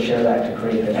being able to share that to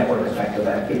create the network effect of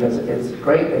that. Because it's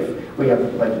great if we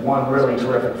have like one really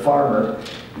terrific farmer,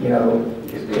 you know,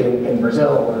 in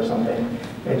Brazil or something.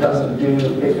 It doesn't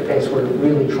do, it's we're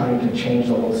really trying to change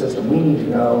the whole system. We need to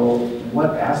know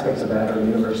what aspects of that are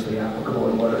universally applicable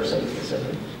and what are site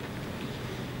specific.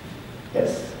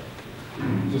 Yes?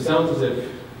 So it sounds as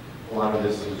if a lot of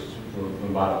this is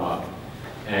from bottom up,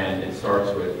 and it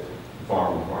starts with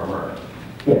farmer.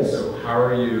 Yes. So how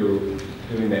are you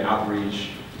doing the outreach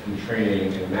and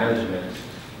training and management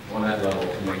on that level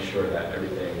to make sure that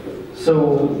everything...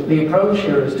 So the approach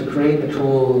here is to create the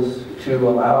tools to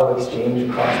allow exchange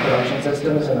across production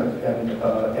systems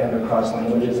and across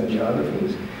languages and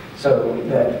geographies, so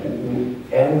that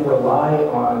and rely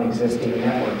on existing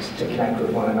networks to connect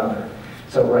with one another.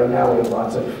 So right now we have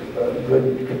lots of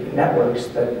good networks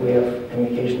that we have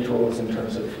communication tools in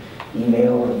terms of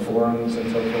email and forums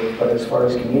and so forth. But as far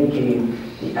as communicating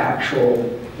the actual,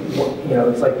 you know,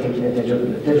 it's like taking a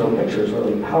digital picture is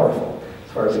really powerful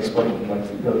as far as explaining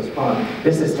what goes on.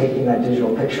 This is taking that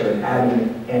digital picture and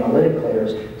adding analytic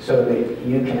layers so that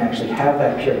you can actually have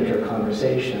that peer-to-peer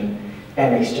conversation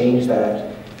and exchange that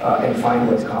and find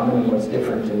what's common and what's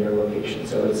different in your location.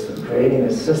 So it's creating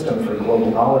a system for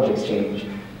global knowledge exchange,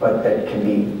 but that can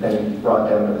be then brought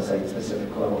down to the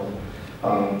site-specific level.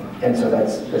 And so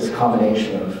that's this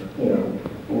combination of, you know,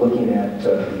 looking at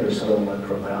your soil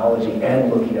microbiology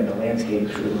and looking at the landscape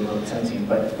through remote sensing,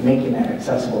 but making that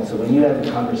accessible. So when you have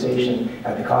the conversation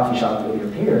at the coffee shop with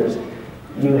your peers,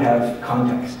 you have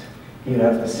context. You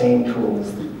have the same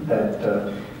tools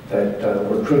that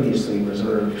were previously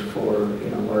reserved for, you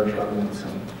know, large governments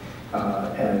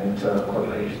and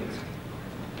corporations.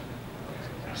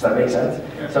 Does that make sense?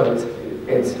 Yeah. So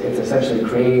it's essentially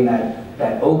creating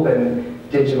that open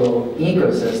digital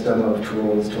ecosystem of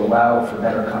tools to allow for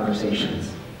better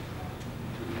conversations.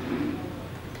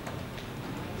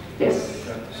 Yes?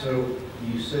 So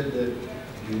you said that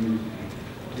you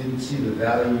didn't see the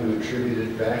value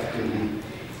attributed back to the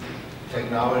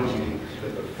technology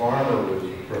that the farmer was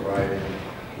providing.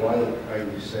 Why are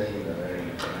you saying that?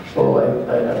 Oh,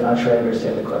 I'm not sure I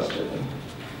understand the question.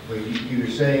 Well, you're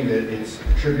saying that it's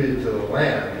attributed to the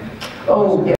land.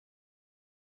 Oh, yeah.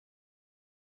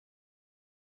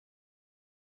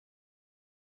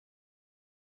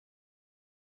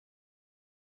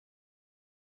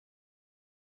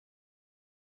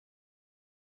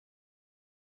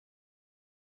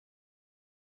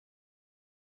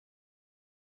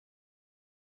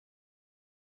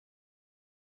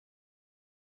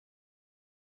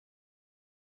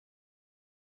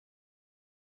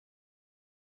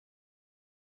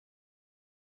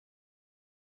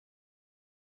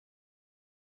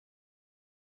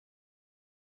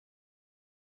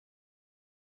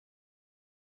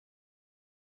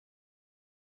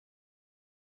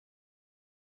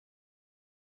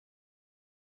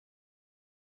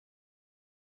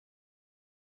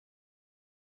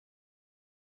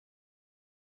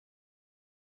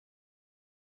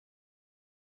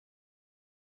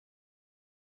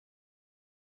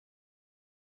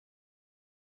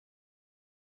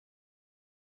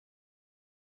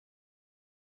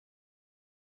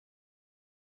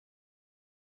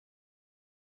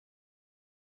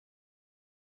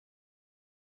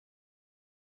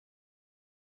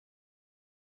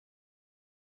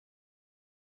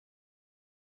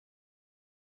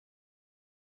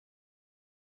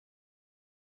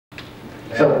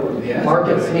 So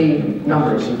markets need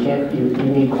numbers. You can't. You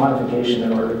need quantification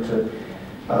in order to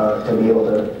be able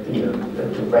to, you know,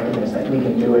 to recognize that. We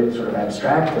can do it sort of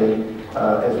abstractly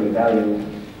as we value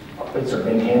sort of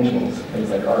intangibles, things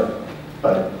like art.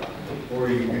 But or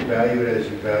you could value it as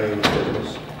you value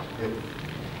business. If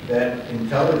that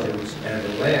intelligence and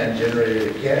the land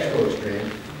generated a cash flow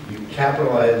stream, you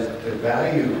capitalize the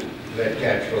value of that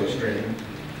cash flow stream.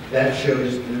 That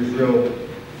shows there's real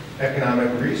economic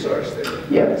resource there.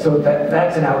 Yeah, so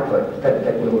that's an output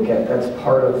that we will get. That's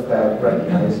part of that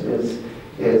recognize is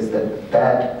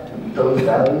that those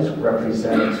values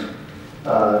represent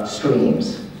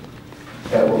streams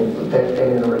that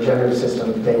in a regenerative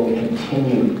system they will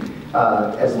continue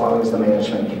as long as the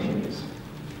management continues.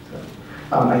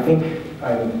 So, I think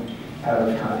I'm out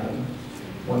of time.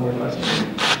 One more question.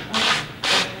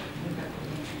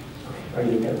 Are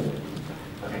you good?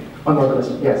 Okay. One more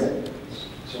question. Yes.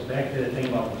 So back to the thing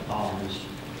about the pollen, there's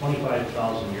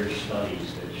 25,000-year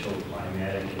studies that show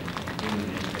climatic and human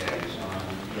impacts on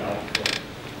the output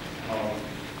of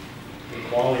the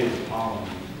quality of the pollen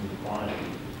and the quantity.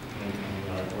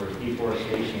 And where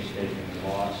deforestation is taking,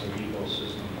 loss of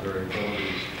ecosystem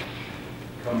variabilities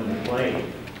come into play.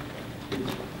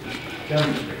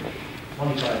 Demonstrate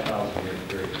 25,000-year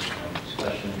period,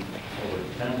 especially over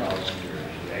 10,000 years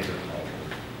of agriculture.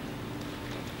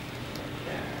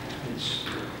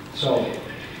 So, you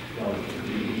know,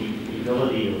 the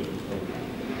ability of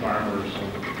farmers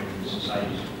and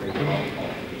societies to create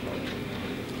agriculture,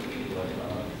 what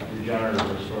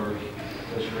regenerative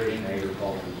restoration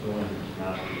agriculture is doing is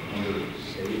not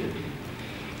understated,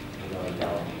 without a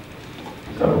doubt.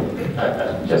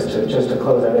 So, just to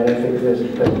close, I mean, I think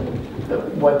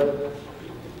what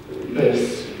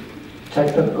this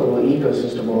technical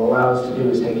ecosystem will allow us to do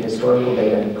is take historical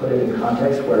data and put it in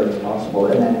context where it's possible,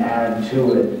 and then add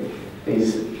to it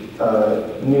these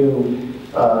new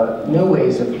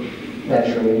ways of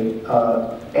measuring,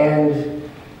 and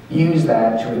use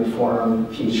that to inform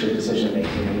future decision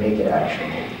making and make it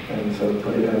actionable. And so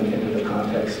put it into the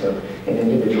context of an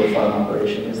individual farm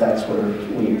operation, because that's where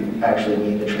we actually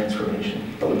need the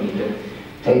transformation. But we need to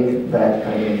take that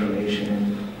kind of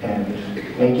information and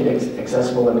make it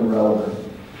accessible and relevant.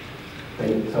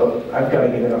 So I've got to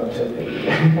give it up to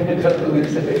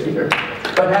Lisa here.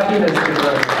 But happiness is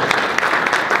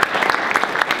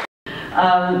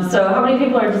so how many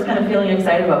people are just kind of feeling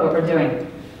excited about what we're doing?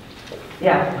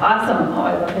 Yeah, awesome. Oh,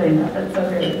 I love hearing that. That's so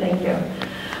great. Thank you.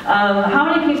 How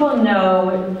many people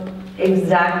know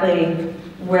exactly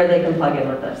where they can plug in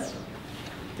with this?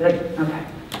 Okay.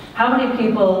 How many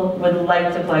people would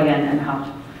like to plug in and help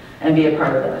and be a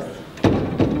part of this?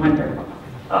 Wonderful.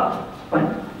 Oh,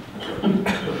 wonderful.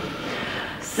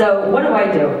 So what do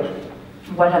I do?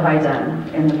 What have I done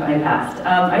in my past?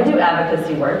 I do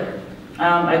advocacy work.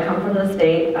 I come from the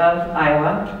state of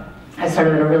Iowa. I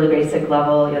started at a really basic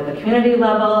level, at the community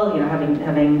level,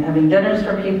 having dinners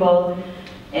for people.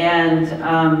 And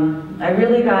I'm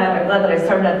glad that I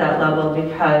started at that level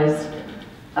because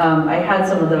I had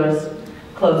some of those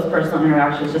close personal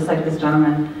interactions, just like this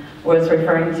gentleman was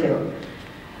referring to.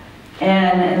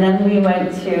 And then we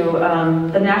went to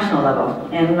the national level.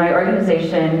 And my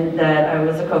organization that I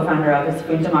was a co-founder of is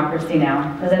Food Democracy Now.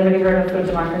 Has anybody heard of Food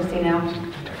Democracy Now?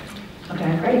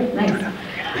 Okay, great, nice.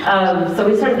 So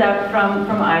we started that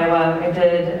from Iowa. I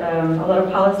did a lot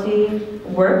of policy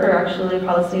work, or actually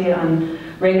policy on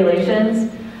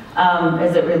regulations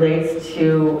as it relates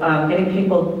to getting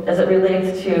people, as it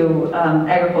relates to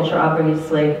agriculture,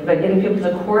 obviously, but getting people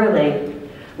to correlate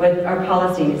with our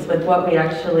policies, with what we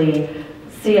actually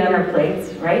see on our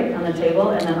plates, right, on the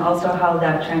table, and then also how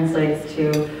that translates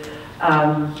to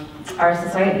our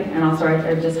society, and also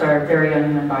just our very own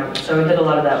human body. So we did a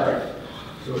lot of that work.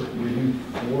 So were you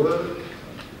for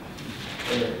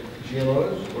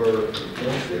GMOs or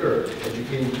against it, or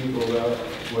educating people about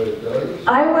what it does?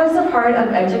 I was a part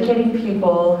of educating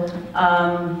people,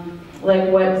 like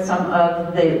what some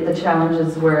of the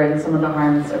challenges were and some of the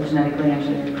harms of genetically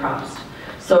engineered crops.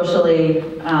 Socially,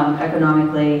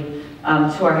 economically,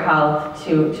 to our health,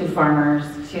 to farmers,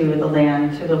 to the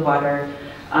land, to the water,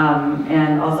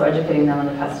 and also educating them on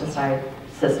the pesticide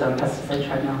system, pesticide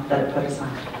treadmill that it put us on.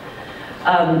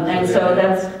 And so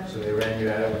that's... So they ran you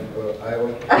out of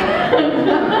Iowa?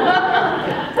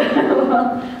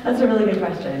 Well, that's a really good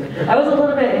question. I was a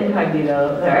little bit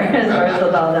incognito there as far as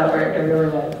all that work, I really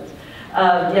was.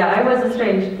 Yeah, I was a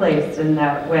strange place in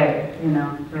that way,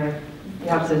 where you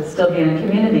have to still be in a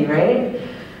community, right?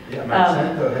 Yeah,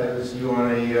 Monsanto has you on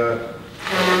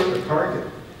a target.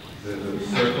 There's a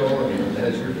circle and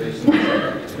as you're facing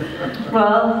the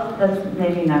Well, that's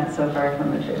maybe not so far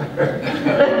from the truth.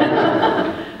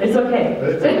 It's okay.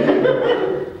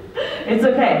 It's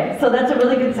okay. So that's a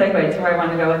really good segue to where I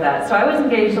want to go with that. So I was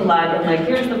engaged a lot in like,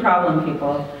 here's the problem,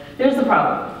 people. Here's the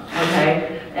problem,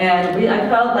 okay? And I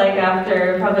felt like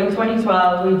after probably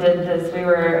 2012, we did this, we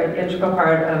were an integral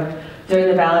part of doing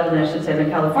the ballot initiative in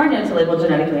California to label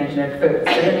genetically engineered foods.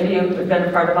 So any of you have been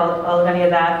a part of all of any of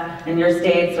that in your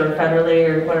states or federally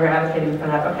or whatever, advocating for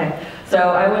that? Okay. So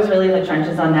I was really in the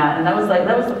trenches on that, and that was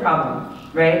the problem,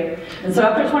 right? And so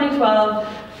after 2012,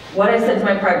 what I said to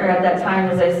my partner at that time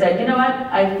was I said, you know what,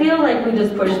 I feel like we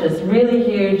just pushed this really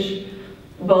huge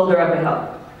boulder up a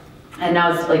hill, and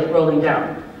now it's like rolling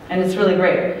down, and it's really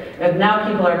great. But now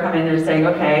people are coming, they're saying,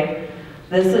 okay,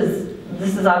 this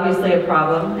is obviously a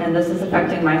problem, and this is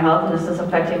affecting my health, and this is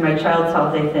affecting my child's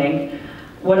health, I think.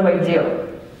 What do I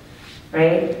do,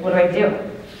 right? What do I do?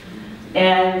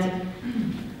 And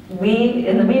we,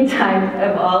 in the meantime,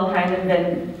 have all kind of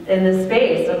been in this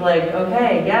space of like,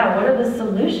 okay, yeah, what are the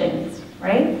solutions,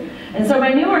 right? And so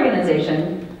my new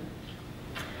organization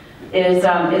is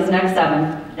Next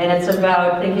 7, and it's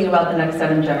about thinking about the next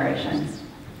 7 generations,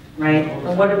 right?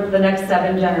 And what are the next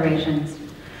 7 generations?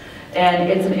 And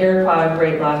it's an Iroquois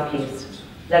great law piece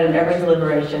that in every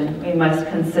deliberation we must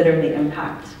consider the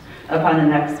impact upon the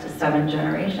next 7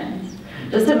 generations.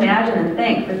 Just imagine and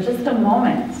think for just a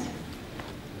moment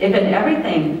if in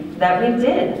everything that we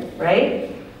did, right?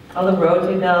 All the roads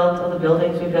we built, all the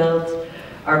buildings we built,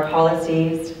 our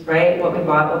policies, right? What we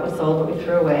bought, what we sold, what we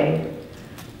threw away.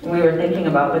 We were thinking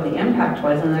about what the impact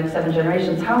was in the next 7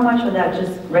 generations. How much would that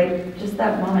just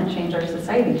that moment change our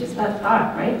society? Just that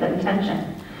thought, right? That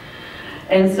intention.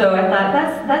 And so I thought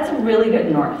that's a really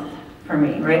good north for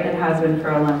me, right? It has been for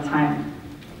a long time.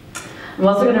 I'm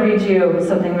also going to read you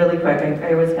something really quick.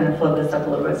 I always kind of float this up a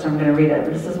little bit, so I'm going to read it.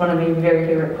 This is one of my very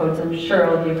favorite quotes. I'm sure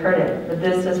all of you have heard it, but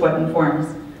this is what informs,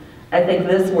 I think,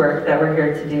 this work that we're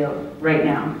here to do right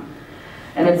now.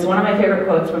 And it's one of my favorite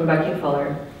quotes from Becky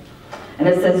Fuller. And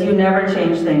it says, "You never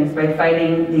change things by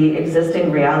fighting the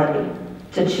existing reality.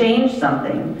 To change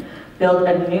something, build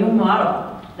a new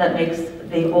model that makes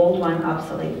the old one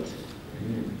obsolete."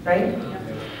 Right?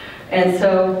 And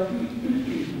so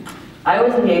I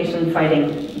was engaged in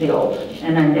fighting the old,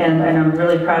 and I'm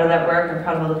really proud of that work. I'm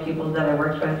proud of all the people that I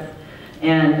worked with,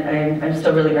 and I'm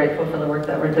still really grateful for the work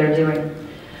that they're doing.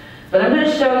 But I'm going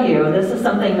to show you, this is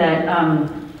something that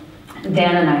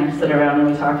Dan and I sit around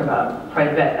and we talk about quite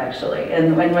a bit, actually.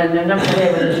 And when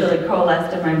this really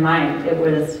coalesced in my mind, it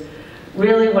was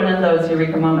really one of those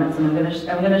eureka moments, and I'm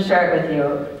going to share it with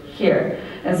you here.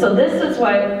 And so this is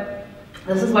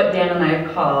what Dan and I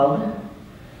have called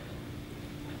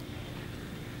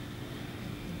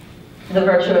the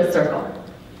virtuous circle,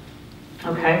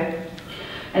 okay?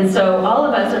 And so all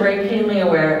of us are very keenly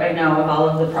aware, I know, of all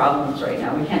of the problems right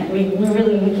now. We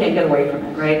really can't get away from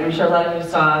it, right? I'm sure a lot of you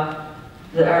saw,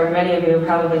 or many of you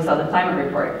probably saw the climate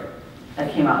report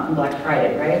that came out on Black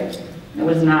Friday, right? It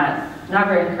was not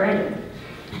very encouraging,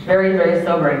 very, very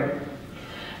sobering.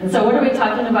 And so what are we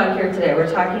talking about here today? We're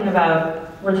talking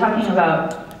about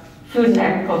food and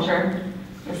agriculture,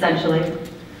 essentially,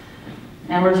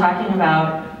 and we're talking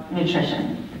about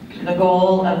nutrition. The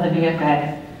goal of the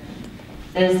BFA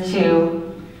is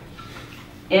to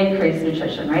increase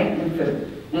nutrition, right, in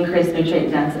food, increase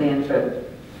nutrient density in food,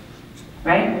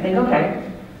 right? I think,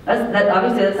 okay,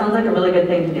 obviously that sounds like a really good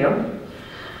thing to do.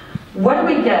 What do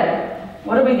we get?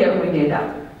 What do we get when we do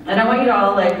that? And I want you to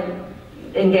all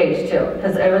engage too,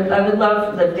 because I would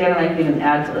love that Dan and I could even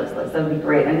add to this list. That would be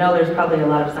great. I know there's probably a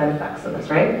lot of side effects of this,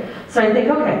 right? So I think,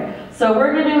 okay, so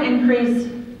we're going to increase,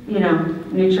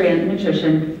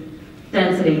 nutrition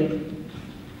density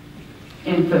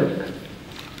in food.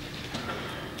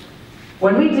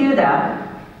 When we do that,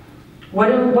 what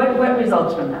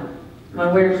results from that?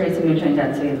 When we're increasing nutrient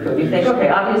density in food, you think, okay,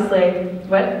 obviously,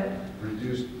 what?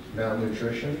 Reduced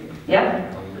malnutrition.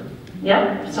 Yeah.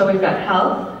 Yeah. So we've got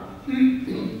health,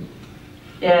 and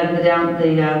the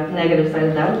negative side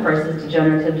of that, of course, is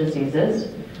degenerative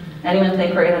diseases. Anyone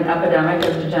think we're in an epidemic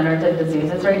of degenerative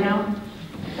diseases right now?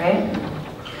 Right?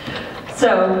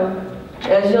 So,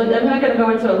 I'm not going to go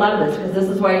into a lot of this because this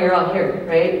is why you're all here,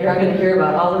 right? You're all going to hear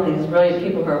about all of these brilliant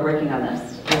people who are working on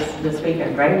this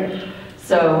weekend, right?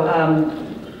 So,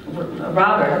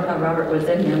 Robert, I thought Robert was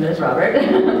in here, there's Robert.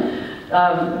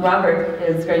 Robert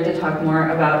is going to talk more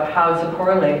about how to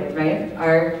correlate, right?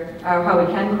 How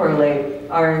we can correlate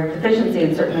our deficiency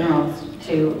in certain minerals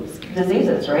to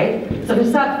diseases, right? So if we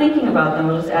stop thinking about them,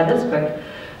 we'll just add this quick,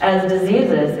 as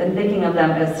diseases and thinking of them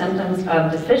as symptoms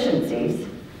of deficiencies,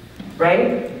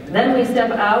 right? Then we step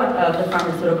out of the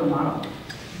pharmaceutical model.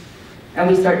 and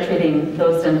we start treating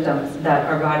those symptoms that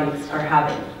our bodies are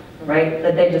having, right?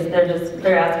 That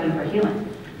they're asking for healing.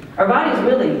 Our bodies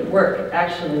really work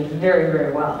actually very,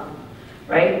 very well,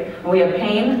 right? When we have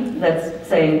pain that's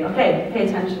saying, okay, pay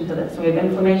attention to this. When we have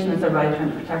inflammation, that's our body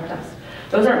trying to protect us.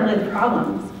 Those aren't really the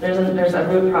problems. There's a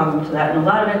root problem to that, and a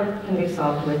lot of it can be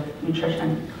solved with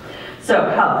nutrition. So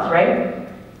health, right?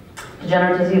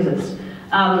 Degenerative diseases.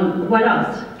 What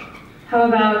else? How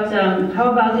about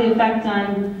the effect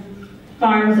on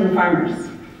farms and farmers?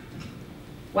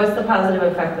 What's the positive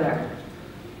effect there?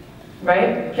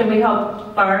 Right? Can we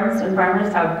help farms and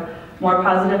farmers have more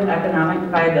positive economic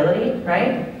viability,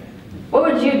 right? What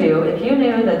would you do if you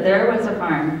knew that there was a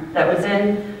farm that was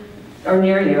in or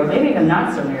near you, maybe even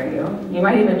not so near you, you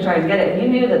might even try to get it, you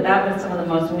knew that that was some of the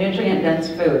most nutrient-dense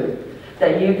food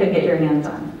that you could get your hands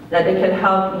on, that it could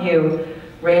help you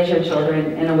raise your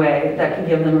children in a way that could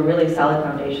give them a really solid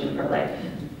foundation for life,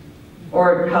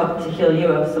 or help to heal you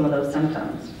of some of those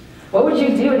symptoms. What would you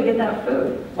do to get that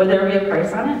food? Would there be a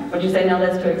price on it? Would you say, no,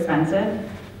 that's too expensive?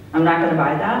 I'm not gonna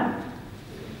buy that?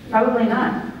 Probably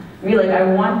not. Be like, I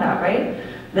want that, right?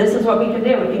 This is what we can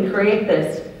do. We can create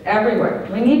this everywhere.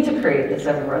 We need to create this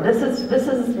everywhere. This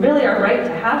is really our right to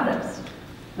have this.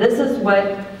 This is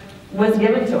what was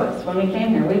given to us when we came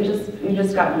here. We've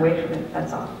just gotten away from it,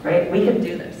 that's all, right? We can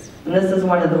do this. And this is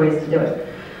one of the ways to do it.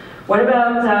 What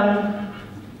about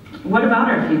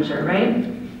our future, right?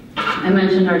 I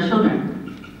mentioned our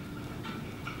children.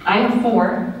 I have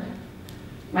 4.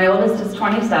 My oldest is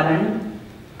 27,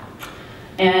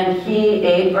 and he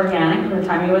ate organic from the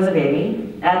time he was a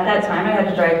baby. At that time, I had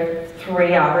to drive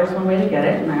 3 hours one way to get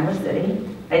it in Iowa City.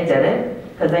 I did it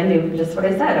because I knew just what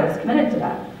I said. I was committed to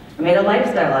that. I made a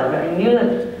lifestyle out of it. I knew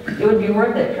that it would be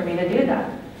worth it for me to do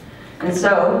that. And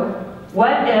so,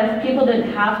 what if people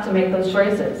didn't have to make those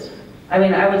choices? I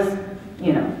mean, I was,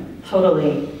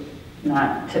 totally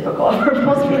not typical for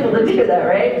most people to do that,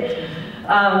 right?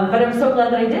 But I'm so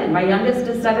glad that I did. My youngest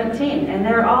is 17, and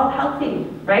they're all healthy,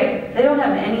 right? They don't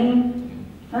have anything.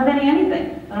 They don't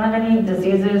have any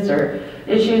diseases or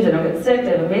issues. They don't get sick.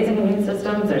 They have amazing immune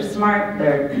systems. They're smart.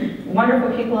 They're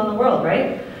wonderful people in the world,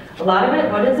 right? A lot of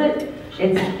it, what is it?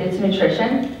 It's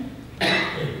nutrition.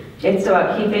 It's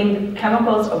about keeping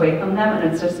chemicals away from them,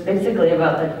 and it's just basically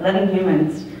about letting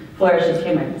humans flourish as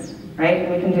humans, right?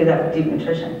 And we can do that with deep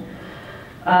nutrition.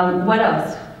 What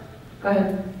else? Go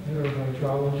ahead.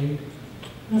 Hydrology.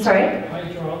 I'm sorry?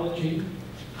 Hydrology.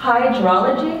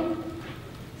 Hydrology?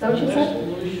 Is that what you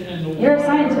said? You're a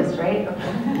scientist, right?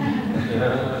 Okay.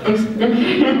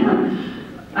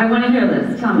 I want to hear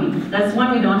this. Tell me. That's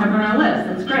one we don't have on our list.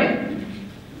 That's great.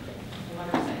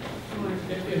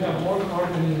 If you have more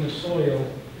carbon in the soil,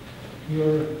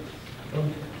 you're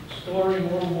storing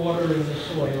more water in the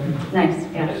soil. Nice,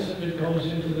 yeah. This of it goes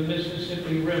into the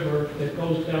Mississippi River that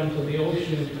goes down to the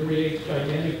ocean to create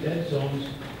gigantic dead zones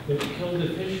which kill the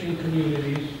fishing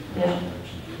communities,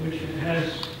 which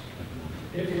has,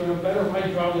 if you have better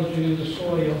hydrology in the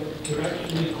soil, you're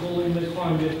actually cooling the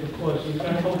climate because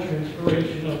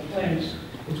evapotranspiration of plants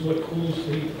is what cools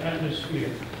the atmosphere.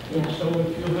 And so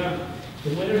if you have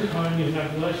the winter time, you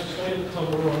have less soil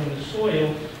cover on the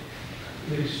soil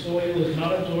is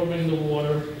not absorbing the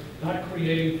water, not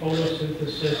creating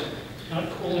photosynthesis, not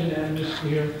cooling the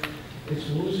atmosphere. It's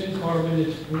losing carbon,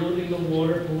 it's polluting the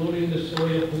water, polluting the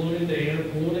soil, polluting the air,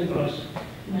 polluting us.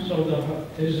 So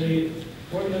there's an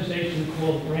organization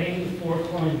called Rain for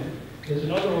Climate. There's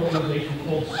another organization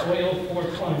called Soil for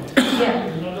Climate.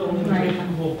 There's another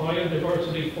organization called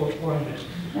Biodiversity for Climate.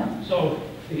 So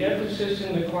the emphasis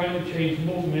in the climate change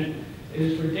movement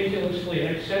is ridiculously,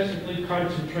 excessively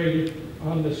concentrated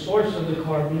on the source of the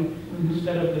carbon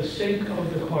instead of the sink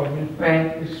of the carbon.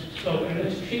 Right. And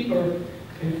it's cheaper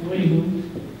if we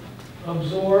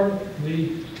absorb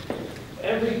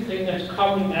everything that's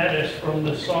coming at us from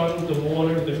the sun, the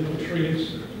water, the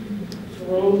nutrients,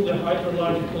 through the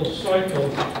hydrological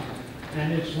cycle,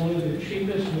 and it's one of the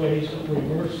cheapest ways of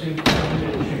reversing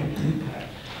climate change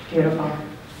impact. Beautiful.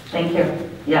 Thank you.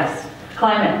 Yes.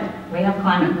 Climate. We have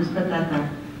climate. Let's put that there.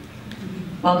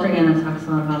 Walter Gannon talks a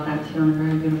lot about that too in a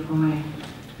very beautiful way.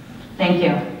 Thank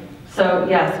you. So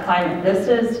yes, climate. This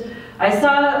is, I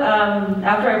saw,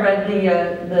 after I read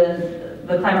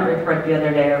the climate report the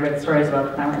other day, I read stories about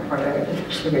the climate report, I didn't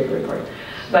actually read the report.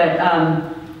 But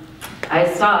I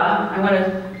want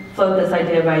to float this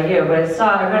idea by you, but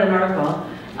I read an article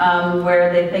where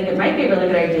they think it might be a really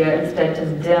good idea instead to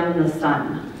dim the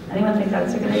sun. Anyone think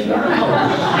that's a good idea?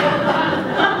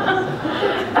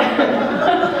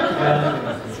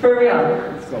 It's for real.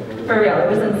 For real. It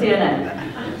was in CNN.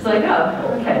 It's like,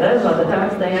 oh, okay, that is about the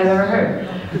dumbest thing I've ever heard.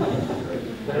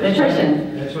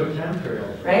 Nutrition. That's what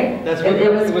chemtrails. Right? That's what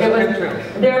it was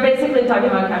chemtrails. They were basically talking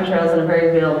about chemtrails in a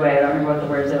very veiled way. I don't remember what the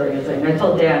words they were using. I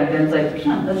told Dan, and Dan's like,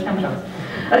 no, that's chemtrails.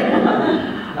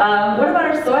 What about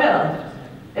our soil?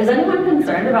 Is anyone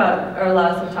concerned about our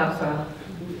loss of topsoil?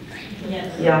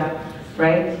 Yes. Yeah,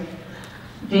 right?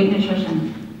 Deep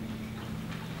nutrition.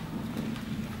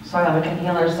 Soil, we can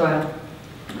heal our soil.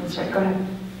 That's right, go ahead.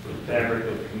 The fabric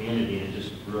of community, and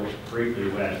just real briefly,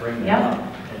 when I bring that Yeah. up,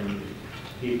 and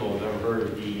people have ever heard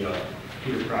of the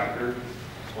Peter Proctor,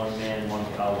 one man, one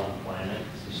cow, one planet.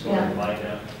 It's the story of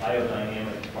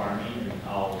biodynamic farming and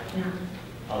how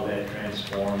that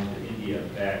transformed India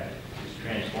back,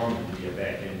 transformed India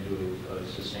back into a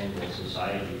sustainable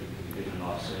society, getting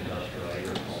off industrial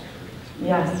agriculture.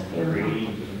 Yes, beautiful.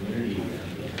 Creating community.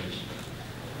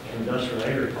 And industrial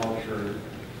agriculture,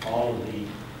 all of the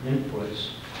inputs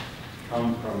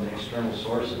come from external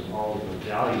sources. All of the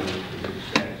value is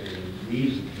extracted and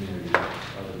leaves the community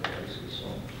other places. So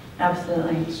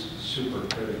absolutely, it's super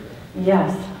critical.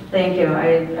 Yes, thank you.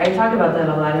 I talk about that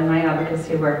a lot in my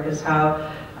advocacy work, is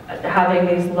how having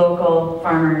these local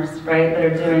farmers, right, that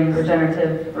are doing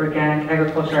regenerative organic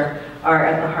agriculture are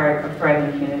at the heart of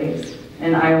thriving communities.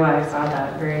 In Iowa, I saw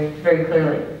that very, very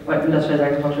clearly, what industrial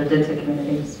agriculture did to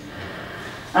communities.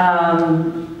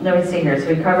 Let me see here. So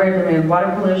we covered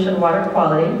water pollution, water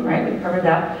quality, right? We covered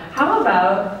that. How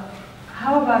about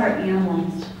our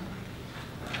animals?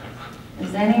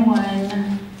 Is anyone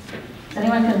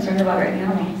concerned about our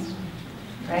animals?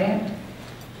 Right?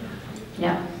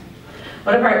 Yeah.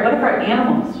 What if our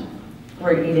animals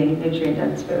were eating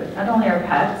nutrient-dense food? Not only our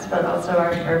pets, but also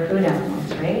our food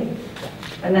animals, right?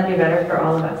 Wouldn't that be better for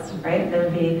all of us, right? There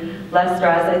would be less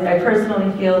stress. I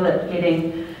personally feel that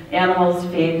feeding animals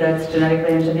feed that's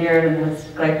genetically engineered and has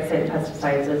glyphosate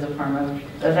pesticides is a form of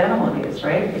animal abuse,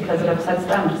 right? Because it upsets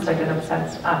them just like it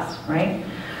upsets us, right?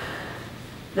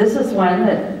 This is one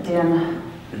that Dan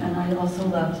and I also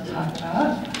love to talk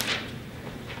about.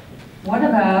 What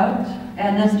about,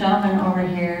 and this gentleman over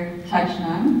here touched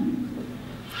on,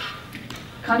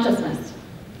 consciousness.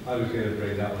 I was going to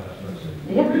bring that one up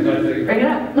actually. Yeah, bring it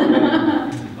up.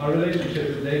 Our relationship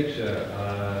with nature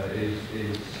is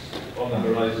on the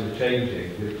horizon changing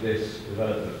with this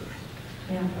development.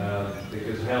 Yeah.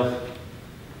 Because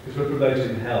we're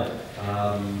promoting health,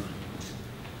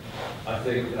 I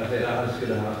think that is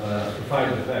going to have a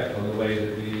profound effect on the way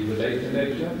that we relate to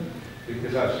nature.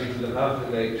 Because actually to look after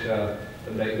nature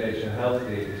and make nature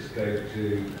healthy is going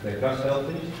to make us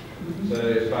healthy. So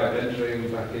it's about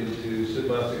entering back into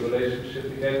symbiotic relationship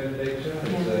again with nature.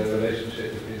 It's a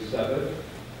relationship that is severed.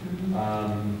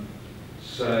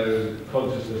 So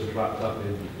consciousness is wrapped up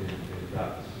in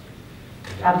that.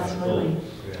 Absolutely.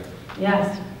 Yeah.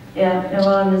 Yes. Yeah.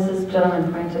 Well, and this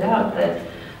gentleman pointed out that,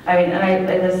 I mean, and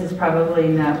this is probably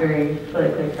not very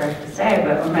politically correct to say,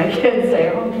 but when my kids say,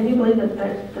 "Oh, can you believe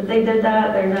that they did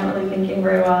that? They're not really thinking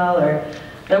very well," or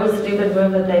 "That was a stupid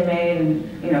move that they made,"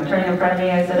 and turning in front of me,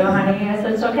 I said, "Oh, honey," I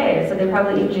said, "It's okay." I said, "They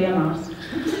probably eat GMOs."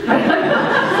 I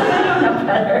don't know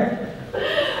better.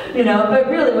 But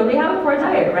really, when we have a poor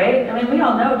diet, right? I mean, we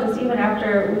all know, just even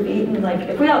after we've eaten, like,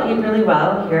 if we all eat really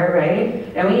well here, right?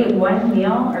 And we eat one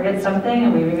meal or get something,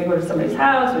 and we maybe go to somebody's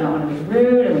house, we don't want to be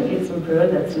rude, and we eat some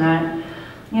food that's not,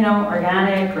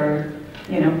 organic or,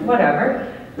 whatever,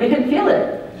 we can feel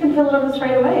it. We can feel it almost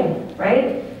right away,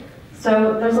 right?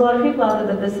 So there's a lot of people out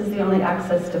there that this is the only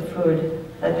access to food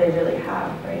that they really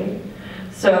have, right?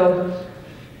 So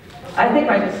I think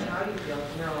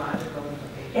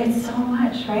it's so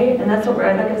much, right? And that's what like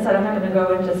I said, I'm not going to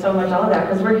go into so much all of that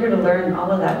because we're here to learn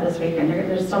all of that this weekend.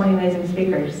 There's so many amazing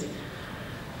speakers.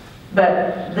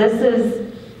 But this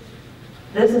is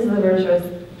the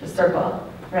virtuous circle,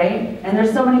 right? And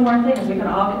there's so many more things. We can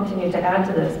all continue to add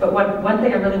to this. But one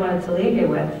thing I really wanted to leave you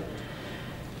with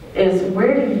is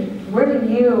where do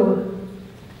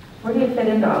you fit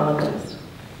into all of this?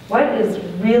 What is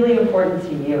really important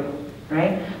to you?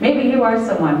 Right? Maybe you are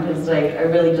someone who's like,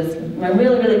 I'm really,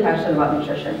 really passionate about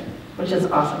nutrition, which is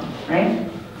awesome, right?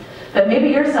 But maybe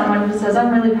you're someone who says,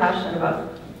 I'm really passionate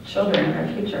about children and our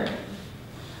future.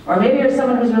 Or maybe you're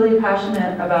someone who's really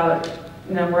passionate about,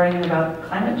 worrying about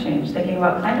climate change, thinking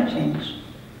about climate change,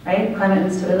 right? Climate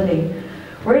instability.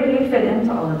 Where do you fit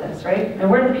into all of this, right? And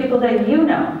where do the people that you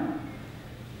know,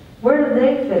 where do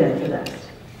they fit into this?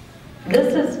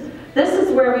 This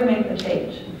is where we make the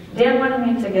change. Dan wanted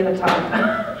me to give a talk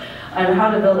on how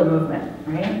to build a movement,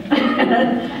 right?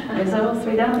 And so, well,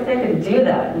 sweet, I don't think I can do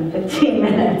that in 15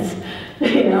 minutes,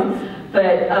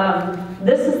 But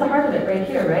this is the heart of it right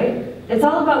here, right? It's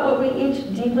all about what we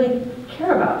each deeply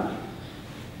care about.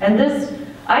 And this,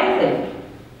 I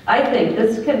think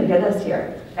this can get us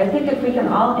here. I think if we can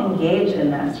all engage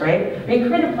in this, right? We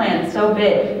create a plan so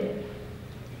big.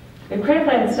 We create a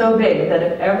plan so big that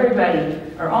if everybody,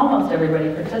 or almost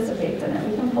everybody, participates in it,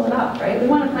 we can pull it off, right? We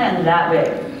want a plan that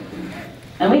big.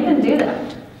 And we can do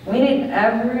that. We need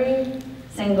every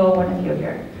single one of you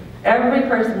here. Every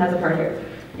person has a part here.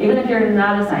 Even if you're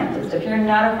not a scientist, if you're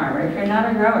not a farmer, if you're not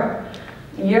a grower,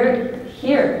 you're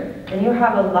here and you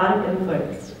have a lot of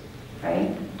influence,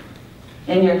 right?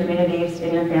 In your communities,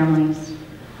 in your families,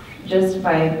 just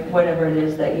by whatever it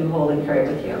is that you hold and carry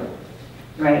with you,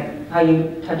 right? How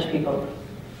you touch people.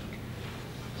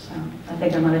 So I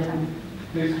think I'm out of time.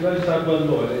 Please, can I just add one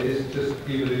more? It is just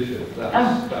evolution.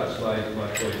 That's my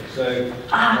point. So,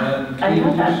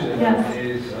 evolution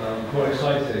is more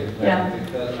exciting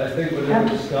because I think we're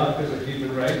living stuck as a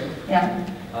human race.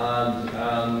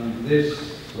 And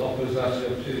this offers us the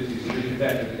opportunity to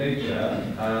reconnect with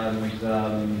nature and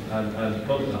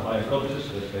come to a higher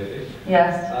consciousness, maybe.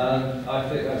 And I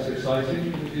think that's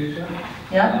exciting in the future.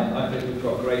 I think we've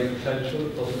got great potential,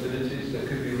 possibilities that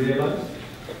could be realised.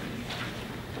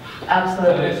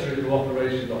 Absolutely. And it's through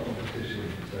cooperation, not competition.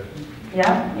 So.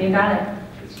 Yeah, you got it.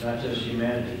 It's not just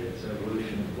humanity, it's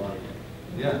evolution of life.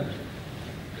 Yeah.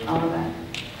 All of that.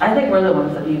 I think we're the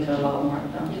ones that need to evolve more,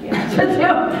 though, to be honest with you.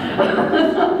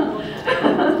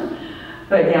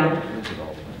 But yeah.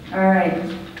 All right.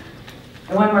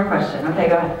 And one more question. Okay,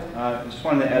 go ahead. I just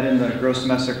wanted to add in the gross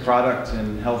domestic product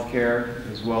in healthcare,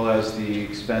 as well as the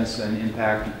expense and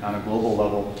impact on a global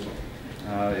level.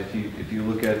 If you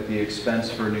look at the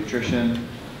expense for nutrition,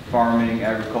 farming,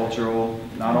 agricultural,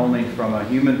 not only from a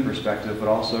human perspective, but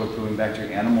also going back to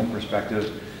your animal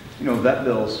perspective, you know, vet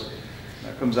bills,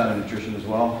 that comes out of nutrition as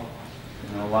well.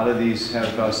 You know, a lot of these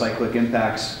have cyclic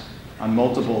impacts on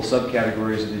multiple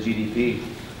subcategories of the GDP.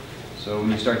 So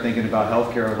when you start thinking about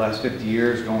healthcare over the last 50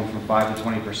 years, going from 5 to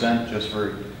 20% just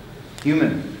for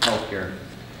human healthcare,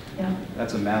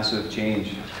 that's a massive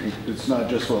change. It's not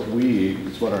just what we eat,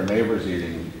 it's what our neighbors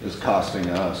eating is costing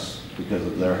us because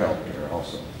of their healthcare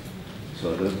also.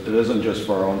 So it isn't just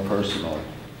for our own personal,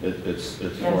 it's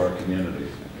for our community.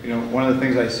 You know, one of the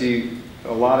things I see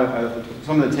a lot of,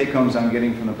 some of the take-homes I'm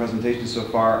getting from the presentation so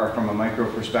far are from a micro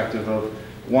perspective of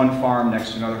one farm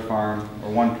next to another farm,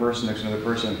 or one person next to another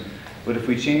person. But if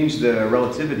we change the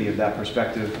relativity of that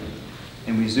perspective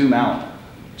and we zoom out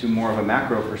to more of a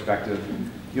macro perspective,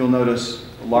 you'll notice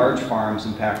large farms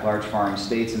impact large farms,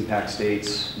 states impact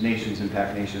states, nations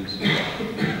impact nations.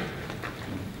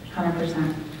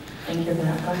 100%. Thank you for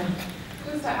that. Go ahead.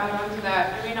 Just to add on to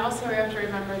that, I mean, also we have to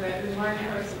remember that in large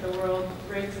parts of the world,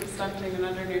 rates of stunting and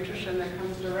undernutrition that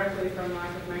comes directly from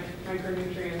lack of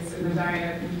micronutrients in the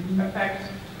diet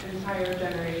affect entire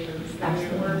generations. They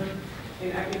work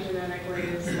in epigenetic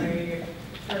ways, they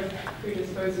sort of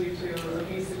predispose you to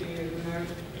obesity. And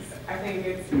I think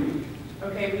it's,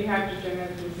 okay, we have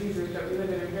degenerative diseases, but we live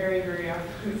in a very, very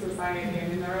affluent society,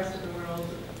 and in the rest of the world,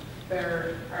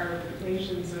 there are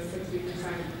nations with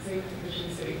 60% zinc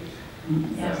deficiency.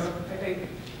 So I think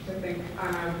to think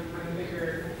on a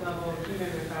bigger level, even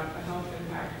about the health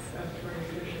impacts of poor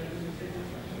nutrition is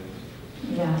important.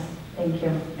 Yes, thank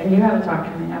you. And you have a talk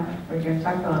coming up where you're going to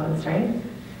talk about all this, right?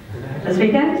 This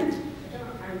weekend?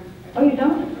 Oh, you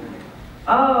don't?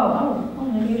 Oh,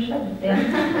 maybe you should. Yeah.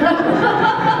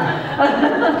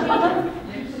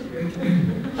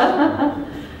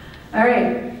 All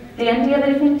right. Dan, do you have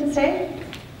anything to say?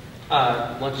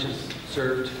 Lunch is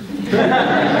served. Okay.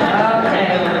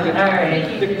 All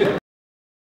right.